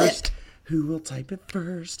first? Who will type it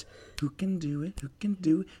first? Who can do it? Who can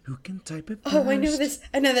do it? Who can type it first? Oh, I know this.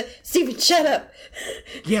 I know that. Steven, shut up.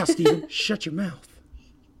 Yeah, Steven, shut your mouth.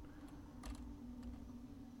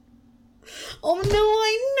 Oh, no,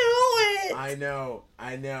 I know it.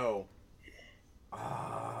 I know.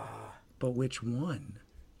 But which one?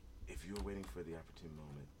 If you were waiting for the opportune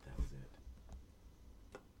moment, that was it.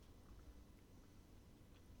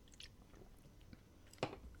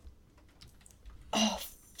 Oh,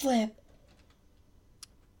 flip.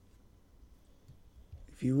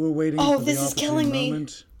 If you were waiting Oh, for this the is opportune killing me.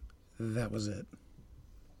 moment, that was it.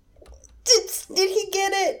 Did he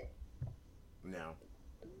get it? No.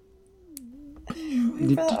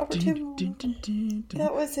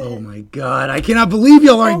 That was it. Oh my god, I cannot believe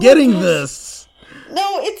y'all aren't getting this.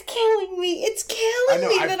 No, it's killing me. It's killing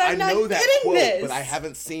me that I'm not getting this. but I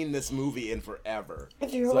haven't seen this movie in forever.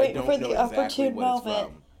 If you're so I waiting don't for know the exactly opportune what it's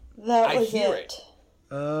moment, from. that I was hear it.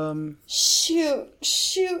 Shoot.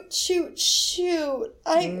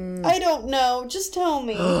 I don't know. Just tell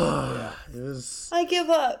me. It was. I give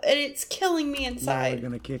up, and it's killing me Y'all are inside.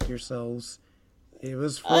 gonna kick yourselves. It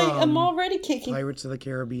was from I am already kicking. Pirates of the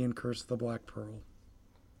Caribbean: Curse of the Black Pearl.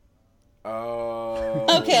 Oh.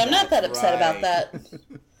 Okay, I'm not that upset about that.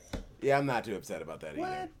 Yeah, I'm not too upset about that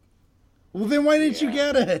either. Well, then why didn't you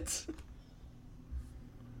Yeah. get it?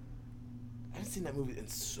 I haven't seen that movie in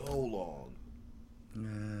so long.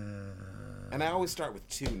 And I always start with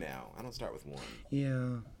 2 now. I don't start with 1.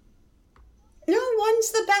 Yeah, No,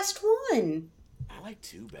 one's the best one. I like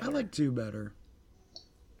 2 better. I like 2 better.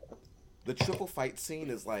 The triple fight scene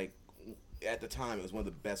is like, at the time, it was one of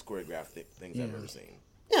the best choreographed things I've ever seen.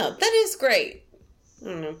 No, that is great. I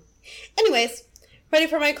don't know. Anyways, ready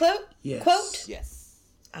for my quote? Yes. Quote? Yes.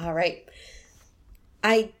 All right.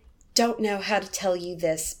 I don't know how to tell you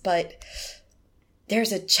this, but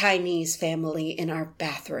there's a Chinese family in our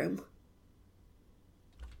bathroom.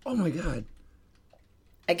 Oh my God.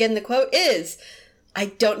 Again, the quote is, I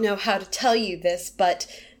don't know how to tell you this, but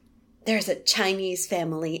there's a Chinese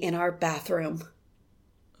family in our bathroom.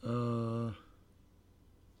 I've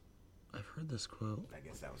heard this quote. I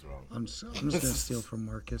guess that was wrong. I'm just going to steal from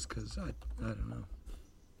Marcus because I don't know.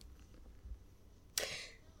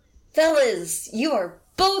 Fellas, you are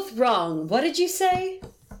both wrong. What did you say?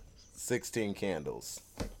 16 Candles.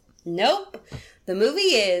 Nope. The movie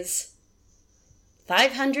is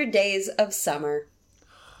 500 Days of Summer.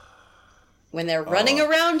 When they're running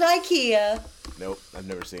around IKEA. Nope, I've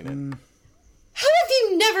never seen it. How have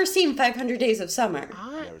you never seen 500 Days of Summer?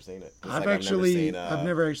 I've never seen it. It's I've like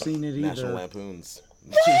never seen it either. National Lampoons.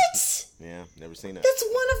 What? Yeah, never seen it. That's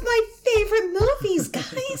one of my favorite movies,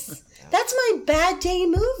 guys. That's my bad day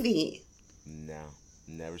movie. No,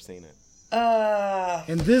 never seen it.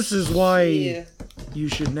 And this is why Yeah. you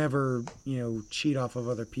should never, cheat off of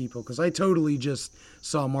other people. Because I totally just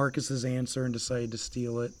saw Marcus's answer and decided to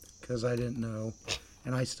steal it because I didn't know,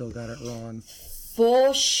 and I still got it wrong.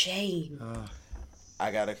 For shame.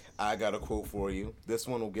 I got a quote for you. This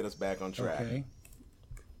one will get us back on track. Okay.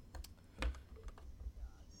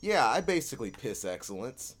 Yeah, I basically piss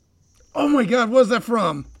excellence. Oh my God, what's that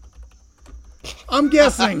from? I'm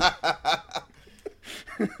guessing.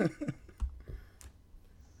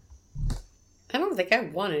 I don't think I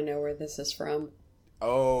want to know where this is from.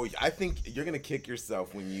 Oh, I think you're gonna kick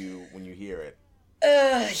yourself when you hear it.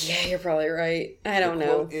 Yeah, you're probably right. I don't The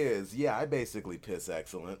know. quote is, yeah, I basically piss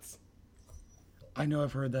excellence. I know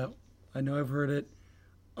I've heard that. I know I've heard it.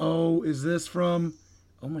 Oh, is this from...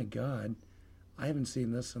 Oh my God. I haven't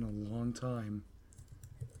seen this in a long time.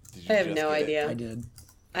 Did I have just no get it? idea. I did.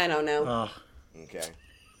 I don't know. Okay.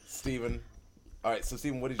 Steven. All right, so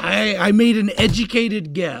Steven, what did you I made an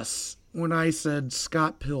educated guess when I said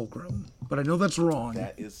Scott Pilgrim, but I know that's wrong.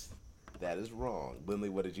 That is wrong. Lindley,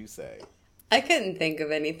 what did you say? I couldn't think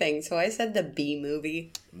of anything, so I said the B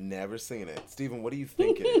movie. Never seen it. Steven, what do you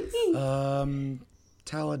think it is?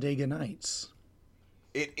 Talladega Nights.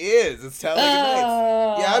 It is. It's Talladega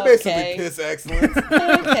Oh, Nights. Yeah, I basically okay. piss excellence.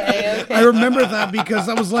 Okay. I remember that because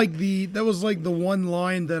that was like the one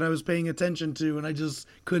line that I was paying attention to, and I just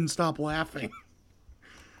couldn't stop laughing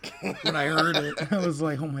when I heard it. I was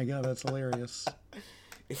like, "Oh my God, that's hilarious!"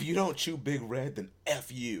 If you don't chew Big Red, then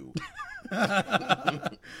F you.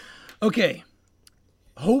 Okay,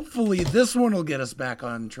 hopefully this one will get us back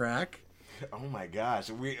on track. Oh my gosh.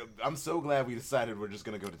 I'm so glad we decided we're just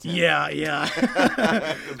going to go to 10. Yeah.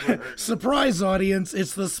 'Cause we're- Surprise, audience!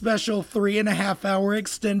 It's the special 3.5-hour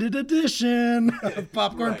extended edition of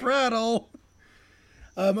Popcorn Right. Prattle.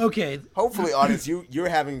 Okay, Hopefully, audience, you're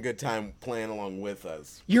having a good time playing along with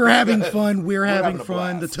us. you're having fun. We're having having a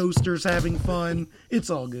fun. The blast. toaster's having fun. It's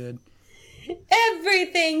all good.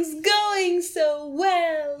 Everything's going so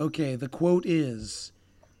well. Okay, the quote is,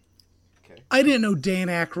 Okay. I didn't know Dan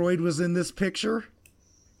Aykroyd was in this picture.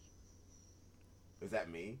 Is that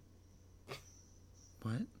me?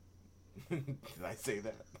 What? Did I say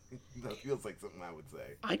that? That feels like something I would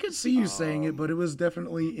say. I could see you saying it, but it was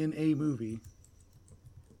definitely in a movie.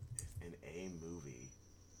 In a movie.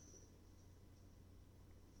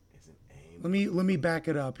 Is an a movie. Let me back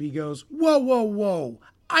it up. He goes, whoa.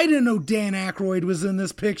 I didn't know Dan Aykroyd was in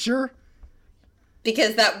this picture.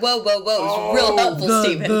 Because that whoa is real helpful,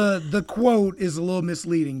 Stephen. The quote is a little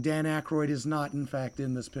misleading. Dan Aykroyd is not, in fact,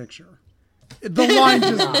 in this picture. The line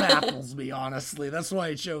just baffles me, honestly. That's why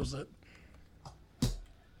I chose it.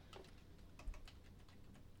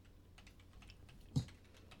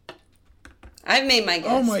 I've made my guess.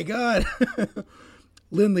 Oh my God,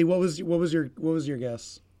 Lindley, what was your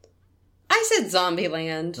guess? I said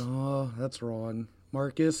Zombieland. Oh, that's wrong,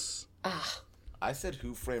 Marcus. I said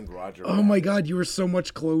Who Framed Roger Oh my God, you were so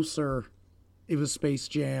much closer. It was Space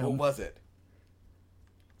Jam. What was it?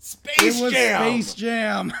 It Space was Jam! Space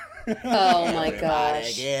Jam. Oh my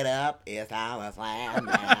gosh. Get up, it's our slam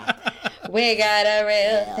now. We got a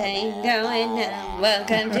real thing going now.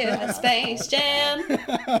 Welcome to the Space Jam.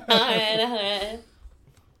 Alright.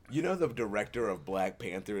 You know the director of Black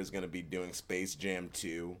Panther is going to be doing Space Jam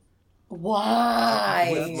 2 Why?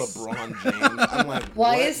 with LeBron James. I'm like,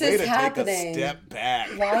 Why what? is this Way to happening? Take a step back.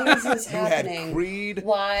 Why is this You happening? had Creed. You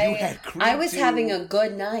Why? had Creed I was 2. having a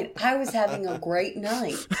good night. I was having a great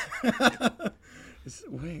night.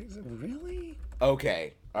 Wait, is it really?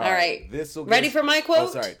 Okay. All right. This will Ready for my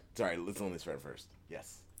quote? Oh, sorry. Let's only start first.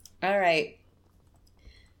 Yes. All right.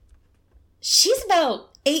 She's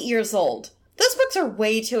about 8 years old. Those books are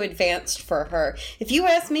way too advanced for her. If you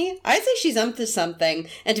ask me, I'd say she's up to something.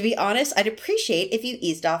 And to be honest, I'd appreciate if you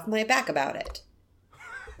eased off my back about it.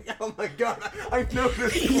 Oh my god, I know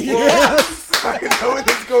this quote. Yes. I know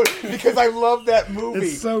this quote because I love that movie.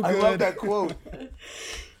 It's so good. I love that quote.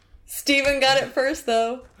 Steven got it first,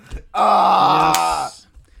 though. Yes.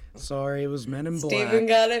 Sorry, it was Men in Black. Steven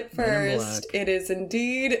got it Men in first. Black. It is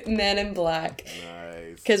indeed Men in Black.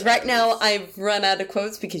 Nice. Because right now I've run out of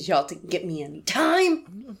quotes because y'all didn't get me any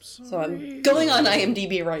time. I'm sorry. So I'm going on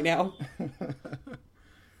IMDb right now.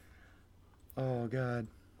 Oh god.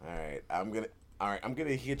 All right, I'm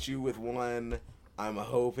gonna hit you with one. I'm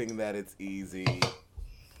hoping that it's easy.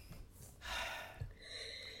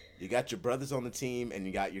 You got your brothers on the team, and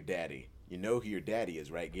you got your daddy. You know who your daddy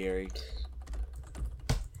is, right, Gary?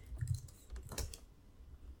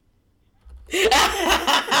 You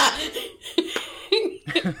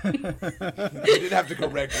didn't have to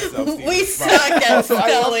correct yourself, Steve. We suck at Also,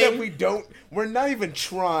 I love that spelling. we're not even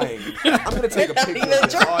trying. I'm going to take a picture even of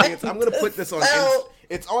this trying audience. I'm going to put this on spell.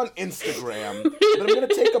 it's on Instagram, but I'm going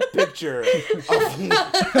to take a picture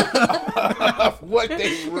of what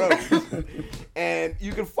they wrote. And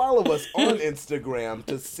you can follow us on Instagram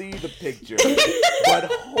to see the picture.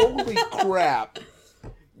 But holy crap.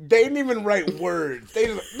 They didn't even write words. They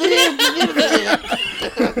just... Because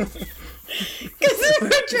they were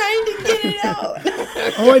trying to get it out.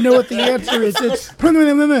 Oh, I know what the answer is. It's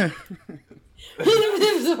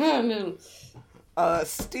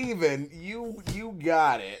Steven, you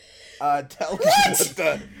got it. Tell us what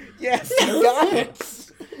the... Yes, you got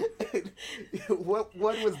it. What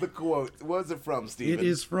was the quote? What was it from, Steven? It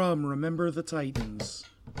is from Remember the Titans.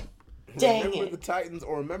 Dang Remember it. the Titans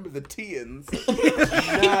or Remember the Tians.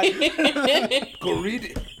 Not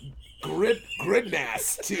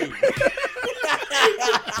Gridnass, too.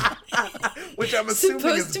 Which I'm assuming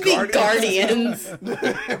Supposed is to be Guardians.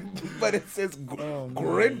 But it says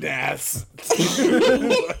Gridnass.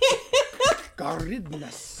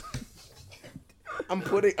 Goodness. I'm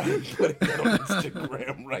putting it on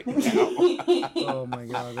Instagram right now. Oh my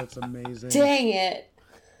god, that's amazing. Dang it.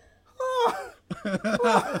 Oh my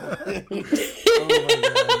god.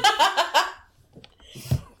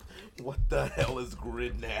 What the hell is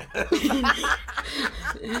Gridnass?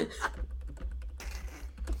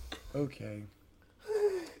 Okay.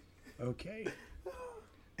 Okay.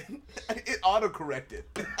 It auto-corrected.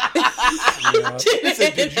 Yeah. It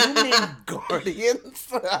said, did you mean Guardians?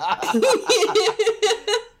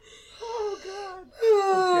 Oh, God.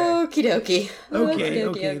 Okie dokie.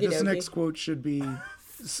 Okay. This next quote should be...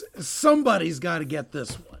 Somebody's got to get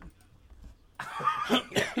this one.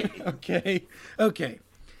 Okay.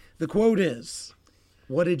 The quote is,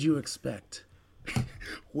 what did you expect?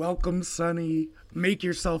 Welcome, Sonny. Make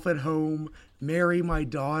yourself at home. Marry my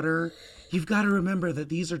daughter. You've got to remember that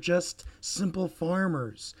these are just simple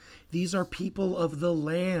farmers. These are people of the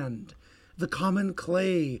land, the common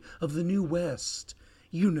clay of the New West.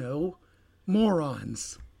 You know,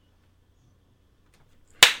 morons.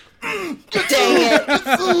 Dang it.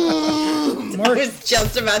 I Mark, was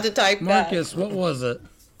just about to type Marcus, what was it?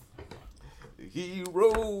 He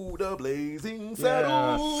rode a blazing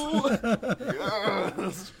saddle.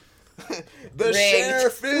 Yes. The Rigged.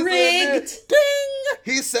 sheriff is Rigged. in it. Ding!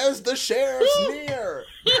 He says the sheriff's near.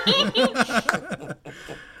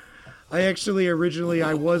 Originally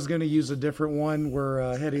I was going to use a different one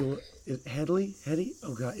where Headley?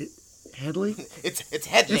 Oh god, Headley? It's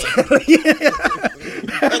Headley.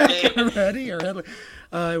 Headley?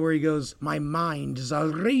 Where he goes, my mind is a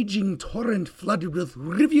raging torrent flooded with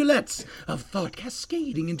rivulets of thought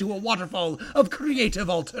cascading into a waterfall of creative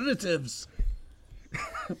alternatives.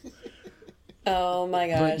 Oh my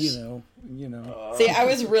gosh. But you know. See, I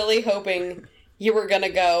was really hoping you were gonna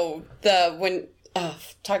go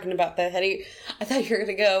talking about the heady. I thought you were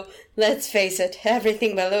gonna go, let's face it,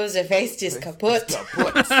 everything below the face is kaput.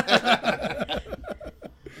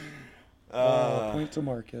 Point to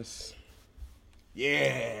Marcus.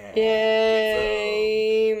 Yeah.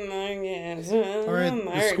 Yay, Marcus. All right,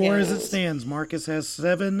 the score as it stands. Marcus has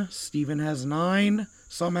 7, Steven has 9,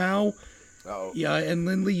 somehow. Oh. Yeah, and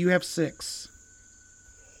Lindley, you have 6.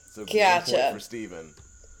 So Gotcha. point for Steven.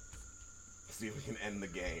 See if we can end the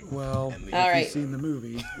game. Well, End if the- All you've right. seen the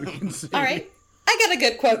movie, we can see. All right, I got a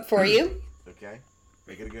good quote for you. Okay.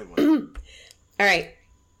 Make it a good one. All right.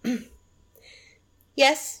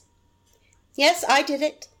 Yes, I did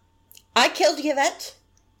it. I killed Yvette.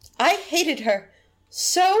 I hated her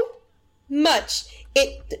so much.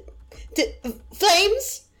 Flames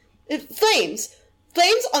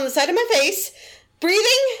on the side of my face, breathing,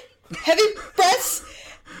 heavy breaths,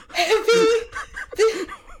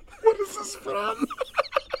 What is this from?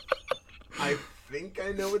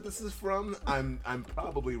 this is from. I'm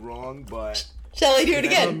probably wrong, but Shall I do it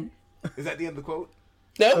again? is that the end of the quote?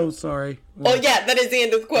 Nope. Oh, sorry. Oh, yeah, that is the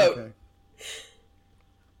end of the quote. Okay.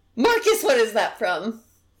 Marcus, what is that from?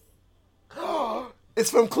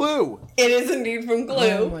 It's from Clue. It is indeed from Oh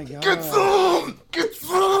Glue. my god. Get some! Get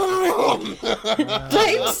some!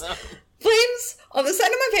 Flames on the side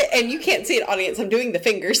of my face, and you can't see it, audience. I'm doing the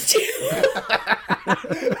fingers too.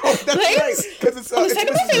 Oh, that's right. Flames 'Cause it's on the side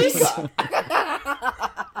of my Mrs. face. Peacock.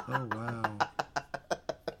 Oh wow.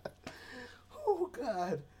 Oh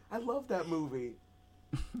God, I love that movie.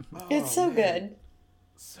 Oh, It's so man. good.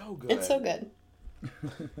 So good. It's so good.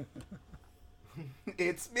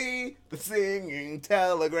 It's me, the singing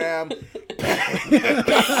telegram.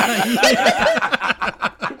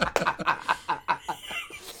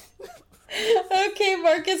 Okay,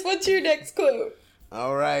 Marcus, what's your next quote?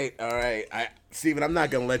 All right. Steven, I'm not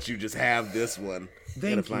gonna let you just have this one.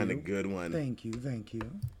 Thank Gotta find you. a good one. Thank you.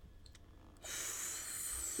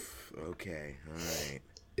 Okay, all right.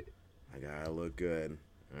 I gotta look good.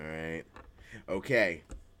 All right. Okay.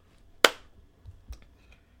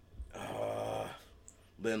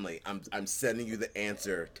 Lindley, I'm sending you the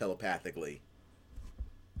answer telepathically.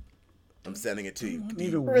 I'm sending it to you.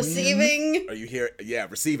 Need a win? Receiving. Are you here? Yeah,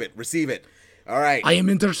 receive it. All right. I am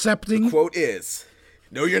intercepting. Quote is,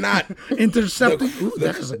 no, you're not. Intercepting. Ooh,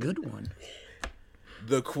 that is a good one.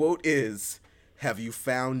 The quote is, have you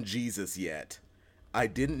found Jesus yet? I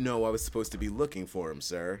didn't know I was supposed to be looking for him,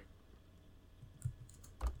 sir.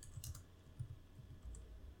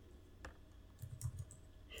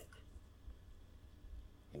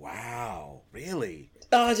 Wow, really?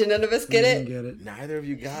 Oh, did none of us get Didn't it? get it. Neither of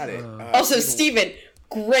you got it. Also, Steven,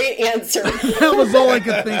 great answer. That was all I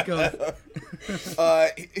could think of.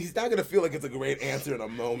 He's not gonna feel like it's a great answer in a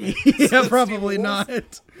moment. Yeah, probably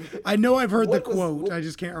not. I know I've heard the what was- quote. what- I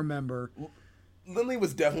just can't remember. Lindley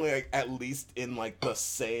was definitely like, at least in like the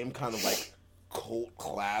same kind of like cult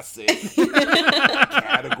classic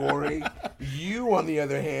category. You, on the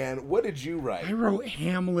other hand, what did you I write? wrote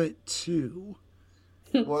Hamlet 2.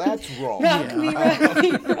 Well, that's wrong. Rock me, rock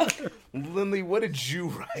me, rock. Lindley, what did you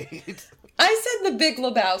write? I said the Big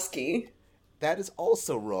Lebowski. That is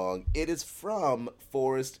also wrong. It is from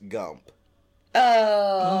Forrest Gump.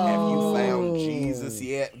 Oh. Have you found Jesus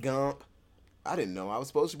yet, Gump? I didn't know I was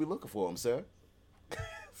supposed to be looking for him, sir.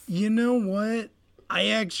 You know what?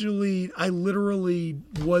 I literally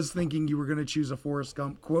was thinking you were going to choose a Forrest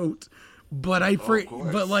Gump quote, but I course.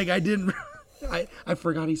 didn't. I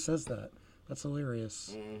forgot he says that. That's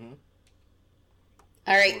hilarious.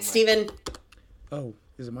 All right, Steven. Oh,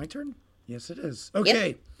 is it my turn? Yes, it is.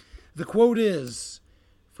 Okay. The quote is,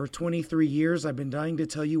 for 23 years, I've been dying to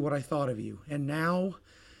tell you what I thought of you. And now,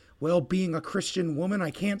 well, being a Christian woman,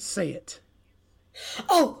 I can't say it.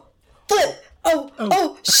 Oh, flip.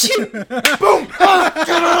 Oh, shoot. Boom! Ah,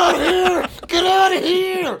 get out of here! Get out of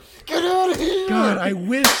here! Get out of here! God, I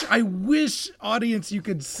wish, audience, you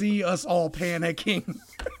could see us all panicking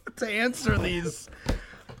to answer these.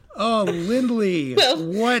 Oh, Lindley,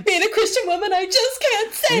 what Being a Christian woman, I just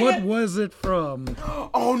can't say what it. was it from?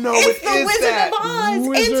 Oh no, It's it the is Wizard that. of Oz.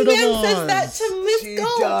 Wizard Auntie of Anne says Oz. that to Miss She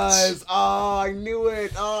Gulch. does. Oh, I knew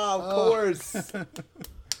it. Oh, of course.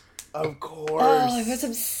 Of course. Oh, I was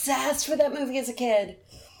obsessed with that movie as a kid.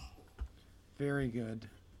 Very good.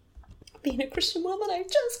 Being a Christian woman, I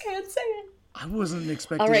just can't say it. I wasn't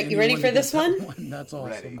expecting. All right, you ready anyone for to get this that one? That's awesome.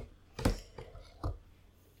 Ready.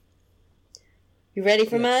 You ready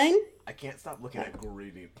for mine? I can't stop looking at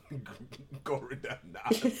Goridinas.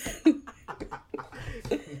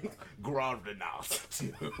 Goridinas,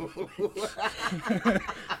 too.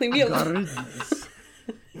 Leave me alone. Goodness.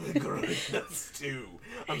 Goridinas, too.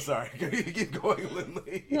 I'm sorry. Keep going,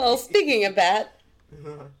 Lindley. Well, speaking of that,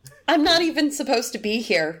 I'm not even supposed to be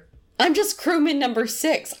here. I'm just crewman number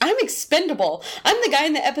 6. I'm expendable. I'm the guy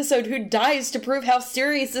in the episode who dies to prove how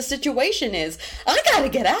serious the situation is. I gotta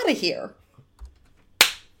get out of here.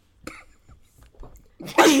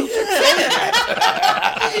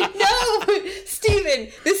 No, Steven,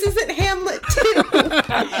 this isn't Hamlet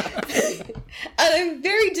 2. And I'm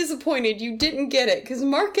very disappointed you didn't get it, because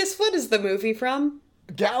Marcus, what is the movie from?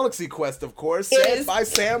 Galaxy Quest, of course, It said is- by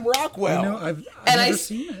Sam Rockwell. No, I've And I never s-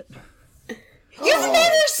 seen it. You've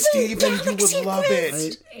never seen Steven, you Galaxy would love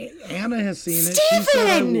Quest? it. Anna has seen it. She said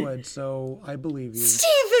I Steven! would, so I believe you.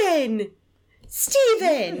 Steven!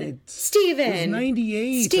 Steven! It was Steven!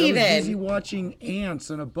 98. I Steven. was busy watching Ants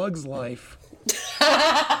and A Bug's Life.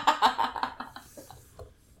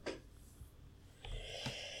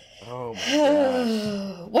 Oh my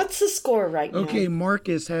gosh. What's the score right now? Okay,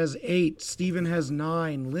 Marcus has 8. Steven has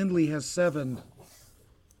 9. Lindley has 7.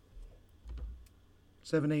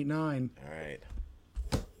 7, 8, 9. All right.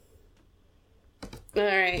 All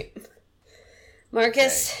right.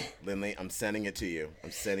 Marcus. Okay. Lindley, I'm sending it to you.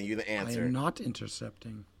 I'm sending you the I answer. am not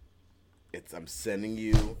intercepting. I'm sending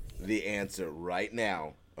you the answer right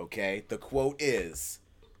now. Okay? The quote is,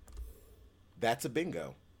 "That's a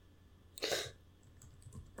bingo."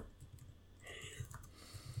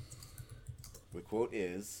 The quote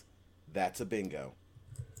is, "That's a bingo."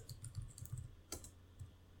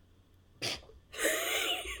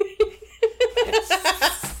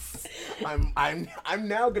 I'm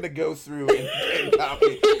now gonna go through and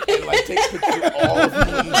copy and like take pictures of all of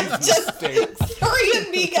these mistakes. Three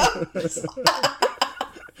amigos.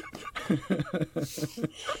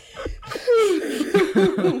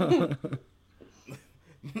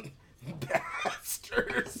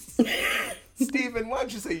 Bastards. Steven, why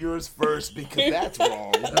don't you say yours first, because that's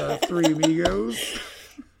wrong. 3 Amigos.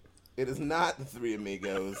 It is not the Three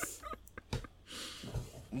Amigos.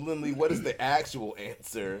 Lindley, what is the actual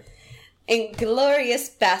answer? Inglorious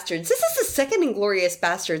Bastards. This is the second Inglorious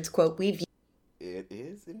Bastards quote we've used. It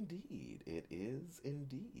is indeed. It is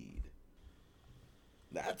indeed.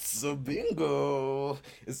 That's a bingo.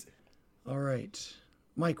 All right.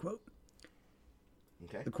 My quote.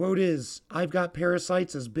 Okay. The quote is, "I've got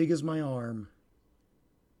parasites as big as my arm."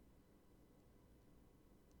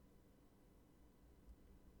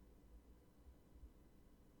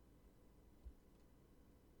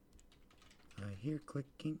 I hear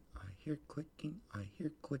clicking, I hear clicking, I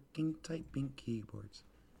hear clicking, typing keyboards.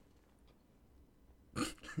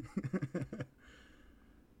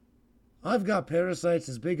 I've got parasites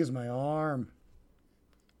as big as my arm.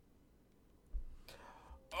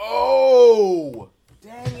 Oh!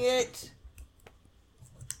 Dang it!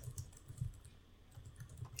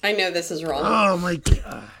 I know this is wrong. Oh my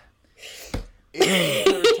god.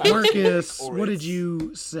 Marcus, what did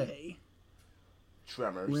you say?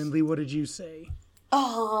 Tremors. Lindley, what did you say?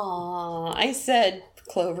 Oh, I said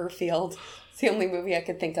Cloverfield. It's the only movie I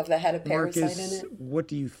could think of that had a parasite Marcus, in it. what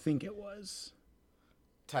do you think it was?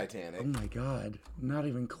 Titanic. Oh my god, not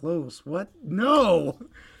even close. What? No!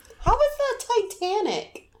 How was that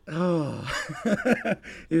Titanic? Oh.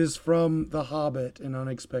 It was from The Hobbit, An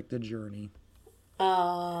Unexpected Journey.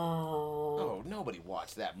 Oh. Oh, nobody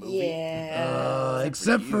watched that movie. Yeah.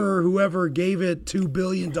 Except for whoever gave it $2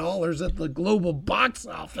 billion at the global box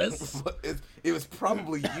office. It was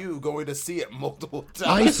probably you going to see it multiple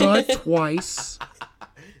times. I saw it twice.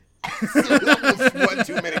 Almost one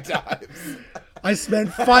too many times. I spent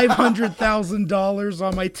 $500,000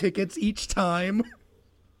 on my tickets each time.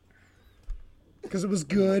 Because it was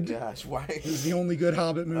good. Gosh, why? It was the only good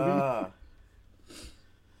Hobbit movie.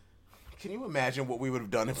 Can you imagine what we would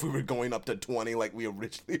have done if we were going up to 20 like we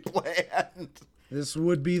originally planned? This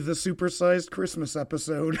would be the supersized Christmas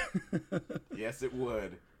episode. Yes, it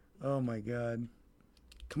would. Oh my god.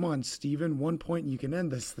 Come on, Steven. 1 point and you can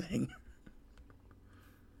end this thing.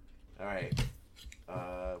 All right.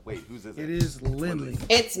 Wait, whose is it? It is Lindley.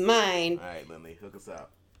 It's mine. All right, Lindley, hook us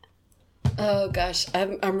up. Oh gosh,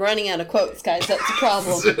 I'm running out of quotes, guys. That's a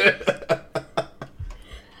problem.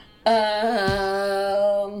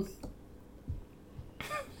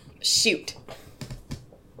 Shoot.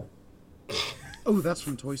 Oh, that's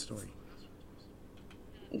from Toy Story.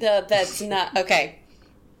 That's not okay.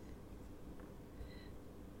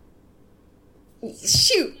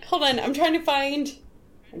 Shoot. Hold on. I'm trying to find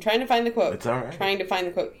the quote. It's all right. Trying to find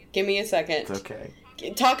the quote. Give me a second. It's okay.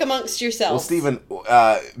 Talk amongst yourselves. Well, Stephen,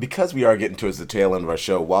 because we are getting towards the tail end of our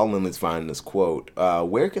show, while Lindley's finding this quote,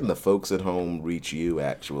 where can the folks at home reach you,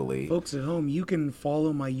 actually? Folks at home, you can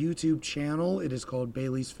follow my YouTube channel. It is called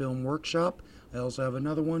Bailey's Film Workshop. I also have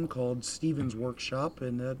another one called Steven's Workshop,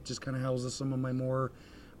 and that just kind of houses some of my more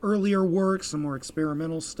earlier work, some more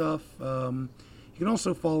experimental stuff. You can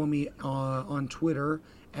also follow me on Twitter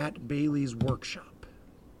at Bailey's Workshop.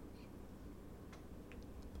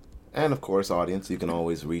 And of course, audience, you can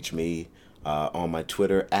always reach me on my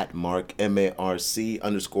Twitter at Mark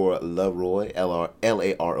MARC_Leroy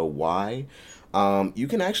LAROY. You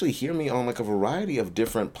can actually hear me on like a variety of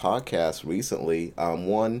different podcasts recently.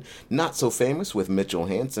 One not so famous with Mitchell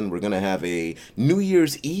Hansen. We're gonna have a New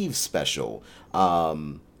Year's Eve special.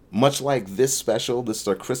 Much like this special, this is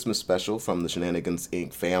our Christmas special from the Shenanigans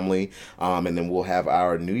Inc. family, and then we'll have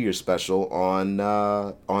our New Year's special on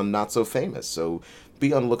Not So Famous. So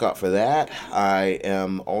be on the lookout for that. I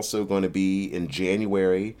am also going to be in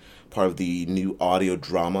January part of the new audio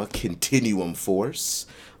drama Continuum Force,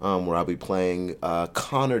 where I'll be playing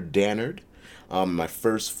Connor Dannard, my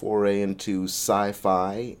first foray into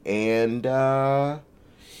sci-fi, and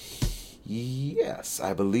Yes,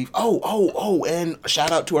 I believe. Oh, and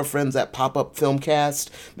shout out to our friends at Pop Up Filmcast.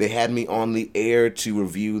 They had me on the air to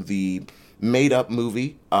review the made-up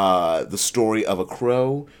movie, The Story of a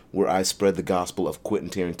Crow, where I spread the gospel of Quentin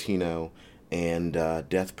Tarantino and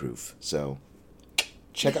Death Proof. So,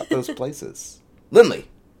 check out those places. Lindley.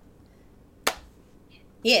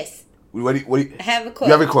 Yes. What do you, I have a quote.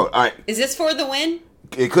 You have a quote. All right. Is this for the win?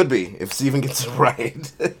 It could be, if Steven gets it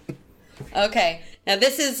right. Okay. Now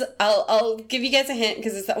this is, I'll give you guys a hint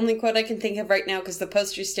because it's the only quote I can think of right now because the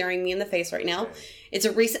poster's staring me in the face right now. It's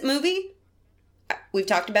a recent movie. We've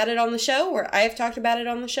talked about it on the show, or I have talked about it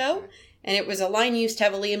on the show, and it was a line used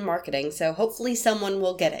heavily in marketing, so hopefully someone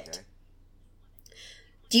will get it.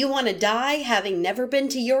 Do you want to die having never been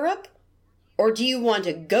to Europe? Or do you want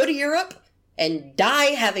to go to Europe and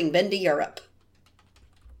die having been to Europe?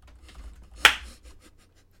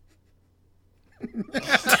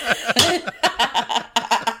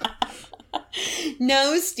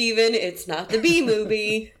 No, Steven, it's not the Bee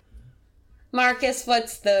Movie. Marcus,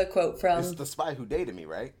 what's the quote from? It's The Spy Who Dated Me,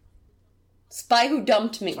 right? Spy Who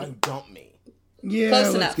Dumped Me. Spy Who Dumped Me. Yeah, Close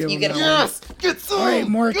let's enough. give You him get a that one. Yes! Get some! All right,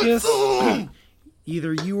 Marcus. Get some!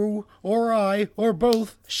 Either you or I or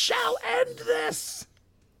both shall end this.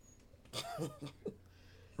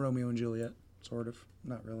 Romeo and Juliet, sort of.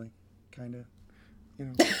 Not really. Kind of. You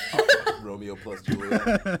know. Romeo plus Juliet.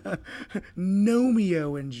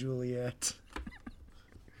 Nomeo and Juliet.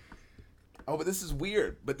 Oh, but this is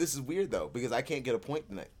weird. Though, because I can't get a point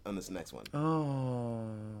on this next one. Oh.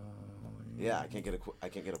 Yeah, I can't get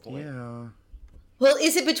a point. Yeah. Well,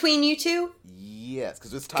 is it between you two? Yes,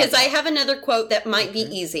 because it's tied. Because I have another quote that might be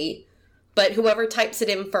easy, but whoever types it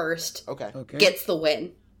in first Okay. gets the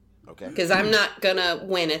win. Okay. Because I'm not going to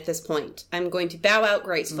win at this point. I'm going to bow out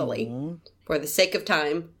gracefully for the sake of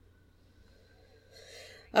time.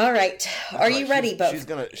 All right. Are you ready, both?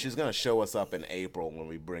 She's gonna show us up in April when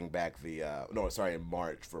we bring back the in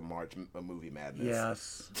March for March Movie Madness.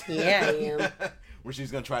 Yes. Yeah, I am. Where she's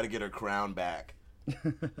gonna try to get her crown back.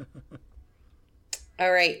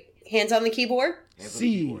 All right. Hands on the keyboard. Hands on the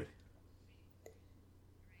C. keyboard.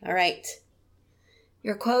 All right.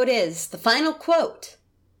 Your quote is, the final quote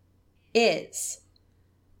is,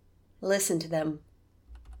 listen to them.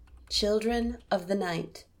 Children of the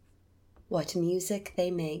night, what music they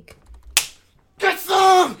make. Get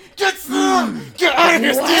some! Get some! Get out of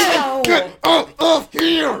here, Wow. Steven! Get out of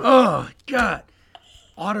here! Oh, God.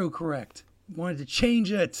 Autocorrect. Wanted to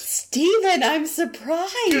change it. Steven, I'm Get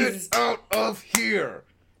surprised. out of here!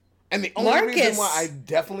 And the only Marcus. reason why I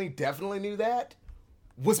definitely knew that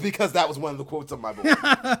was because that was one of the quotes on my board.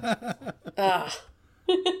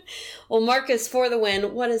 Well, Marcus, for the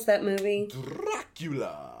win, what is that movie?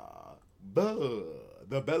 Dracula.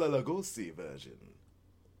 The Bela Lugosi version.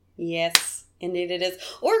 Yes, indeed it is.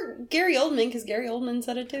 Or Gary Oldman, because Gary Oldman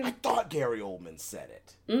said it too. I thought Gary Oldman said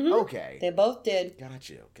it. Mm-hmm. Okay. They both did. Got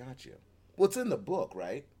you. Well, it's in the book,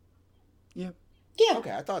 right? Yeah. Yeah,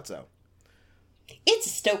 Okay, I thought so. it's a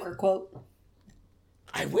Stoker quote.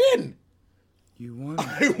 I win! You won.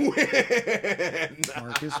 I win!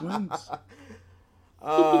 Marcus wins.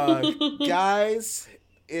 Guys,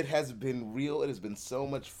 it has been real. It has been so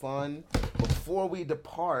much fun. Before we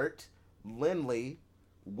depart, Lindley,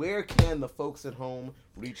 where can the folks at home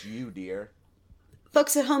reach you, dear?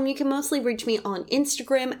 Folks at home, you can mostly reach me on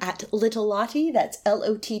Instagram at Little Lottie. That's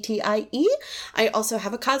Lottie. I also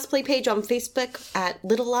have a cosplay page on Facebook at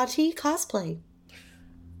Little Lottie Cosplay.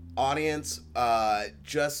 Audience,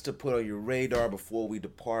 just to put on your radar before we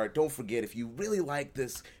depart, don't forget, if you really like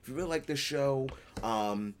this show,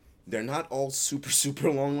 they're not all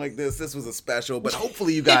super long like this. This was a special, but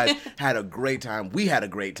hopefully you guys had a great time. We had a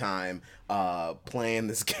great time playing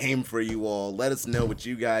this game for you all. Let us know what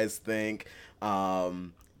you guys think.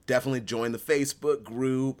 Definitely join the Facebook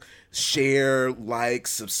group, share, like,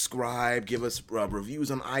 subscribe, give us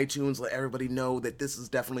reviews on iTunes. Let everybody know that this is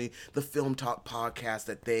definitely the Film Talk podcast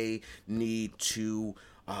that they need to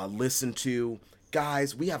listen to.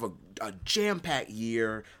 Guys, we have a jam-packed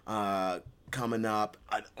year coming up,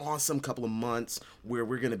 an awesome couple of months where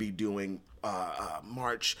we're going to be doing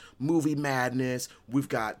March Movie Madness. We've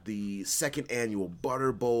got the second annual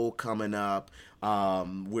Butter Bowl coming up.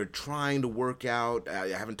 We're trying to work out, I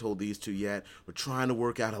haven't told these two yet, we're trying to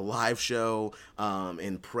work out a live show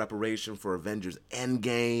in preparation for Avengers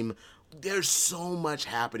Endgame. There's so much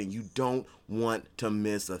happening. You don't want to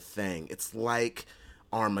miss a thing. It's like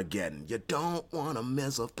Armageddon. You don't want to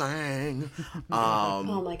miss a thing.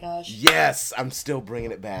 Oh my gosh. Yes, I'm still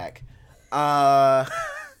bringing it back.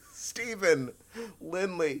 Steven,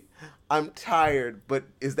 Lindley, I'm tired, but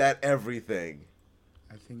is that everything?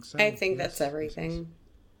 I think so. I think Yes. that's everything.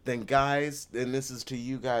 then guys, and this is to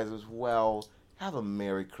you guys as well, have a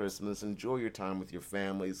Merry Christmas. Enjoy your time with your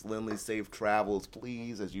families. Lindley, safe travels,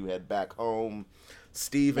 please, as you head back home.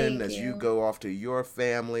 Stephen, Thank as you you. go off to your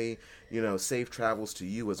family, safe travels to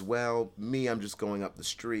you as well. Me, I'm just going up the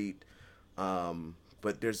street.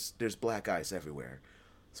 But there's black ice everywhere,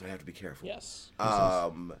 so I have to be careful. Yes.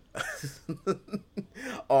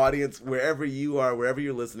 Audience, wherever you are, wherever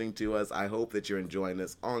you're listening to us, I hope that you're enjoying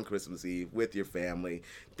this on Christmas Eve with your family.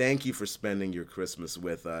 Thank you for spending your Christmas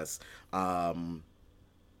with us.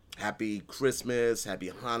 Happy Christmas, happy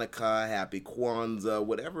Hanukkah, happy Kwanzaa,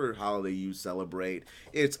 whatever holiday you celebrate.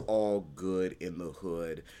 It's all good in the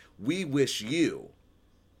hood. We wish you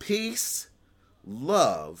peace,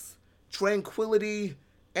 love, tranquility,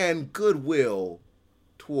 and goodwill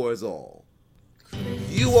towards all.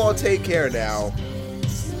 You all take care now.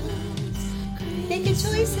 Make good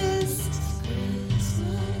choices.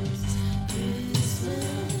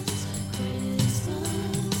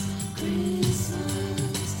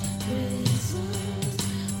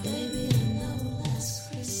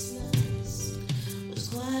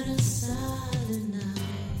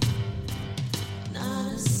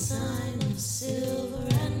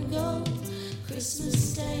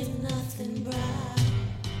 Christmas Day, nothing bright.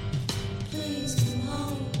 Please come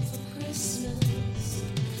home for Christmas.